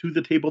donates to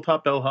the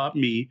Tabletop Bellhop,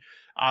 me,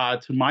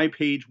 to my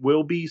page,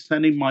 will be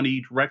sending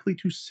money directly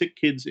to sick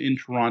kids in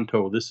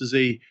Toronto. This is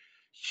a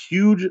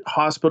huge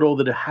hospital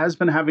that has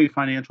been having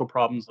financial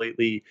problems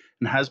lately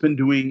and has been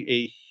doing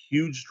a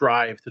huge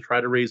drive to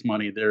try to raise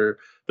money. They're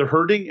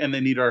hurting and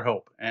they need our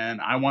help. And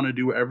I want to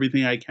do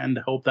everything I can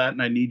to help that.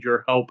 And I need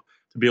your help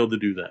to be able to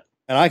do that.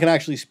 And I can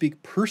actually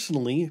speak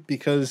personally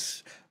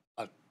because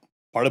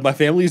part of my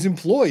family is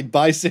employed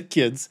by sick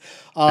kids.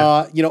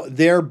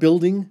 Their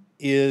building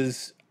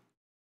is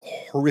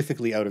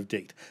horrifically out of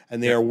date,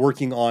 and they Yeah. are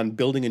working on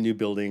building a new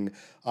building.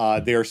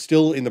 They are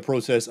still in the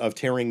process of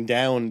tearing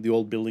down the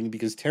old building,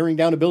 because tearing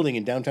down a building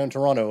in downtown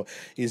Toronto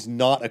is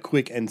not a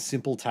quick and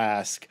simple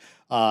task.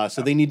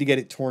 So they need to get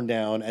it torn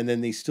down, and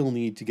then they still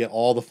need to get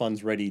all the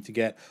funds ready to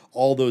get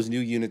all those new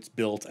units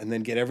built, and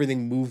then get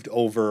everything moved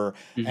over.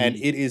 And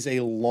Mhm. it is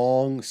a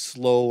long,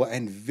 slow,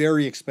 and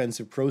very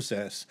expensive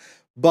process.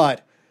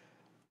 But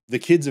the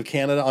kids of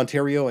Canada,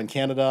 Ontario, and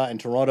Canada, and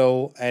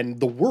Toronto, and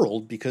the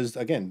world, because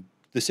again,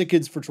 the Sick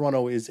Kids for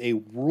Toronto is a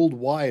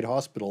worldwide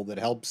hospital that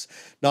helps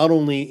not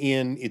only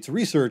in its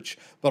research,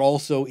 but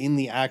also in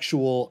the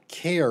actual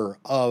care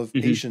of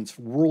Mhm. patients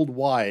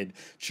worldwide.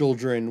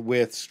 Children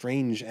with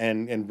strange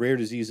and rare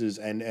diseases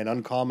and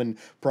uncommon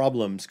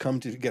problems come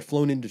to get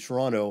flown into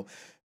Toronto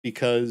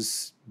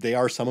because they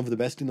are some of the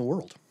best in the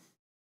world.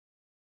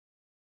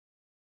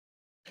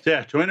 So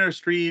yeah, join our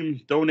stream,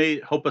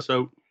 donate, help us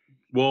out.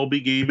 We'll be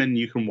gaming.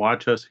 You can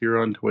watch us here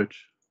on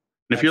Twitch.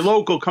 And if you're That's,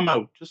 local, come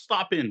out. Just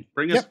stop in.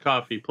 Bring us yep,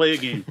 coffee. Play a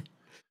game.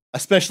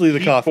 especially the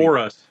Eat coffee. for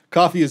us.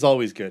 Coffee is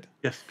always good.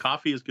 Yes,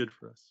 coffee is good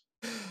for us.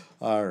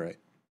 All right.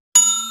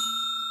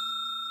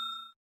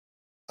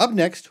 Up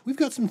next, we've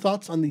got some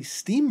thoughts on the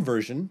Steam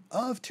version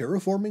of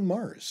Terraforming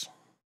Mars.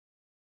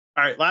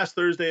 All right, last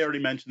Thursday, I already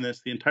mentioned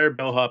this. The entire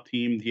Bellhop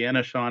team,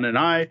 Deanna, Sean, and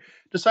I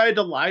decided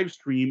to live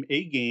stream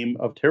a game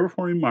of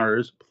Terraforming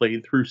Mars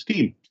played through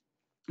Steam.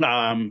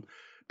 Um,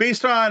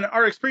 Based on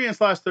our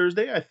experience last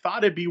Thursday, I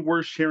thought it'd be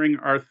worth sharing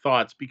our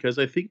thoughts because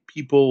I think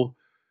people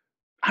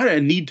I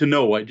need to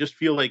know. I just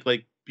feel like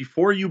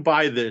before you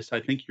buy this, I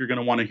think you're going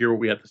to want to hear what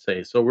we have to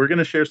say. So we're going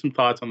to share some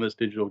thoughts on this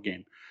digital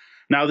game.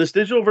 Now, this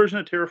digital version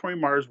of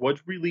Terraforming Mars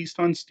was released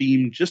on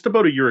Steam just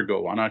about a year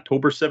ago, on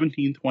October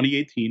 17,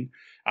 2018.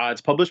 It's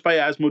published by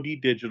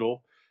Asmodee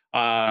Digital.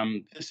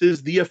 This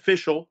is the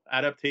official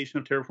adaptation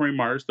of Terraforming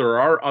Mars. There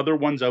are other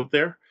ones out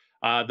there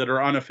that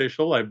are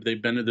unofficial.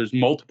 There's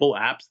multiple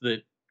apps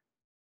that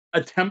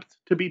attempt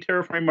to be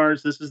Terraforming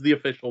Mars. This is the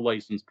official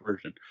licensed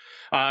version.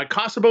 It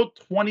costs about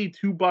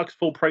 $22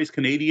 full price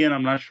Canadian.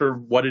 I'm not sure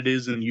what it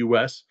is in the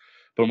US,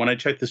 but when I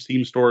checked the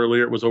Steam store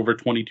earlier, it was over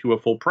 22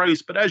 at full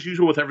price. But as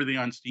usual with everything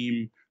on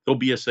Steam, there'll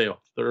be a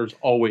sale. There's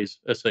always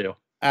a sale.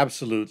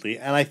 Absolutely.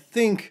 And I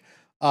think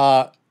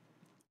uh,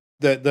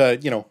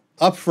 the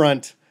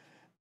upfront,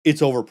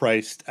 it's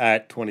overpriced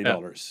at Yeah.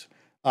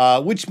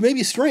 $20. Which may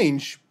be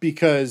strange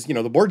because,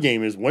 the board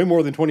game is way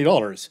more than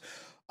 $20.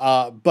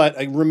 But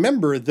I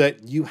remember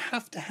that you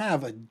have to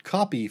have a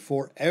copy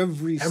for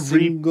every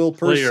Every single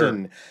player.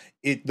 person.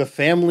 The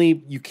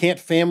family, you can't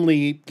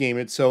family game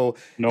it. So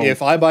No.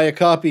 if I buy a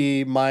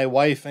copy, my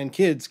wife and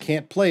kids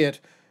can't play it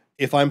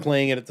if I'm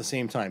playing it at the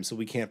same time. So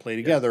we can't play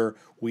Yes. together.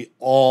 We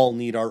all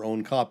need our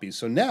own copies.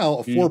 So now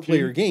a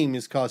 4-player Mhm. game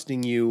is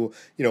costing you,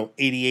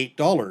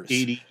 $88,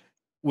 $88.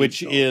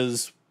 which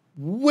is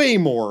way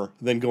more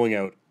than going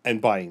out and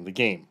buying the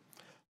game.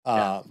 Yeah.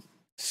 Yeah,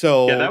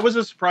 So that was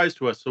a surprise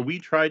to us. So we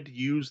tried to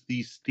use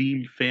the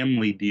Steam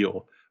family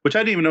deal, which I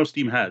didn't even know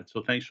Steam had.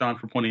 So thanks, Sean,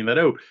 for pointing that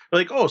out. We're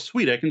like, oh,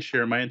 sweet, I can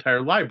share my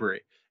entire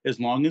library as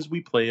long as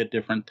we play at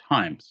different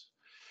times.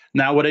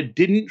 Now, what I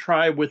didn't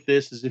try with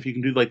this is if you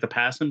can do like the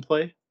pass and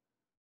play,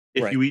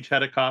 if right, you each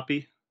had a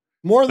copy,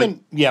 like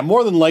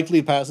more than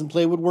likely pass and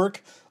play would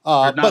work.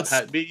 or But not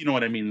pass, but you know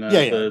what I mean,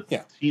 yeah,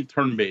 the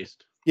turn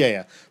based.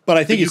 yeah. But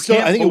I But think you it's still. I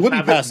can't think it both would be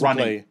have it pass and running.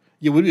 play.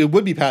 It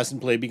would be pass and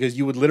play because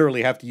you would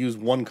literally have to use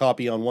one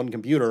copy on one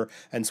computer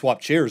and swap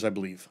chairs, I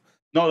believe.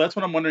 No, that's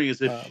what I'm wondering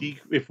is Um,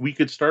 if we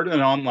could start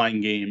an online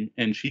game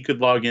and she could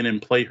log in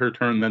and play her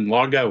turn, then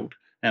log out,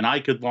 and I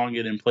could log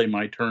in and play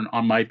my turn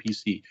on my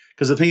PC.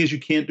 Because the thing is, you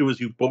can't do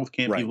is you both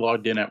can't be right.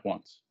 logged in at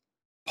once.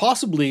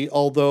 Possibly,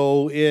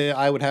 although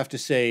I would have to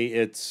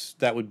say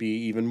that would be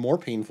even more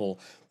painful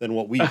than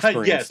what we Yes,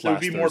 experienced it would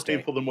be last more Thursday.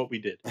 painful than what we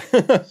did.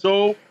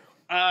 So,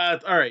 all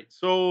right.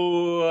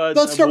 So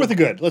Let's start with the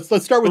good. Let's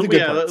start with the good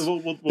yeah, parts.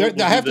 we'll I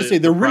do have to say,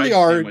 there the really fried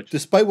are, sandwich.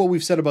 despite what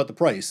we've said about the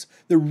price,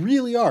 there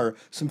really are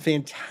some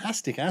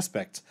fantastic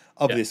aspects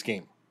of Yeah. this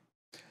game.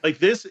 Like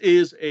this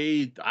is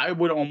I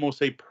would almost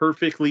say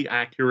perfectly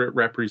accurate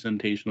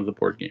representation of the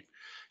board game.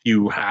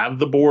 You have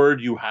the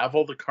board, you have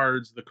all the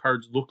cards. The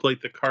cards look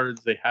like the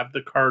cards. They have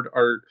the card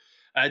art.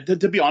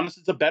 To be honest,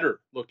 it's a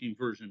better looking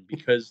version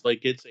because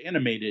like it's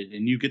animated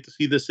and you get to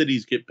see the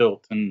cities get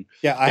built and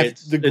Yeah,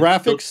 it's the it's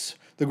graphics.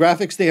 The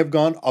graphics, they have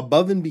gone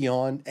above and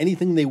beyond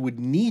anything they would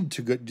need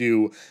to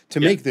do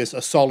to yeah make this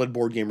a solid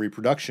board game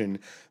reproduction.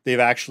 They've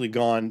actually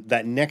gone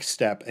that next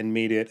step and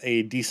made it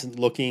a decent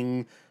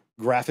looking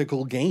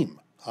graphical game.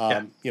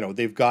 yeah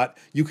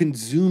You can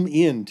zoom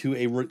in to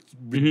a hmm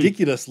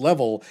ridiculous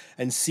level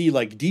and see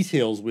like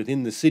details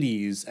within the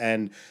cities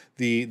and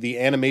the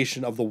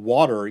animation of the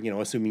water.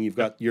 Assuming you've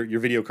got your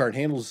video card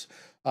handles,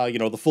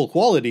 the full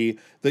quality.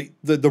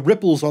 The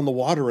ripples on the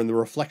water and the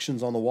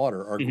reflections on the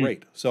water are hmm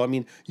great. So I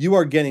mean, you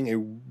are getting a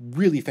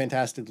really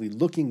fantastically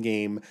looking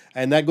game,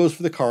 and that goes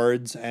for the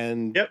cards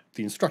and yep.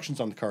 the instructions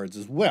on the cards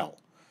as well.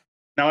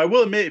 Now, I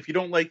will admit, if you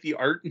don't like the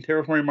art in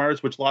Terraforming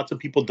Mars, which lots of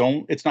people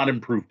don't, it's not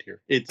improved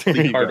here. It's There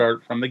the you card go.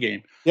 art from the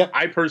game. Yep.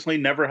 I personally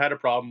never had a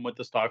problem with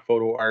the stock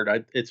photo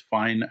art. It's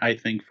fine, I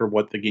think, for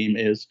what the game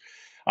is.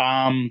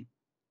 Um,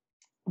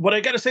 what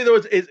I got to say though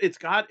is, it's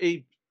got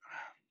a.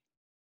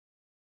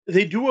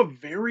 They do a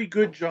very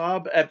good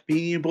job at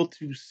being able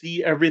to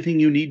see everything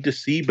you need to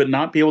see, but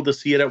not be able to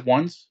see it at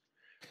once.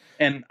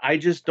 And I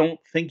just don't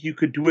think you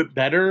could do it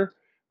better.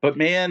 But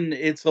man,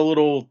 it's a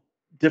little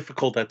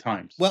difficult at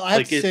times. Well, I have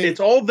Like to say, it's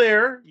all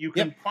there. You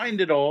can yep.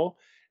 find it all.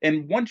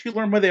 And once you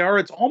learn where they are,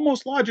 it's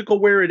almost logical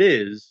where it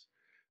is.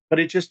 But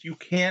it just you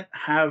can't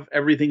have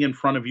everything in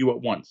front of you at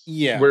once.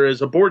 Yeah.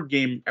 Whereas a board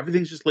game,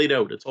 everything's just laid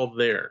out. It's all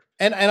there.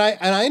 And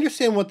I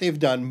understand what they've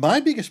done. My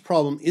biggest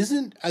problem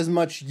isn't as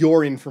much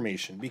your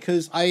information,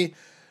 because I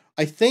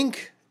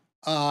think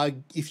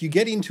if you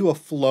get into a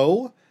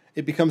flow,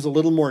 it becomes a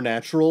little more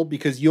natural,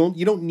 because you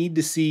don't need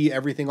to see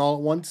everything all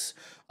at once.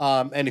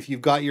 And if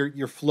you've got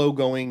your flow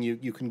going,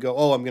 you can go,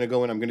 oh, I'm going to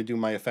go and I'm going to do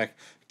my effect.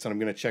 So I'm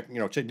going to check,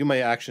 do my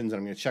actions, and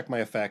I'm going to check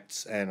my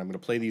effects, and I'm going to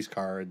play these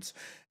cards,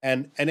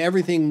 and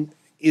everything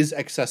is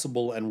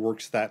accessible and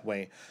works that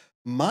way.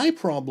 My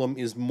problem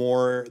is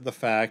more the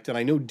fact, and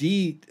I know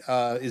D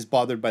is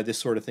bothered by this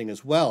sort of thing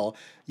as well.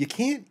 You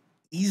can't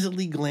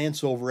easily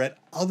glance over at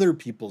other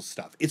people's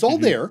stuff. It's all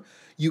there.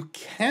 You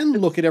can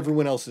look at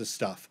everyone else's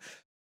stuff,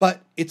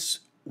 but it's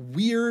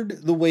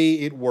weird the way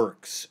it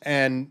works.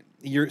 And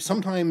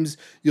sometimes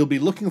you'll be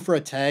looking for a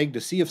tag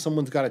to see if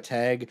someone's got a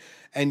tag,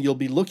 and you'll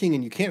be looking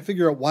and you can't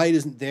figure out why it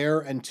isn't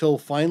there until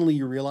finally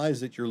you realize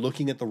that you're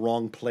looking at the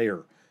wrong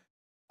player.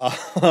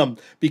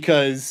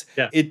 Because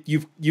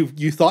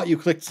you thought you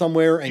clicked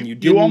somewhere and you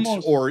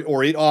didn't,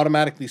 or it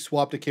automatically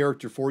swapped a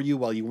character for you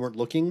while you weren't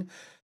looking,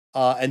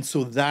 and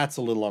so that's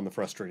a little on the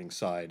frustrating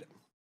side.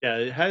 Yeah,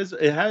 it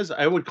has.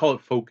 I would call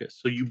it focus.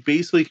 So you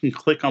basically can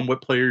click on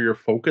what player you're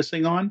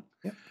focusing on,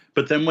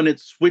 but then when it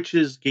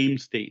switches game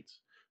states.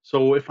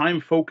 So if I'm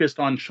focused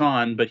on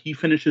Sean, but he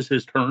finishes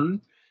his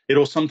turn,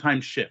 it'll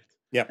sometimes shift.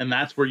 Yeah. And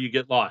that's where you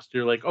get lost.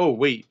 You're like, oh,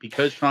 wait,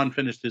 because Sean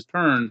finished his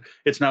turn,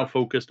 it's now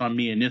focused on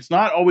me. And it's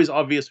not always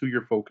obvious who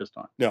you're focused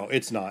on. No,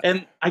 it's not.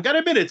 And I got to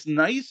admit, it's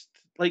nice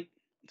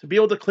to be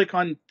able to click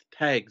on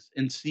tags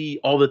and see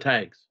all the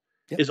tags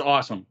is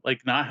awesome.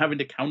 Like not having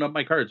to count up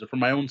my cards for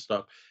my own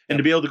stuff. And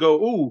to be able to go,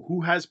 oh,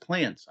 who has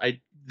plants? I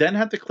then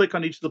have to click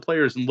on each of the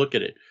players and look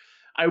at it.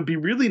 I would be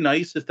really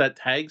nice if that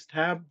tags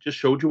tab just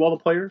showed you all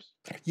the players.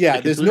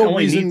 Yeah, there's no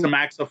reason. Needs a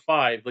max of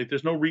 5. Like,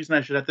 there's no reason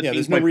I should have to. Yeah,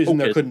 there's no reason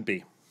there couldn't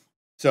be.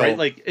 So, right,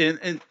 like,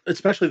 and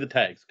especially the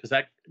tags, because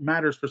that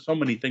matters for so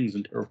many things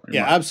in Terraforming.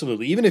 Yeah,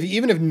 absolutely. Even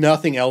if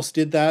nothing else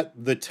did that,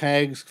 the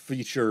tags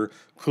feature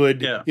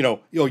could,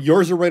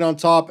 yours are right on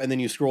top, and then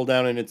you scroll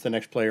down and it's the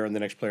next player and the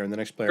next player and the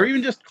next player, or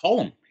even just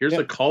column. Here's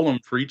a column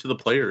for each of the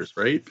players,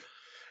 right?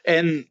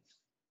 And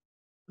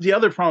the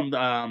other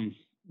problem,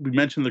 we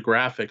mentioned the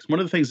graphics. One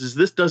of the things is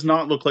this does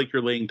not look like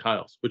you're laying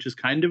tiles, which is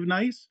kind of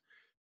nice.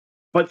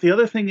 But the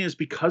other thing is,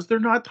 because they're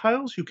not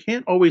tiles, you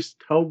can't always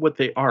tell what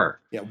they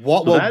are. Yeah,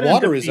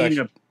 water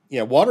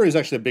is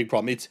actually a big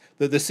problem. It's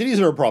the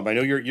cities are a problem. I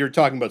know you're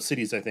talking about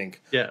cities, I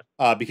think. Yeah.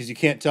 Because you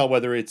can't tell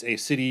whether it's a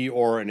city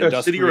or an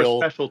industrial, city or a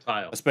special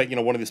tile.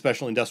 One of the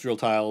special industrial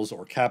tiles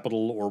or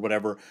capital or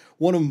whatever.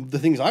 One of the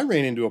things I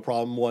ran into a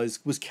problem was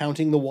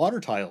counting the water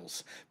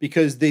tiles,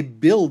 because they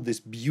build this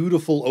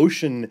beautiful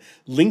ocean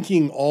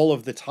linking all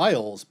of the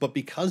tiles, but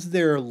because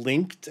they're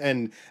linked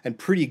and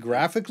pretty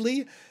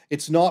graphically,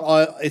 it's not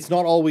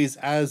always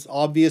as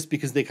obvious,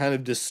 because they kind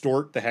of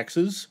distort the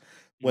hexes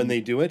when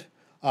they do it.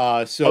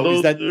 So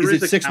is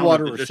it 6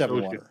 water or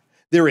 7 water?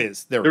 There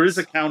is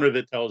a counter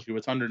that tells you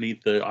it's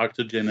underneath the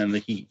oxygen and the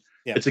heat.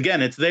 Yeah.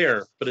 It's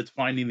there, but it's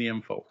finding the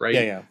info, right?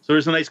 Yeah. So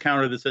there's a nice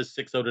counter that says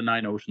 6 out of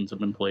 9 oceans have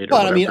been played.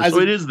 But I mean, so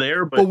it is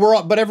there,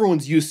 but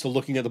everyone's used to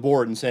looking at the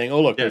board and saying,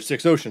 "Oh, look, there's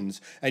 6 oceans,"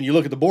 and you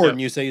look at the board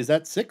and you say, "Is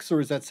that 6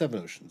 or is that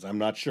 7 oceans?" I'm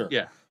not sure.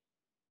 Yeah.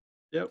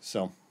 Yep.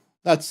 So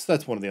that's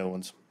one of the other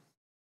ones.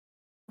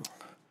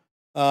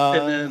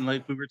 And then,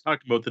 like we were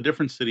talking about, the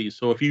different cities.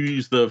 So if you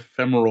use the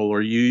ephemeral,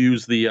 or you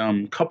use the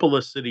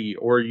cupola city,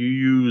 or you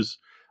use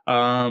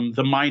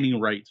the mining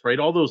rights, right?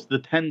 All the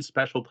 10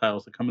 special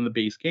tiles that come in the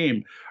base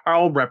game are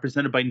all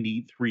represented by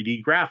neat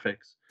 3D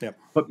graphics. Yep.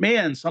 But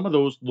man, some of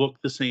those look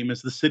the same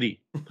as the city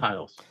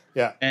tiles.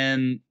 Yeah.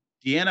 And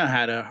Deanna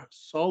had a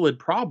solid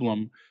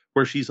problem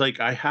where she's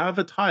like, I have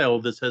a tile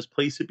that says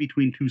place it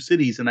between 2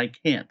 cities, and I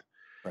can't.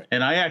 Right.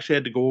 And I actually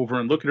had to go over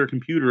and look at her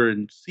computer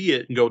and see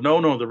it and go,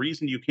 no, the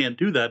reason you can't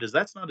do that is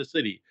that's not a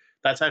city.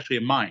 That's actually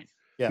a mine.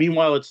 Yeah.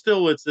 Meanwhile, it's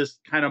this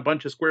kind of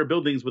bunch of square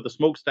buildings with a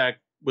smokestack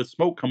with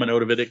smoke coming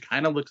out of it. It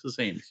kind of looks the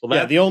same. So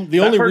the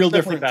only real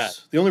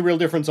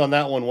difference on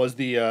that one was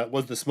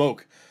the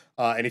smoke.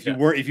 And if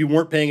you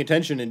weren't paying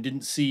attention and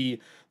didn't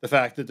see the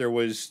fact that there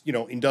was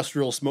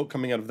industrial smoke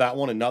coming out of that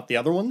one and not the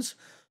other ones,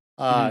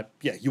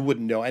 you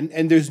wouldn't know.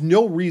 And there's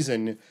no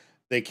reason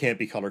they can't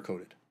be color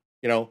coded.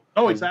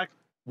 Oh, exactly.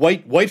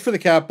 White for the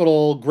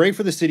capital, gray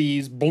for the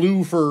cities,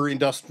 blue for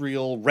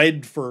industrial,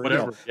 red for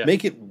whatever.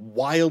 Make it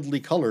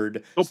wildly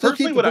colored. So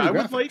personally, what I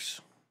would like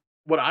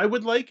what I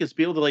would like is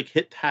be able to like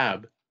hit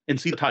tab and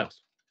see the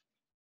tiles.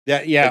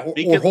 Yeah, Like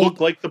make it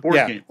look like the board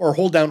game. or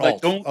hold down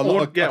Like Alt. A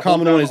hold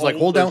common one down is like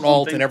hold Alt or down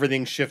Alt and something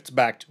everything shifts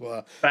back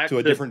to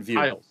a different view.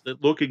 tiles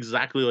that look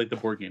exactly like the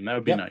board game. That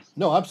would be nice.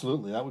 No,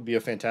 absolutely. That would be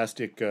a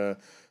fantastic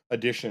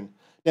addition.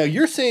 Now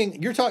you're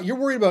saying you're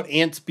worried about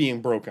ants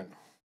being broken.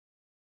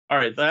 All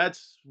right,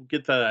 let's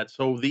get to that.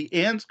 So the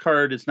ants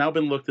card has now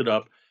been looked it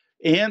up.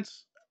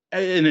 Ants,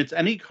 and it's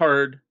any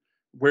card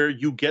where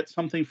you get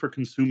something for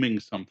consuming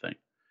something.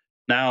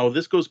 Now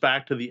this goes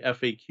back to the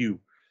FAQ.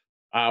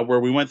 Where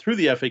we went through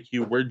the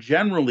FAQ, where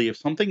generally, if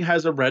something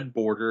has a red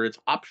border, it's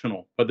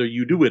optional whether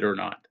you do it or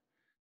not.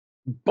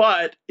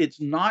 But it's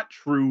not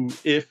true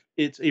if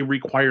it's a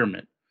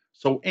requirement.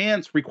 So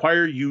ants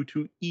require you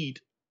to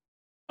eat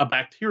a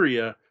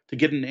bacteria to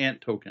get an ant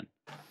token.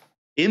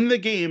 In the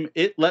game,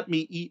 it let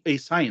me eat a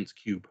science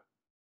cube.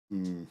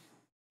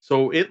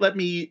 So it let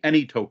me eat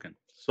any token.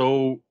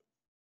 So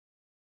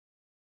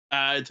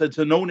it's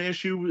a known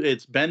issue.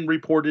 It's been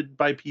reported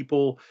by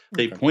people.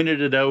 They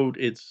pointed it out.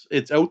 It's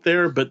out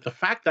there. But the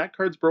fact that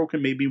card's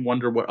broken made me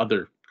wonder what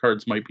other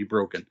cards might be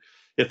broken.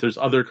 If there's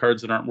other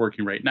cards that aren't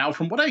working right now,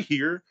 from what I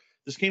hear,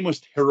 this game was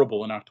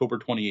terrible in October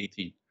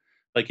 2018.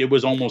 Like it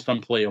was almost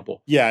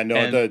unplayable. Yeah, no,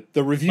 and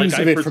the reviews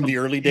of it from the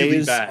early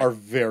days are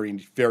very,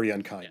 very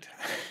unkind.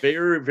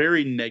 Very,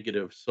 very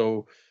negative.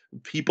 So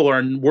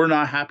were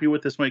not happy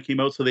with this when it came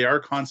out. So they are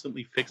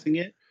constantly fixing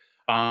it.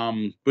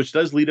 Which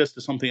does lead us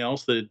to something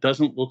else that it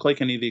doesn't look like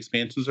any of the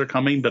expansions are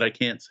coming, but I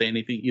can't say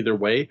anything either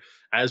way.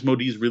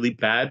 Asmodee is really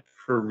bad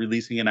for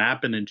releasing an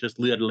app and then just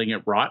letting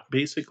it rot,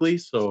 basically.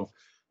 So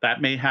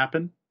that may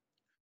happen.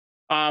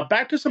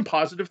 Back to some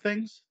positive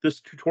things. This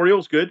tutorial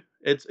is good.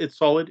 It's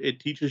solid. It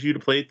teaches you to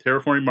play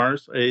Terraforming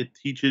Mars. It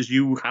teaches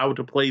you how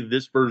to play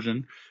this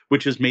version,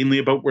 which is mainly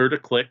about where to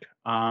click.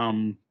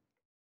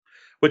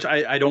 Which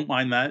I don't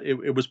mind that.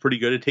 It was pretty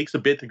good. It takes a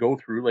bit to go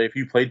through. Like if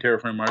you played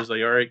Terraforming Mars,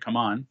 like, all right, come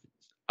on.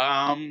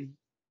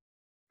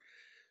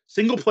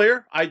 Single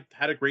player, I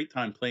had a great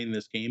time playing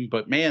this game,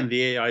 but man,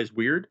 the AI is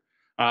weird.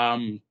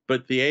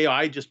 But the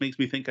AI just makes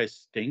me think I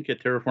stink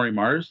at Terraforming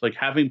Mars. Like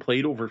having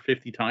played over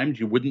 50 times,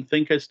 you wouldn't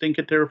think I stink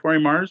at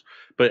Terraforming Mars.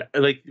 But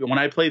like when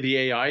I play the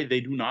AI, they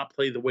do not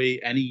play the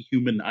way any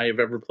human I have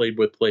ever played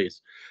with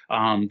plays.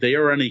 They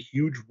are in a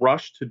huge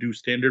rush to do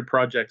standard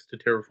projects to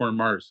Terraform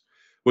Mars,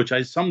 which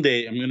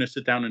someday I'm going to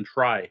sit down and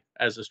try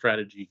as a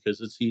strategy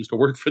because it seems to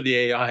work for the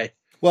AI.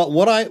 Well,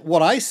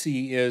 what I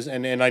see is,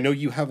 and I know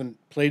you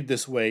haven't played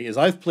this way, is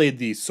I've played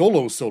the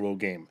solo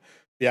game.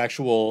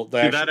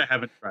 That I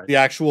haven't tried. The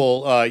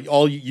actual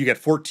you get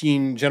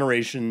 14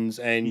 generations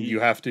and you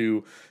have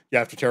to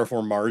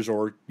terraform Mars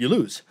or you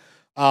lose.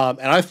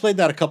 And I've played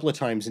that a couple of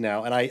times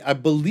now, and I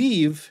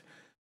believe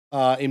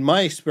in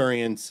my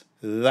experience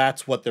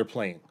that's what they're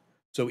playing.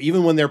 So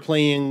even when they're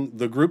playing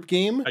the group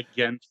game,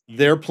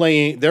 they're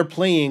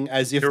playing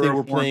as if they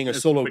were playing a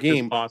solo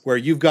game where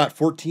you've got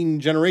 14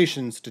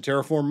 generations to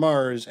terraform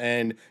Mars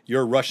and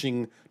you're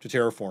rushing to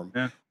terraform.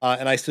 Yeah.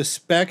 And I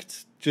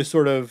suspect, just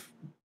sort of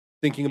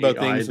thinking about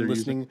things and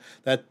listening,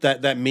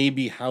 that may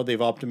be how they've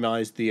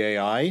optimized the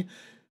AI,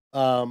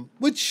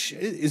 which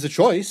is a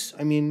choice.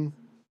 I mean,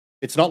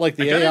 it's not like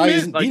the AI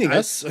isn't beating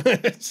us.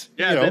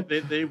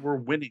 They were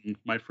winning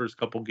my first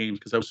couple games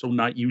because I was so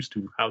not used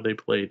to how they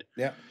played.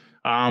 Yeah.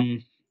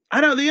 I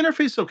know the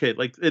interface is okay.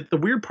 Like the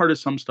weird part is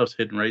some stuff's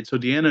hidden, right? So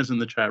Deanna's in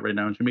the chat right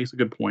now, and she makes a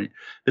good point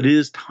that it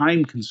is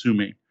time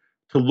consuming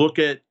to look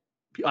at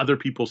other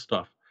people's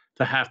stuff,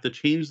 to have to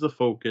change the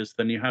focus.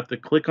 Then you have to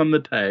click on the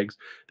tags.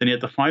 Then you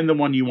have to find the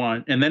one you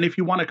want. And then if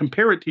you want to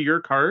compare it to your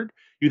card,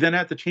 you then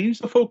have to change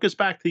the focus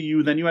back to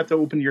you. Then you have to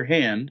open your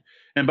hand.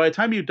 And by the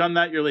time you've done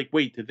that, you're like,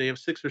 wait, did they have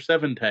 6 or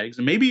 7 tags?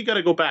 And maybe you got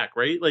to go back,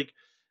 right? Like,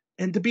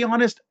 and to be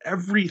honest,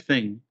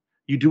 everything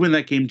you do in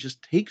that game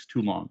just takes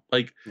too long.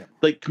 Like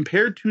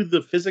compared to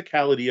the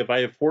physicality of I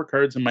have 4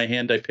 cards in my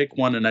hand, I pick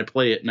one and I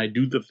play it and I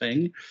do the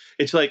thing.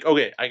 It's like,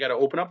 okay, I got to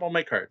open up all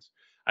my cards.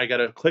 I got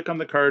to click on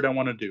the card I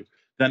want to do.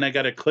 Then I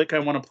got to click I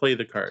want to play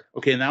the card.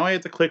 Okay, now I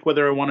have to click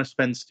whether I want to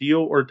spend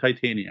steel or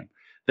titanium.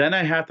 Then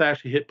I have to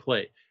actually hit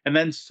play. And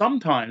then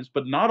sometimes,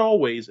 but not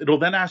always, it'll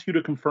then ask you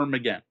to confirm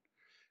again.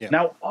 Yeah.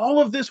 Now, all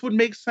of this would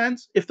make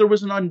sense if there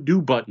was an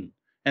undo button.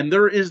 And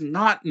there is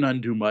not an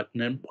undo button.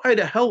 And why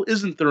the hell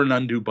isn't there an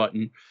undo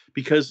button?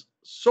 Because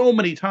so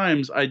many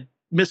times I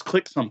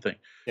misclick something.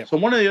 Yeah. So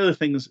one of the other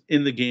things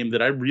in the game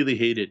that I really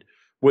hated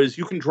was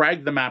you can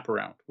drag the map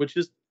around, which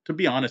is, to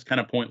be honest, kind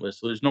of pointless.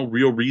 So there's no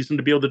real reason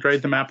to be able to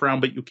drag the map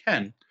around, but you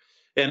can.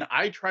 And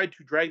I tried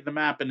to drag the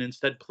map and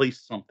instead place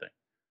something.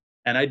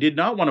 And I did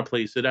not want to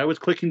place it. I was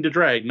clicking to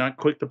drag, not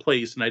click to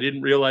place. And I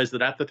didn't realize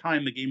that at the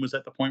time the game was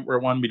at the point where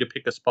it wanted me to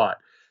pick a spot.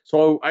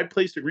 So I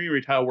placed a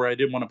greenery tile where I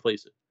didn't want to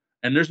place it.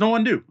 And there's no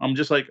undo. I'm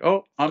just like,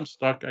 oh, I'm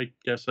stuck. I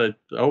guess I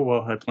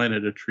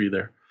planted a tree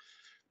there.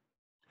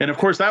 And of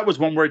course, that was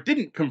one where it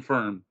didn't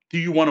confirm, do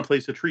you want to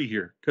place a tree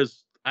here?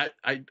 Because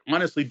I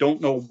honestly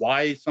don't know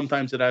why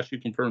sometimes it asks you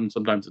to confirm and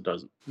sometimes it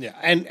doesn't. Yeah,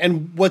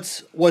 and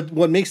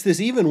what makes this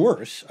even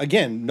worse,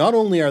 again, not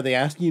only are they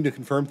asking you to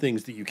confirm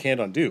things that you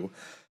can't undo,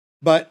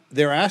 but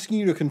they're asking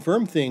you to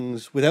confirm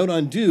things without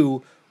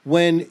undo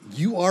when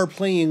you are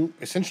playing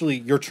essentially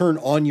your turn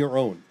on your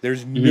own.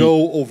 There's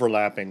no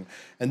overlapping.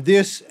 And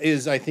this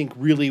is, I think,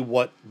 really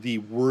what the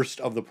worst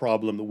of the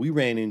problem that we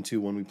ran into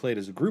when we played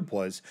as a group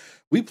was.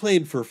 We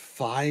played for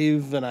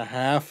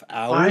 5.5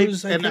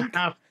 hours, Five and a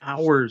half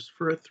hours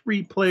for a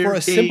 3-player for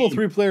a game. simple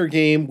 3-player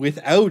game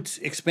without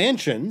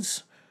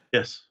expansions.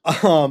 Yes.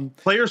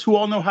 Players who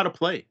all know how to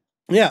play.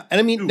 Yeah, and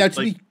I mean, now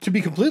to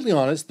be completely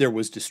honest, there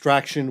was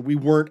distraction. We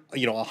weren't,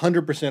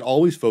 100%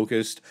 always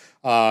focused.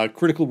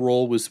 Critical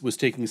Role was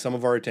taking some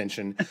of our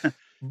attention,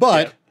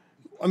 but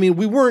I mean,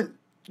 we weren't,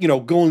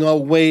 going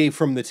away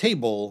from the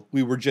table.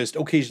 We were just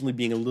occasionally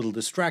being a little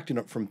distracted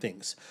from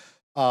things.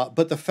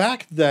 But the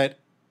fact that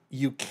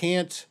you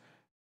can't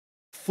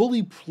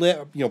fully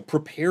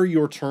prepare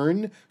your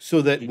turn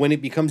so that when it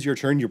becomes your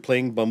turn, you're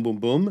playing boom, boom,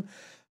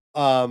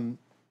 boom.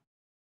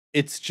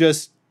 It's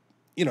just,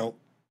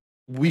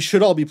 we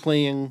should all be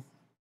playing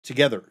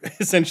together,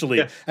 essentially.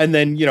 Yeah. And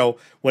then,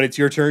 when it's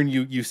your turn,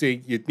 you say,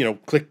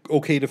 click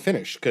OK to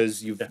finish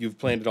because you've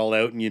planned it all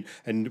out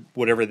and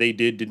whatever they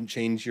did didn't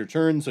change your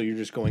turn. So you're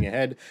just going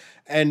ahead.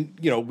 And,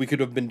 we could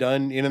have been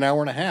done in an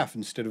hour and a half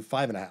instead of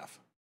 5.5.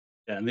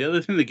 Yeah. And the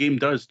other thing the game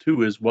does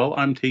too is while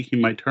I'm taking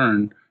my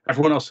turn,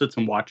 everyone else sits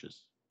and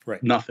watches.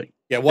 Right. Nothing.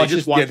 Yeah.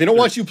 They don't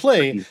watch you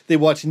play. Screen. They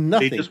watch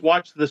nothing. They just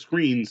watch the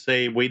screen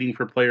say waiting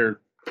for player.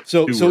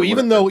 So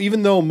even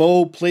though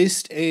Mo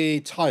placed a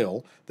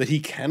tile that he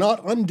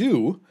cannot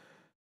undo,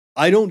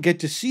 I don't get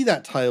to see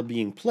that tile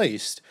being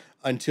placed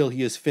until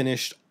he has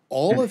finished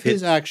all of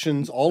his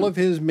actions, all of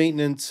his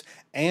maintenance,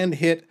 and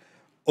hit,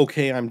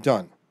 okay, I'm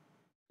done.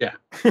 Yeah.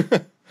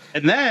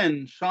 And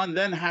then Sean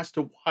then has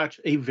to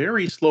watch a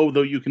very slow,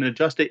 though you can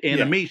adjust it,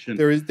 animation.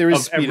 Yeah, there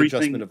is speed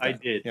adjustment of that. I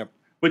did. Yep.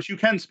 But you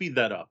can speed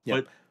that up.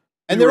 Yep. But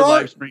and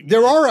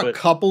there are a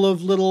couple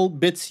of little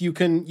bits you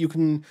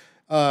can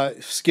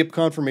skip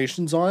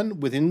confirmations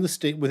on within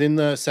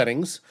the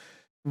settings,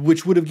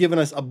 which would have given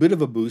us a bit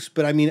of a boost.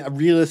 But I mean,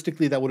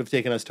 realistically, that would have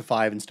taken us to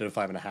 5 instead of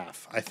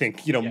 5.5. I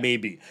think,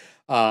 maybe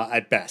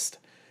at best.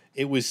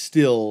 It was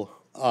still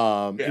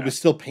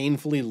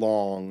painfully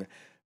long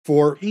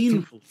for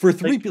three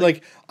people.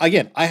 Like,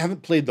 again, I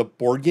haven't played the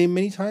board game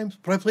many times,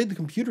 but I played the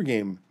computer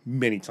game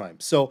many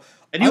times. So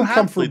I'm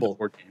comfortable.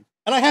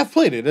 And I have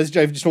played it, as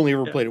I've just only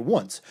ever played it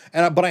once.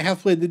 But I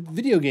have played the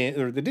video game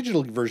or the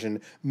digital version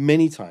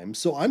many times,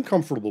 so I'm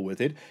comfortable with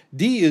it.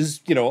 D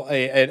is,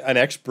 an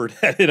expert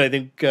at it. I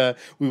think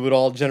we would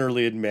all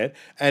generally admit.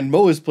 And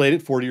Mo has played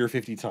it 40 or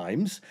 50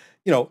 times.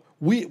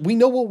 We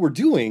know what we're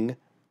doing.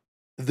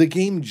 The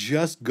game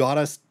just got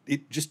us.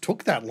 It just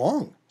took that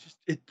long.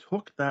 It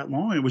took that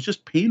long. It was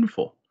just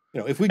painful.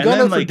 If we got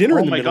out for dinner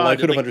in the middle, I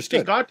could have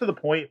understood. It got to the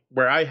point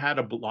where I had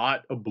a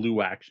lot of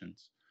blue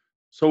actions.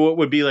 So it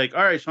would be like,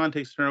 all right, Sean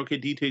takes his turn. Okay,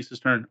 D takes his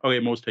turn. Okay,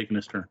 Mo's taking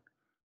his turn.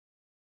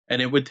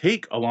 And it would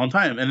take a long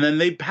time. And then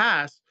they'd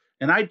pass,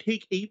 and I'd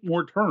take 8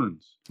 more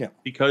turns. Yeah.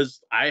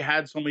 Because I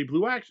had so many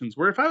blue actions.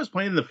 Where if I was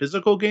playing the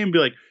physical game, be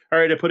like, all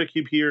right, I put a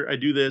cube here. I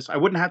do this. I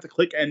wouldn't have to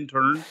click end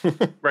turn,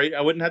 right? I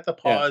wouldn't have to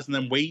pause and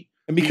then wait.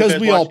 And because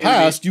we all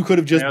passed, you could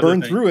have just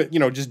burned through it,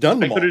 just done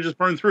them all. I could have just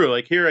burned through.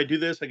 Like, here, I do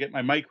this. I get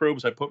my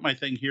microbes. I put my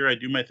thing here. I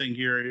do my thing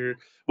here.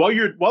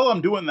 While I'm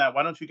doing that,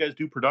 why don't you guys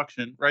do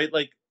production, right?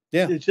 Like,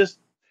 it's just...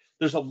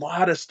 There's a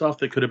lot of stuff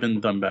that could have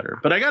been done better.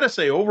 But I got to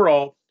say,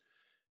 overall,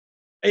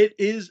 it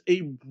is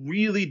a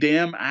really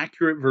damn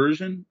accurate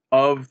version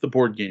of the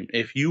board game.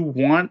 If you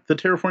want the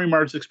Terraforming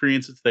Mars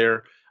experience, it's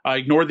there.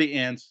 Ignore the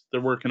ants. They're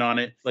working on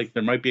it. Like,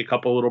 there might be a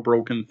couple little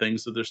broken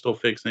things that they're still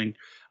fixing.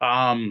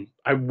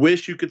 I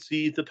wish you could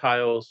see the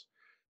tiles.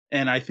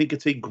 And I think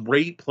it's a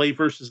great play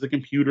versus the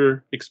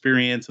computer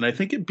experience. And I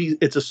think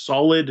it's a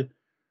solid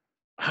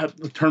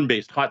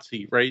turn-based hot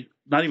seat, right?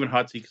 Not even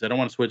hot seat because I don't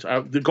want to switch.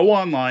 Go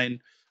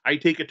online. I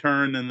take a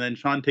turn, and then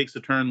Sean takes a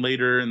turn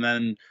later, and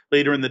then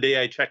later in the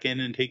day I check in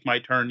and take my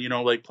turn,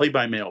 like play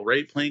by mail,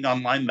 right? Playing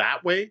online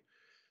that way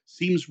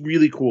seems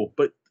really cool.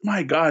 But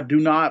my God, do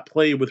not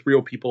play with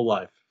real people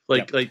live.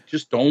 Like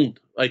just don't.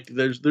 Like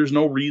there's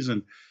no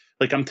reason.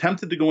 Like I'm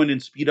tempted to go in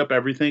and speed up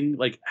everything,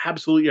 like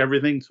absolutely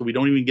everything, so we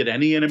don't even get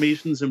any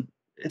animations, and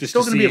it's just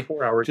still going to be a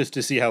 4 hour. Just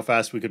to see how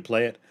fast we could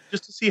play it.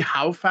 Just to see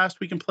how fast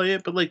we can play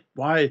it, but like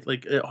why?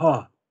 Like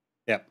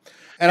Yeah.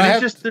 And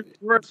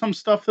there are some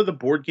stuff to the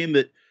board game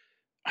that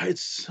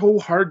it's so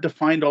hard to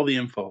find all the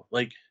info.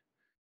 Like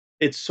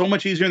it's so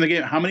much easier in the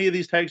game. How many of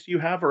these tags do you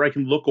have? Or I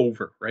can look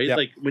over, right? Yep.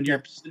 Like when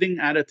you're sitting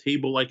at a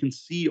table, I can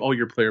see all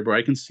your player board.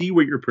 I can see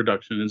what your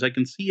production is. I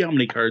can see how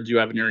many cards you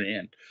have in your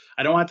hand.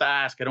 I don't have to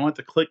ask. I don't have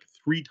to click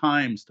 3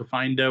 times to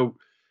find out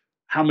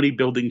how many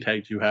building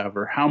tags you have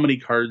or how many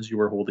cards you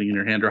are holding in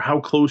your hand or how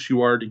close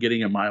you are to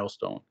getting a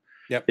milestone.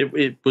 Yep.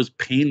 It was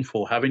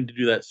painful having to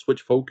do that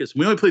switch focus.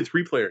 We only played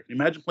 3 player. Can you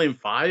imagine playing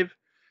 5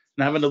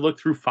 and having to look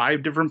through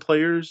 5 different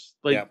players,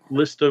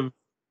 list of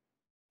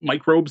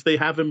microbes they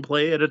have in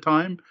play at a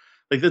time?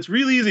 Like that's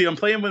really easy. I'm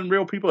playing with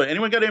real people.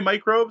 Anyone got any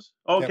microbes?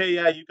 Okay,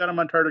 yeah, you got them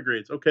on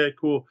tardigrades. Okay,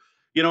 cool.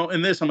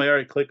 In this, I'm like, all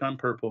right, click on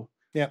purple.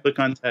 Yeah. Click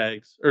on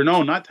tags. Or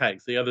no, not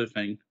tags. The other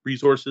thing.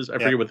 Resources. I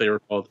forget what they were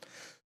called.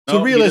 So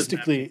No,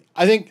 realistically,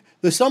 I think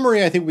the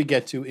summary I think we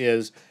get to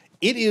is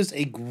it is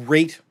a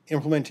great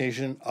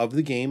implementation of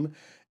the game.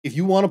 If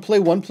you want to play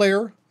one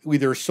player,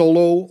 either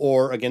solo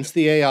or against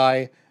the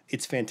AI,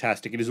 it's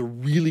fantastic. It is a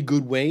really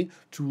good way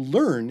to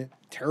learn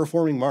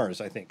terraforming Mars,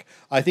 I think.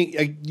 I think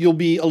you'll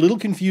be a little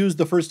confused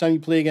the first time you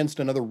play against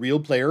another real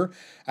player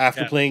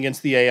after playing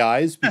against the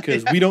AIs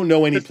because we don't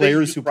know any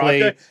players who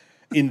play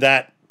in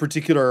that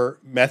particular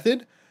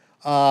method.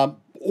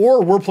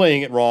 Or we're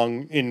playing it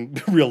wrong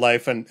in real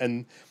life,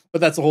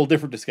 but that's a whole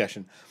different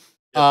discussion.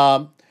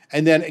 And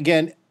then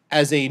again,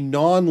 as a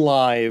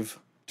non-live,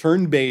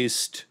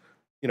 turn-based,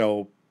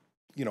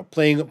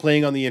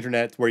 playing on the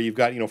internet where you've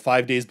got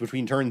 5 days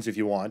between turns if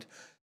you want,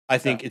 I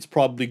think it's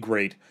probably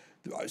great.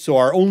 So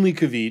our only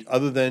caveat,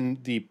 other than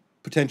the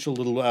potential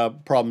little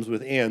problems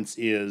with ants,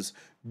 is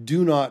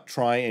do not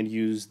try and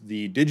use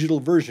the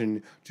digital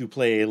version to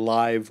play a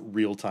live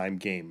real-time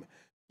game.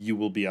 You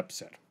will be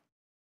upset.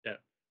 Yeah,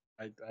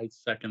 I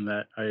second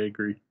that. I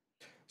agree.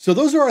 So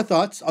those are our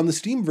thoughts on the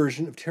Steam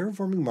version of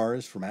Terraforming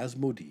Mars from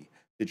Asmodee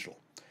Digital.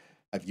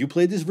 Have you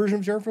played this version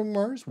of Terraforming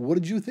Mars? What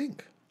did you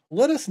think?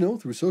 Let us know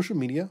through social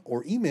media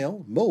or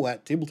email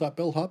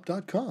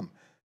mo@tabletopbellhop.com.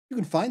 You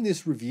can find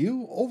this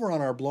review over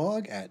on our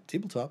blog at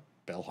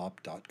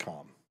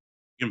tabletopbellhop.com.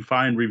 You can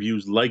find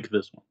reviews like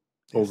this one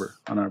over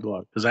on our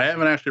blog because I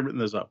haven't actually written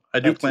this up.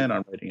 I do plan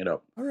on writing it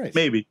up. All right.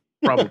 Maybe.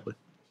 Probably.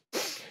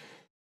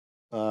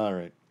 All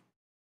right.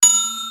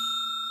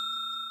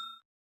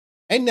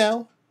 And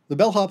now, the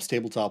Bellhop's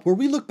Tabletop, where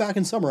we look back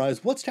and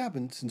summarize what's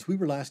happened since we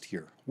were last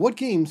here. What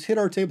games hit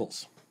our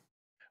tables?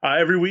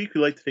 Every week,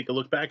 we like to take a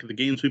look back at the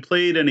games we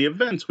played, any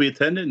events we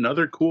attended, and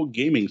other cool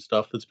gaming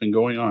stuff that's been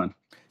going on.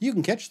 You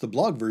can catch the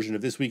blog version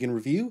of This Week in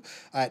Review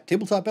at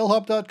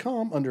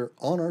tabletopbellhop.com under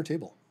On Our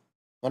Table.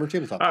 On Our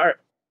Tabletop. All right.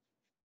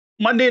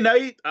 Monday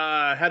night,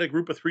 had a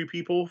group of 3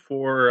 people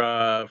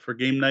for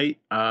game night.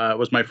 It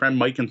was my friend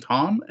Mike and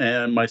Tom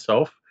and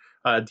myself.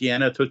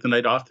 Deanna took the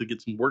night off to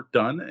get some work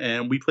done,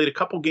 and we played a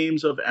couple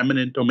games of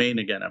Eminent Domain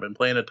again. I've been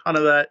playing a ton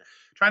of that,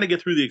 trying to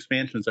get through the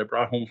expansions I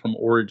brought home from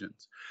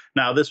Origins.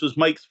 Now, this was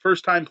Mike's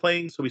first time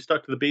playing, so we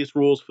stuck to the base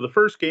rules for the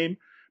first game,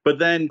 but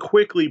then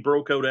quickly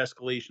broke out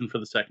escalation for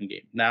the second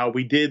game. Now,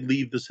 we did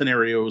leave the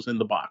scenarios in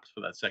the box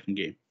for that second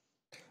game.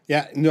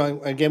 Yeah,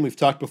 again, we've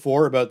talked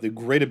before about the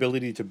great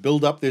ability to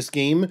build up this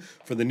game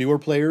for the newer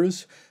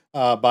players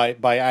by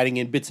adding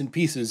in bits and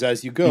pieces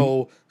as you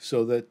go,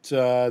 so that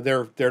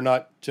they're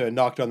not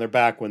knocked on their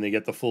back when they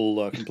get the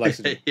full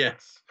complexity.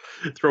 Yes,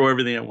 throw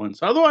everything at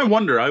once. Although I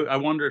wonder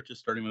if just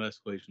starting with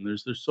escalation,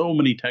 there's so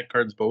many tech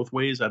cards both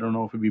ways. I don't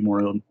know if it'd be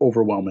more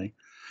overwhelming.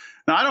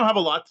 Now, I don't have a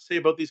lot to say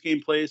about these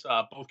gameplays.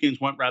 Both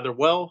games went rather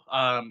well.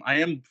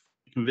 I am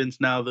convinced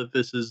now that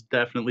this is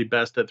definitely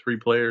best at 3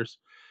 players.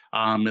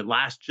 It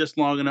lasts just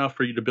long enough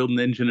for you to build an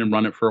engine and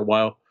run it for a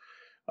while,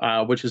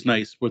 which is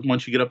nice.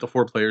 Once you get up to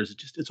 4 players,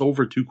 it's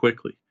over too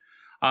quickly.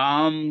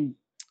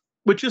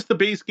 With just the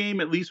base game,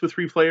 at least with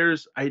 3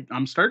 players,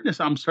 I'm starting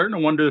to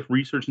wonder if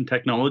research and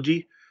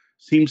technology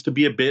seems to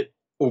be a bit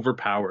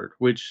overpowered,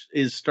 which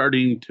is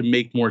starting to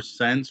make more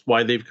sense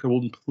why they've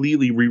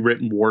completely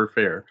rewritten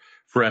warfare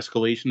for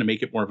escalation to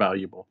make it more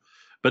valuable.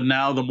 But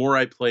now the more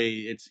I play,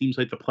 it seems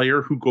like the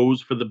player who goes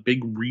for the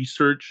big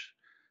research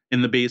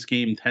in the base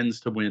game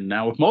tends to win.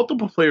 Now, if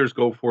multiple players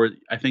go for it,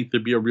 I think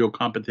there'd be a real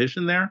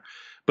competition there.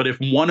 But if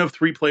one of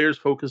 3 players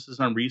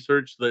focuses on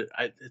research,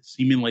 it's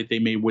seeming like they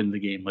may win the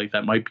game. Like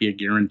that might be a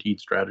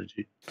guaranteed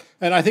strategy.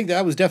 And I think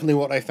that was definitely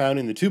what I found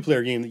in the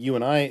 2-player game that you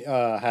and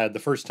I had the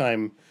first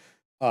time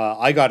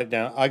I got it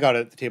down. I got it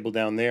at the table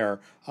down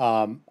there.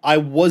 I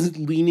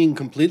wasn't leaning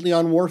completely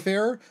on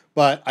warfare,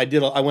 but I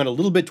went a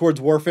little bit towards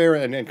warfare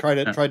and tried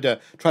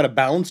a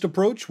balanced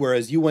approach.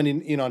 Whereas you went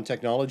in on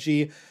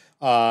technology,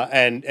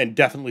 and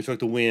definitely took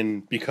the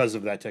win because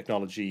of that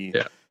technology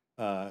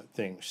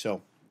thing.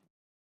 So,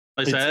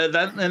 like I said,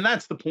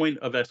 that's the point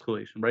of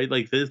escalation, right?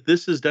 Like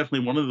this is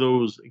definitely one of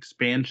those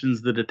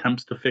expansions that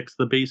attempts to fix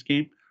the base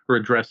game or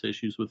address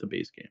issues with the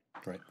base game.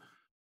 Right.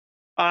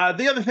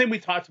 The other thing we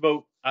talked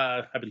about,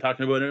 I've been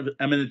talking about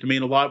Eminent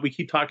Domain a lot. We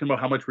keep talking about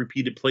how much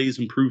repeated plays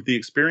improve the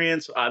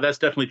experience. That's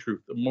definitely true.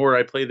 The more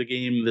I play the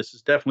game, this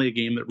is definitely a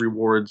game that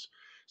rewards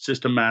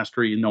system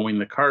mastery and knowing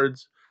the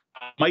cards.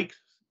 Mike,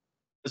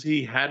 as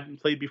he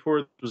hadn't played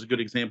before, was a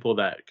good example of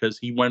that because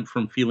he went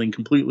from feeling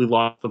completely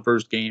lost the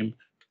first game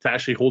to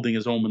actually holding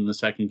his own in the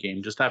second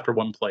game just after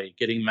one play,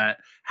 getting that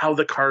how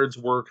the cards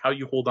work, how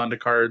you hold on to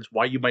cards,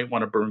 why you might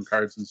want to burn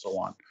cards, and so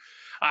on.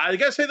 I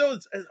gotta say though,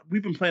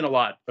 we've been playing a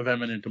lot of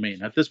Eminent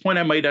Domain. At this point,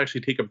 I might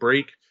actually take a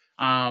break.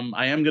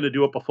 I am going to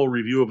do up a full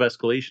review of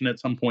Escalation at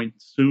some point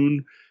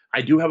soon.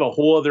 I do have a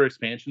whole other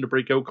expansion to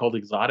break out called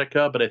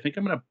Exotica, but I think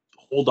I'm going to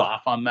hold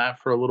off on that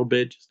for a little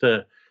bit.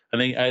 I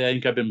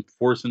think I've been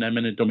forcing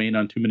Eminent Domain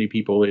on too many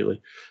people lately.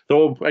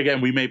 Though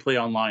again, we may play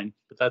online,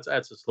 but that's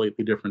a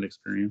slightly different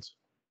experience.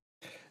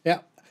 Yeah,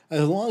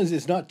 as long as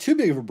it's not too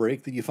big of a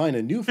break that you find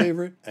a new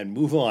favorite and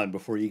move on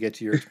before you get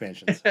to your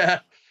expansions. Yeah.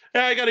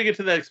 Yeah, I got to get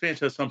to that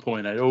expansion at some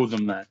point. I owe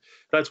them that.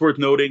 That's worth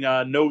noting.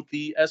 Note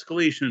the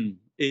Escalation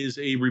is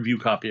a review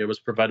copy. It was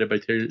provided by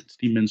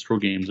Steam Minstrel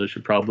Games. I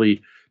should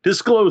probably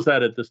disclose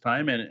that at this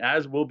time, and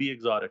as will be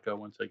Exotica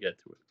once I get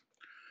to it.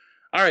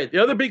 All right.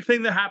 The other big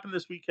thing that happened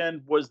this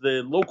weekend was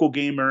the local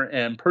gamer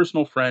and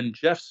personal friend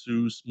Jeff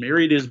Seuss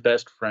married his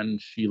best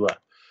friend Sheila.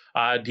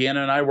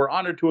 Deanna and I were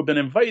honored to have been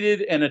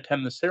invited and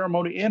attend the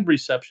ceremony and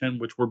reception,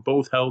 which were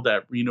both held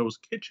at Reno's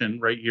Kitchen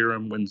right here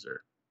in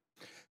Windsor.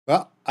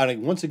 Well,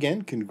 once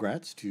again,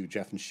 congrats to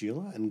Jeff and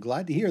Sheila, and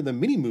glad to hear the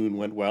mini moon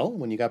went well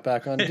when you got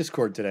back on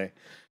Discord today.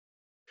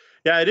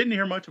 Yeah, I didn't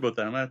hear much about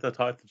that. I'm gonna have to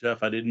talk to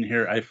Jeff.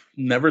 I've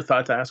never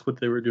thought to ask what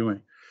they were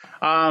doing.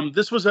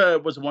 This was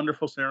a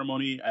wonderful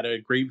ceremony at a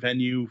great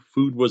venue.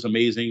 Food was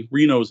amazing.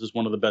 Reno's is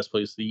one of the best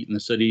places to eat in the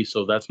city,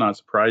 so that's not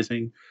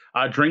surprising.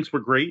 Drinks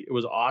were great. It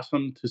was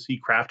awesome to see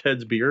Craft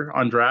Heads beer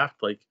on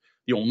draft. Like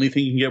the only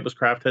thing you can get was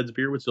Craft Heads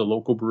beer, which is a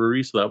local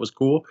brewery, so that was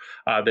cool.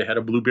 They had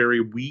a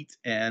blueberry wheat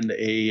and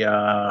a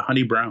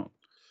honey brown.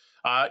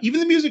 Even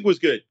the music was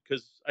good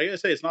because I gotta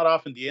say it's not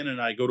often Deanna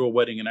and I go to a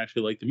wedding and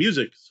actually like the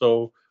music.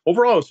 So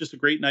overall, it's just a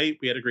great night.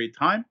 We had a great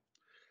time.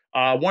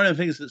 One of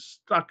the things that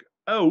stuck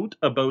out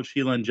about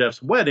Sheila and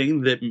Jeff's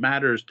wedding that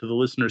matters to the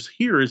listeners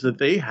here is that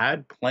they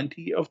had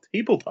plenty of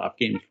tabletop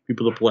games for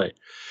people to play.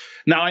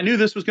 Now, I knew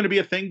this was going to be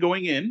a thing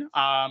going in.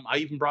 I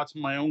even brought some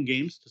of my own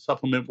games to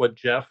supplement what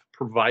Jeff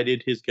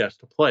provided his guests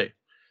to play.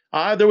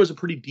 There was a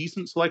pretty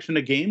decent selection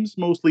of games,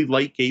 mostly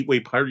light gateway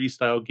party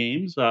style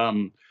games.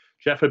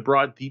 Jeff had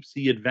brought Deep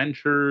Sea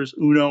Adventures,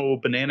 Uno,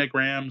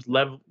 Bananagrams,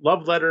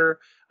 Love Letter,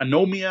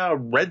 Anomia,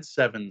 Red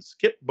Seven,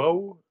 Skip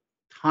Bow,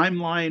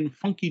 Timeline,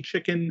 Funky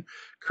Chicken,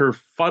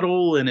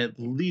 Kerfuddle, and at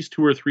least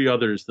two or three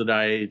others that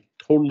I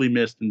totally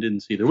missed and didn't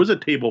see. There was a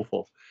table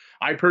full.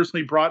 I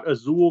personally brought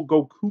Azul,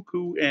 Go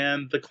Cuckoo,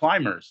 and The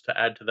Climbers to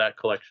add to that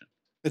collection.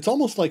 It's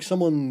almost like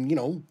someone,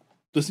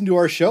 listened to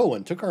our show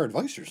and took our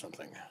advice or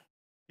something.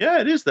 Yeah,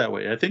 it is that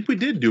way. I think we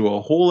did do a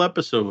whole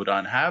episode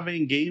on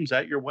having games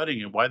at your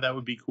wedding and why that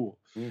would be cool.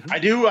 Mm-hmm.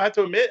 I have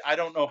to admit, I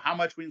don't know how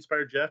much we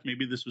inspired Jeff.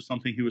 Maybe this was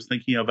something he was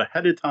thinking of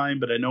ahead of time,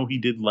 but I know he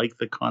did like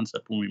the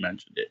concept when we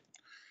mentioned it.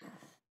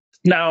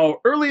 Now,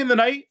 early in the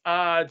night,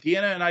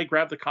 Deanna and I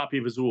grabbed a copy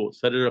of Azul,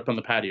 set it up on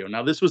the patio.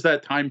 Now, this was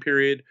that time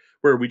period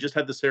where we just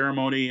had the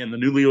ceremony and the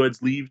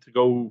newlyweds leave to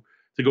go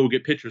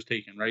get pictures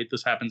taken, right?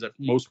 This happens at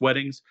most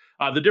weddings.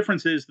 The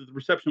difference is that the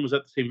reception was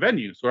at the same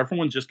venue, so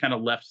everyone just kind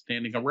of left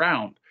standing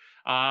around.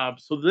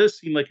 So this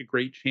seemed like a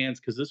great chance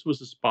because this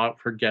was a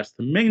spot for guests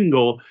to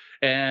mingle.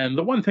 And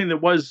the one thing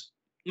that was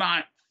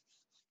not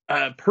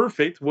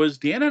perfect was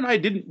Deanna and I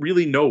didn't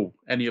really know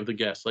any of the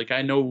guests. Like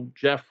I know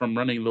Jeff from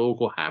running the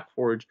local Hack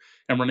Forge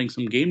and running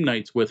some game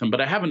nights with him,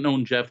 but I haven't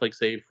known Jeff like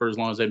say for as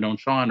long as I've known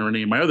Sean or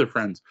any of my other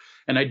friends.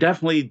 And I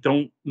definitely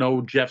don't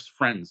know Jeff's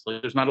friends.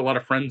 Like there's not a lot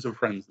of friends of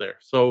friends there.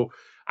 So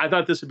I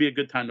thought this would be a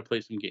good time to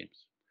play some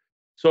games.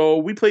 So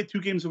we played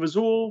 2 games of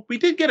Azul. We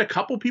did get a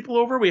couple people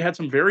over. We had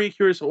some very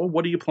curious, oh,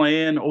 what are you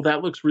playing? Oh,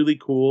 that looks really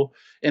cool.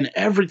 And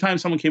every time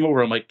someone came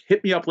over, I'm like,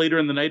 hit me up later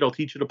in the night. I'll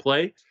teach you to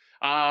play.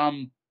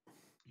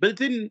 But it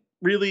didn't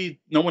really,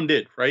 no one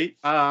did, right?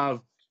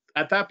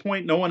 At that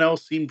point, no one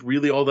else seemed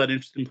really all that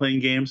interested in playing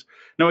games.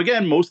 Now,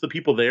 again, most of the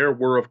people there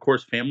were, of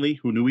course, family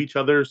who knew each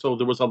other. So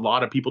there was a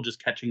lot of people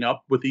just catching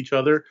up with each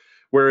other,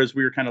 whereas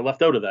we were kind of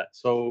left out of that.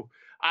 So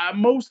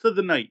most of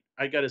the night,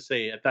 I got to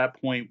say, at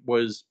that point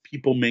was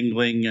people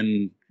mingling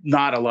and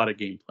not a lot of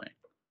game playing.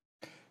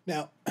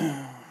 Now,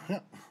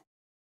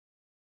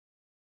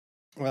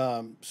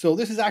 so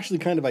this is actually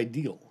kind of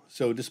ideal.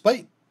 So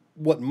despite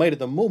what might at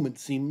the moment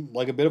seem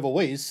like a bit of a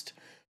waste,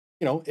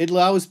 it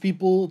allows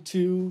people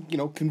to,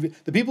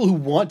 the people who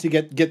want to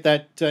get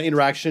that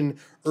interaction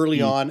early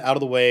on out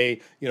of the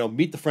way,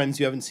 meet the friends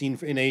you haven't seen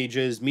in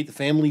ages, meet the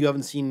family you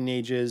haven't seen in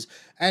ages,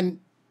 and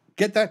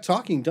get that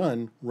talking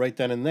done right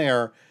then and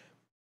there.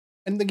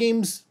 And the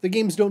games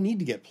don't need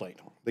to get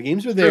played. The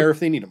games are there if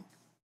they need them.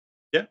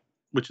 Yeah,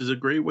 which is a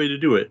great way to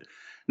do it.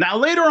 Now,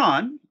 later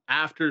on,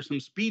 after some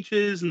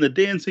speeches and the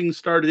dancing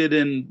started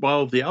and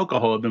while the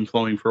alcohol had been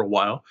flowing for a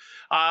while,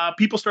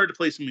 people started to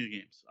play some new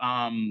games.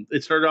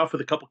 It started off with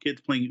a couple kids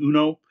playing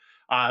Uno.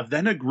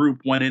 Then a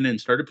group went in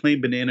and started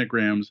playing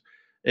Bananagrams.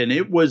 And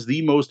it was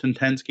the most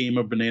intense game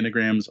of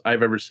Bananagrams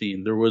I've ever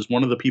seen. There was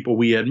one of the people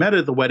we had met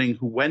at the wedding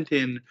who went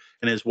in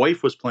and his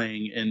wife was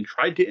playing and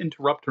tried to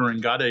interrupt her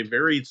and got a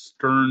very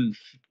stern,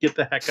 get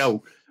the heck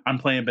out. I'm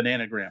playing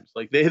Bananagrams.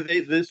 Like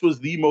this was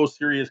the most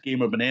serious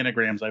game of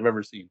Bananagrams I've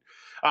ever seen.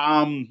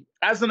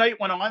 As the night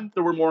went on,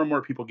 there were more and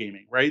more people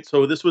gaming, right?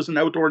 So this was an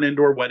outdoor and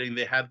indoor wedding.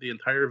 They had the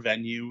entire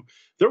venue.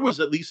 There was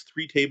at least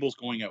 3 tables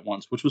going at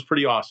once, which was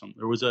pretty awesome.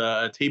 There was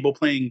a table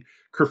playing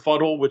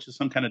Kerfuddle, which is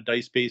some kind of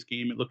dice-based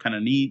game. It looked kind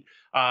of neat.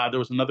 There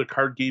was another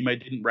card game I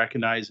didn't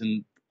recognize,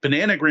 and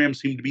Bananagrams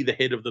seemed to be the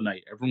hit of the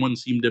night. Everyone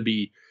seemed to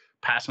be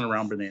passing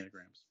around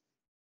Bananagrams.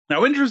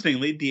 Now,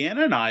 interestingly,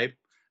 Deanna and I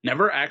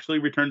never actually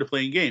returned to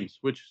playing games,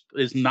 which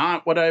is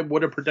not what I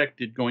would have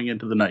predicted going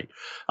into the night.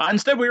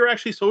 Instead, we were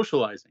actually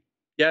socializing.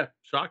 Yeah,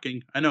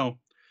 shocking, I know.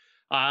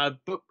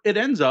 But it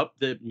ends up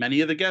that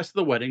many of the guests of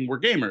the wedding were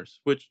gamers,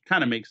 which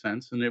kind of makes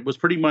sense. And it was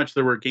pretty much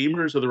there were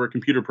gamers or there were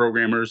computer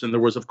programmers, and there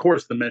was, of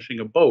course, the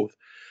meshing of both.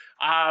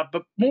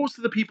 But most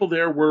of the people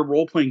there were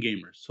role playing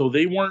gamers, so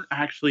they weren't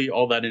actually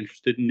all that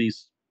interested in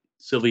these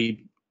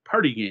silly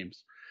party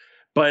games.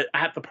 But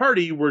at the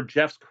party were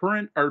Jeff's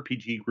current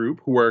RPG group,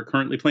 who are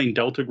currently playing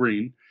Delta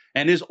Green,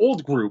 and his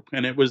old group.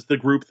 And it was the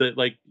group that,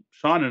 like,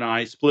 Sean and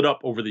I split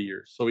up over the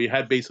years. So he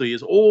had basically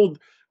his old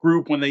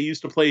group when they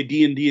used to play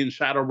D&D and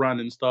Shadowrun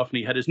and stuff. And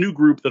he had his new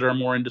group that are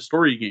more into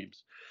story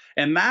games.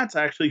 And that's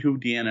actually who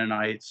Deanna and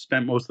I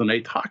spent most of the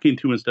night talking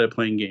to instead of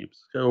playing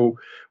games. So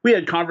we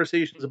had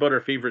conversations about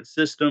our favorite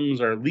systems,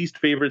 our least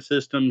favorite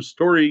systems,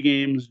 story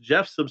games,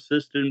 Jeff's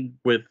subsistent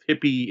with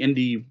hippie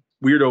indie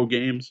weirdo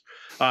games,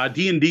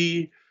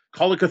 D&D,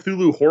 Call of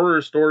Cthulhu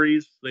horror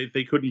stories.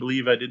 They couldn't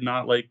believe I did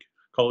not like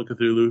Call of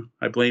Cthulhu.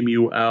 I blame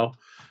you, Al.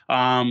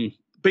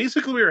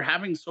 Basically, we were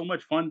having so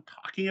much fun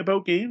talking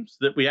about games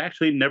that we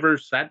actually never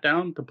sat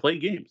down to play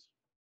games.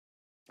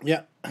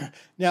 Yeah.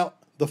 Now,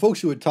 the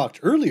folks who had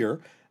talked earlier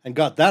and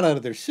got that out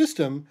of their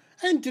system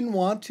and didn't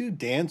want to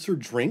dance or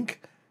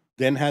drink,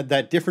 then had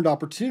that different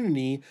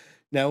opportunity.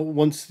 Now,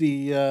 once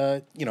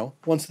the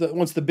once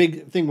the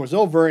big thing was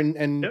over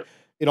and Yep.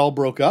 it all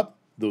broke up,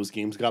 those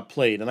games got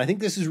played. And I think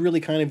this is really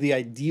kind of the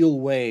ideal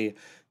way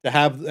to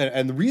have,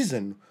 and the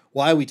reason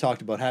why we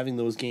talked about having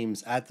those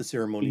games at the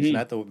ceremonies and Mhm.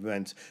 at the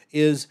events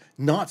is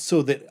not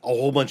so that a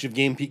whole bunch of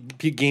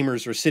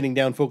gamers are sitting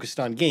down focused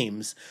on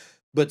games,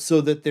 but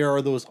so that there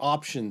are those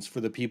options for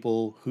the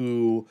people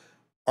who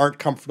aren't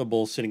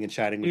comfortable sitting and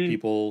chatting with Mm.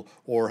 people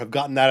or have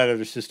gotten that out of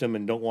their system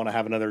and don't want to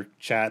have another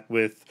chat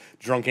with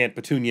drunk Aunt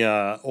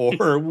Petunia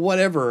or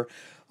whatever.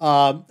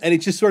 And it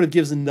just sort of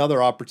gives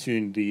another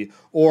opportunity.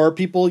 Or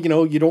people, you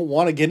don't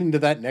want to get into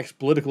that next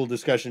political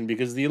discussion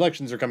because the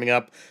elections are coming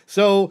up.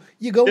 So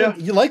you go Yeah.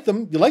 and you like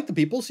them, you like the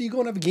people, so you go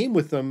and have a game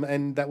with them,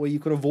 and that way you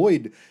can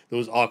avoid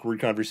those awkward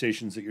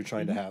conversations that you're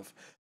trying to Mhm.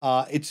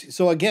 have. It's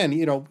so again,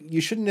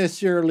 you shouldn't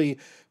necessarily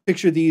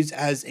picture these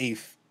as a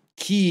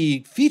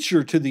key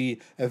feature to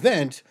the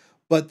event,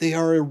 but they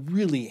are a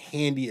really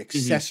handy Mhm.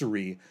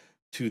 accessory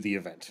to the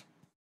event.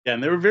 Yeah,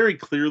 and they were very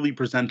clearly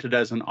presented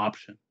as an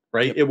option,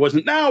 right? Yep. It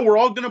wasn't, "Now we're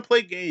all gonna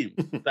play games."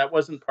 That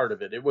wasn't part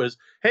of it. It was,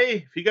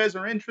 "Hey, if you guys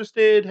are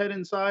interested, head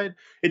inside."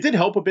 It did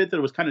help a bit that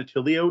it was kinda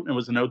chilly out and it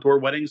was an outdoor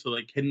wedding, so,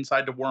 like, head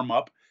inside to warm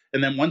up,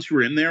 and then once you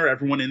were in there,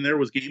 everyone in there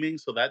was gaming,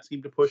 so that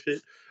seemed to push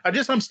it.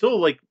 I'm still,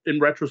 like, in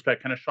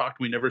retrospect, kinda shocked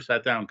we never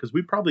sat down because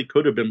we probably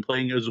could have been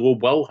playing as well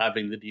while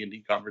having the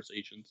D&D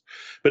conversations.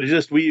 But it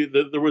just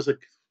there was a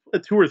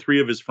 2 or 3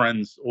 of his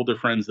friends, older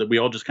friends, that we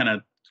all just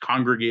kinda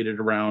congregated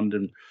around,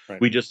 and Right.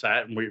 we just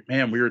sat and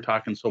we were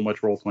talking so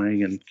much role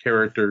playing and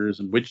characters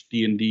and which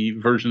D&D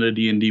version of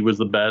D&D was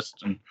the best,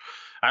 and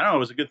I don't know, it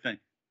was a good thing.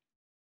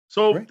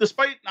 So, Right.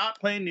 despite not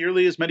playing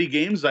nearly as many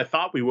games as I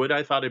thought we would,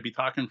 I thought I'd be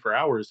talking for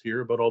hours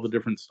here about all the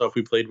different stuff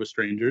we played with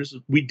strangers.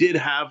 We did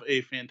have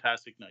a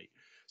fantastic night.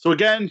 So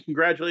again,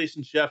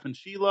 congratulations, Jeff and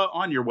Sheila,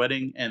 on your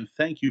wedding, and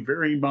thank you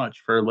very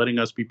much for letting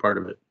us be part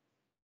of it.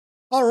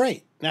 All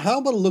right. Now, how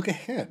about a look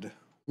ahead?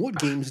 What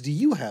games do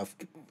you have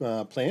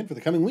planned for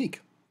the coming week?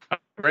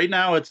 Right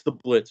now, it's the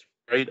blitz.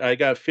 Right, I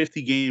got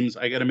 50 games.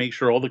 I got to make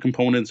sure all the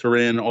components are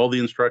in, all the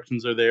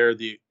instructions are there,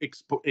 the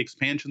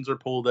expansions are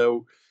pulled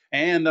out,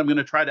 and I'm going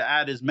to try to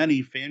add as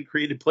many fan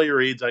created player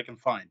aids I can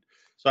find.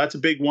 So that's a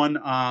big one.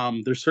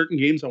 There's certain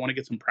games I want to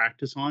get some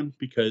practice on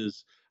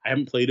because I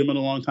haven't played them in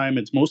a long time.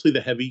 It's mostly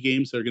the heavy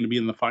games that are going to be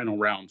in the final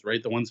rounds,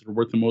 right? The ones that are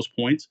worth the most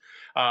points.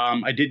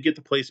 I did get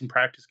to play some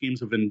practice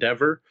games of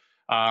Endeavor.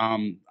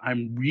 I'm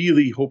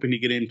really hoping to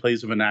get in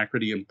plays of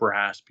Anacrity and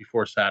Brass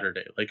before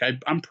Saturday. Like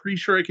I'm pretty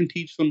sure I can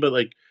teach them, but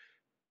like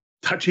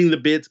touching the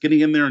bits,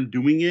 getting in there and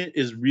doing it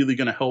is really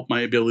going to help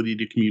my ability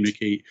to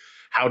communicate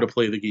how to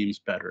play the games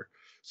better.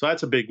 So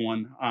that's a big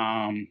one.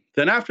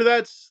 Then after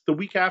that's the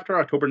week after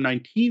October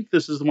 19th.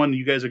 This is the one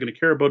you guys are going to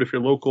care about if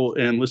you're local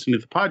and listening to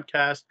the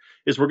podcast.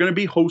 Is we're going to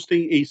be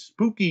hosting a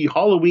spooky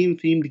Halloween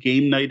themed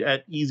game night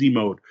at Easy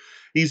Mode.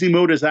 Easy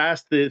Mode has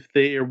asked if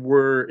we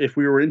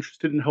were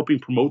interested in helping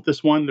promote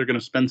this one. They're going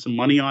to spend some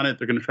money on it.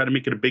 They're going to try to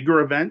make it a bigger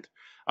event.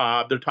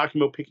 They're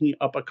talking about picking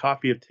up a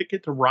copy of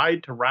Ticket to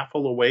Ride to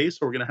raffle away.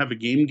 So we're going to have a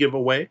game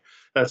giveaway.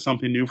 That's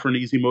something new for an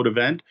Easy Mode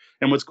event.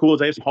 And what's cool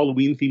is I have some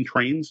Halloween themed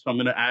trains. So I'm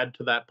going to add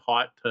to that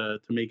pot to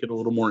make it a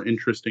little more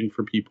interesting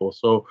for people.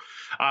 So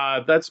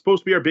that's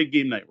supposed to be our big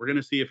game night. We're going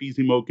to see if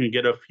Easy Mode can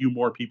get a few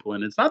more people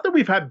in. It's not that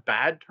we've had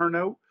bad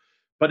turnout,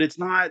 but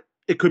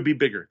it could be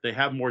bigger. They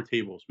have more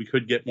tables. We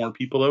could get more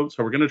people out.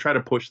 So we're going to try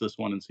to push this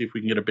one and see if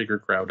we can get a bigger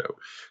crowd out.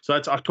 So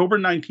that's October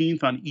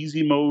 19th on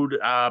Easy Mode,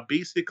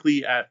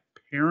 basically at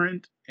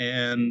Parent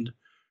and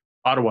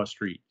Ottawa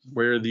Street,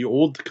 where the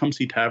old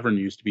Tecumseh Tavern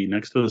used to be,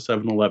 next to the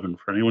 7-Eleven.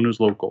 For anyone who's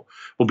local,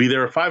 we'll be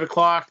there at 5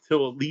 o'clock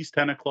till at least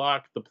 10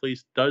 o'clock. The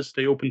place does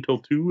stay open till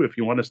 2 if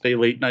you want to stay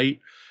late night.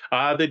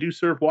 They do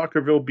serve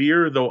Walkerville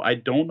beer, though I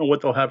don't know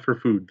what they'll have for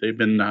food. They've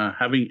been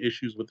having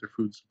issues with their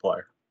food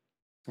supplier.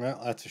 Well,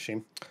 that's a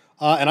shame.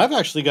 And I've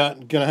actually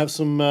gonna have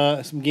some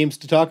games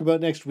to talk about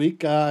next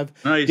week. I've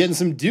Nice. getting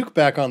some Duke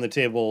back on the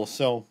table,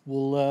 so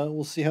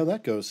we'll see how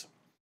that goes.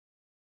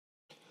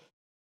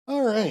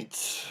 All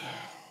right.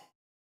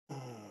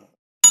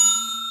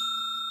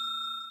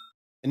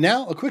 And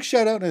now, a quick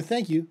shout out and a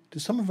thank you to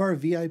some of our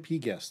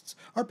VIP guests,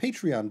 our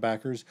Patreon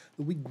backers,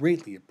 that we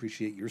greatly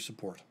appreciate your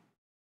support.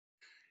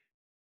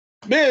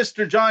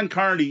 Mr. John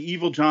Carney,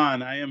 Evil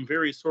John, I am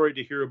very sorry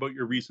to hear about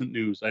your recent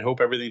news. I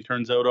hope everything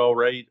turns out all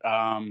right.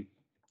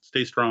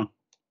 Stay strong.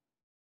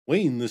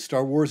 Wayne, the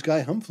Star Wars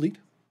guy Humfleet,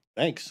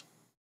 thanks.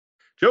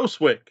 Joe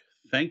Swick,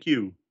 thank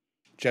you.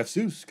 Jeff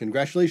Seuss,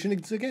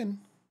 congratulations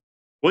again.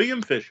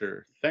 William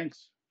Fisher,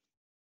 thanks.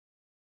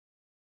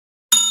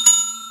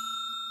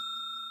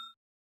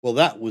 Well,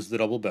 that was the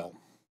double bell.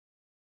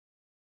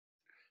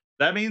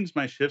 That means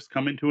my shift's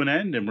coming to an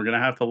end and we're going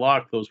to have to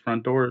lock those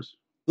front doors.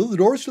 Though the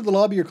doors to the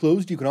lobby are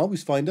closed, you can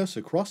always find us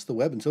across the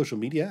web and social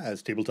media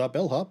as Tabletop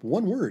Bellhop,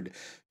 one word.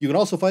 You can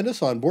also find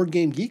us on Board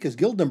Game Geek as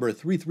guild number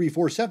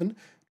 3347.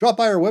 Drop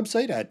by our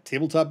website at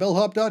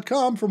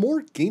tabletopbellhop.com for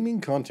more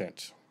gaming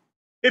content.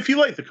 If you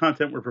like the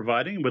content we're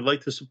providing and would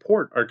like to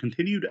support our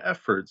continued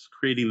efforts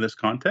creating this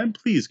content,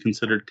 please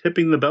consider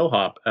tipping the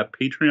bellhop at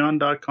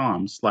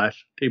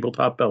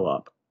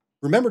patreon.com/tabletopbellhop.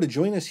 Remember to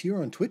join us here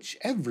on Twitch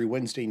every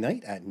Wednesday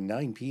night at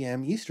 9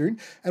 p.m. Eastern,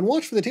 and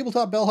watch for the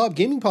Tabletop Bellhop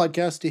Gaming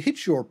Podcast to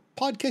hit your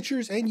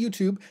podcatchers and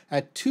YouTube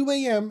at 2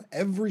 a.m.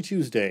 every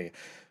Tuesday.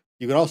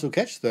 You can also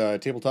catch the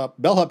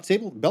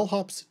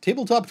Bellhop's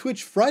Tabletop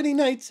Twitch Friday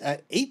nights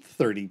at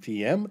 8:30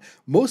 p.m.,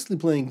 mostly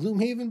playing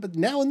Gloomhaven, but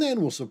now and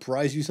then we'll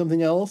surprise you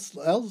something else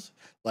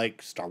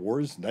like Star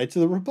Wars Knights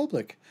of the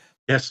Republic.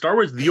 Yeah, Star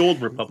Wars The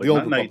Old Republic, The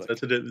Old not Republic.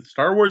 Knights. That's it.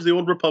 Star Wars The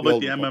Old Republic,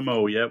 The the Old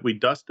MMO. Yeah, we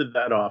dusted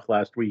that off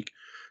last week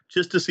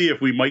just to see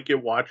if we might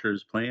get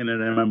watchers playing an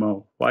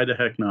MMO. Why the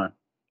heck not?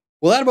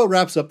 Well, that about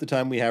wraps up the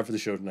time we have for the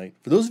show tonight.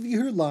 For those of you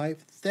who are live,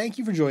 thank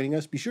you for joining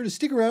us. Be sure to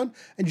stick around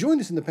and join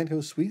us in the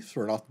Penthouse Suites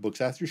for an Off the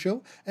Books After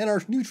Show and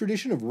our new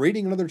tradition of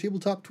rating another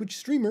tabletop Twitch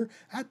streamer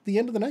at the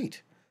end of the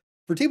night.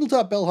 For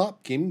Tabletop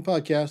Bellhop Gaming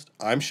Podcast,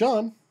 I'm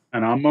Sean.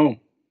 And I'm Mo.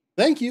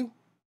 Thank you,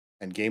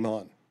 and game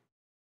on.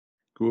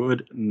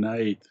 Good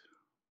night.